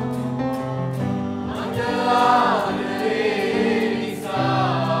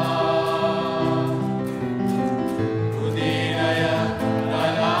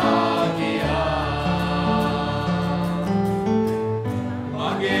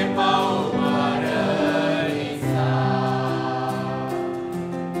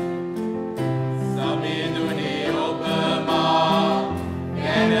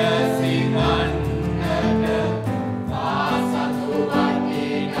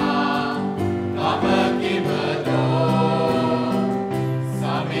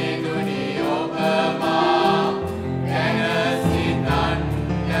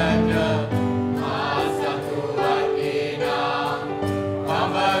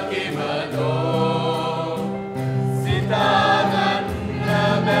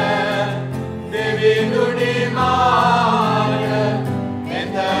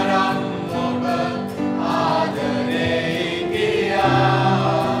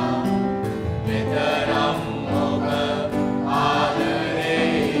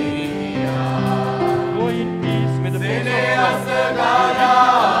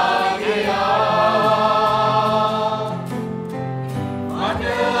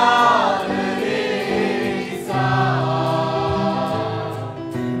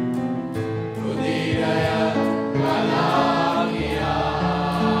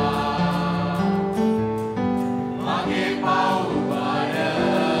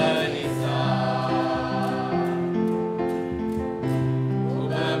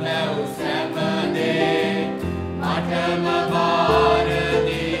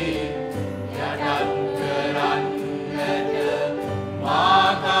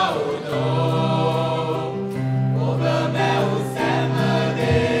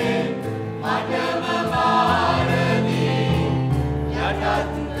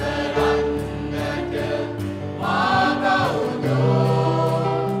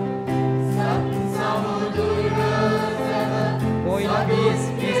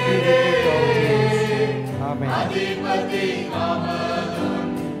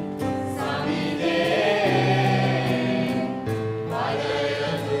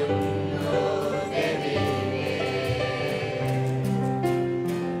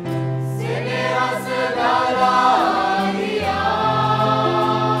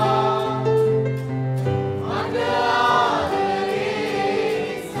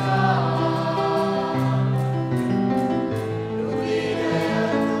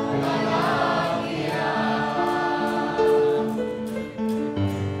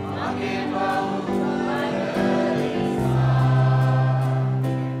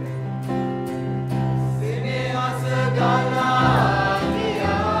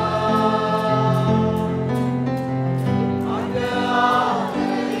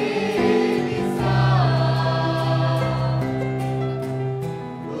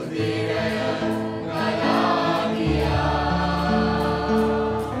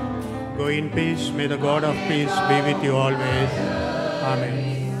 May the God of peace be with you always.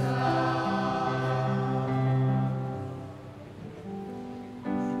 Amen.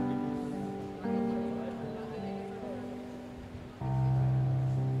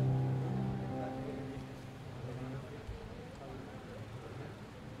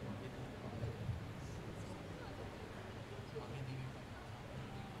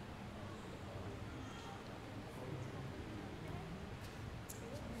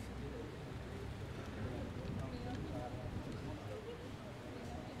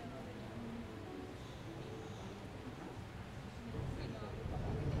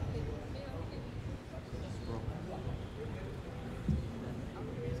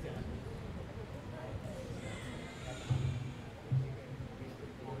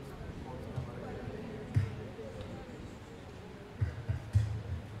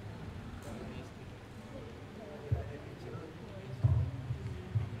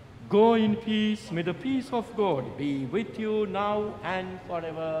 Go in peace. May the peace of God be with you now and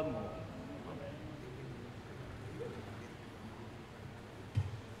forevermore.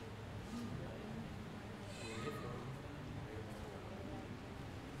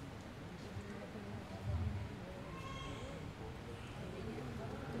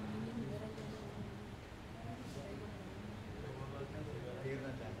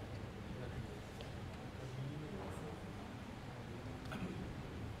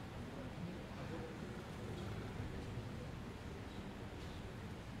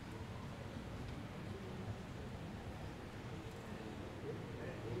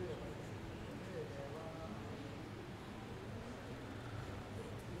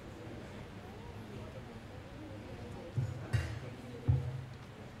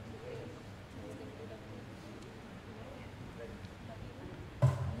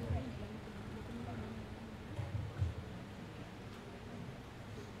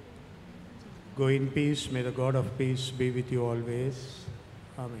 Go in peace. May the God of peace be with you always.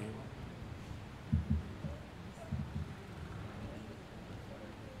 Amen.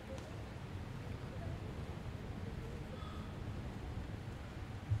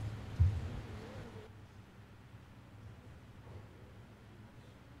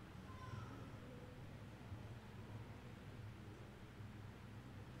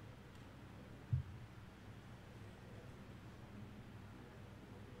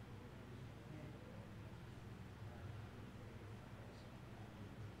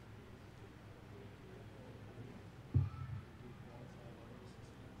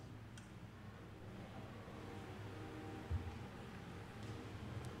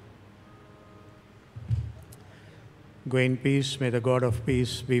 Go in peace. May the God of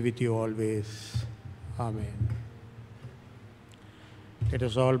peace be with you always. Amen. Let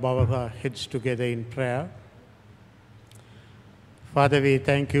us all bow our heads together in prayer. Father, we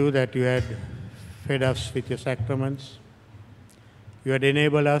thank you that you had fed us with your sacraments. You had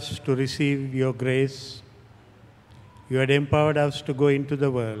enabled us to receive your grace. You had empowered us to go into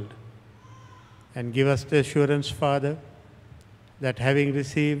the world and give us the assurance, Father, that having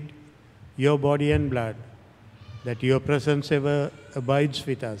received your body and blood, that your presence ever abides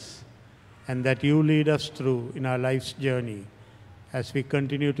with us, and that you lead us through in our life's journey as we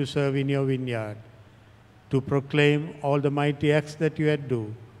continue to serve in your vineyard, to proclaim all the mighty acts that you had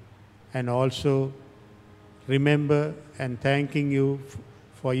do, and also remember and thanking you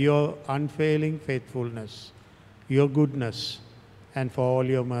for your unfailing faithfulness, your goodness, and for all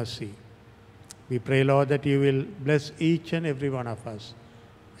your mercy. We pray, Lord, that you will bless each and every one of us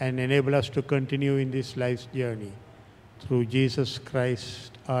and enable us to continue in this life's journey. Through Jesus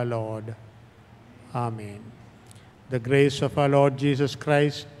Christ our Lord. Amen. The grace of our Lord Jesus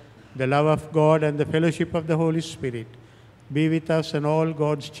Christ, the love of God, and the fellowship of the Holy Spirit be with us and all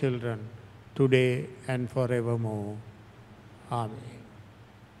God's children, today and forevermore. Amen.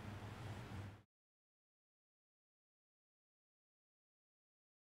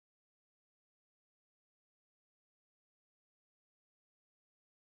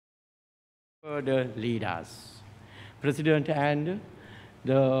 Further lead us. President and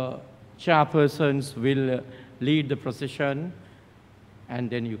the chairpersons will lead the procession, and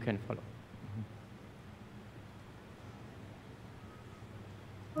then you can follow.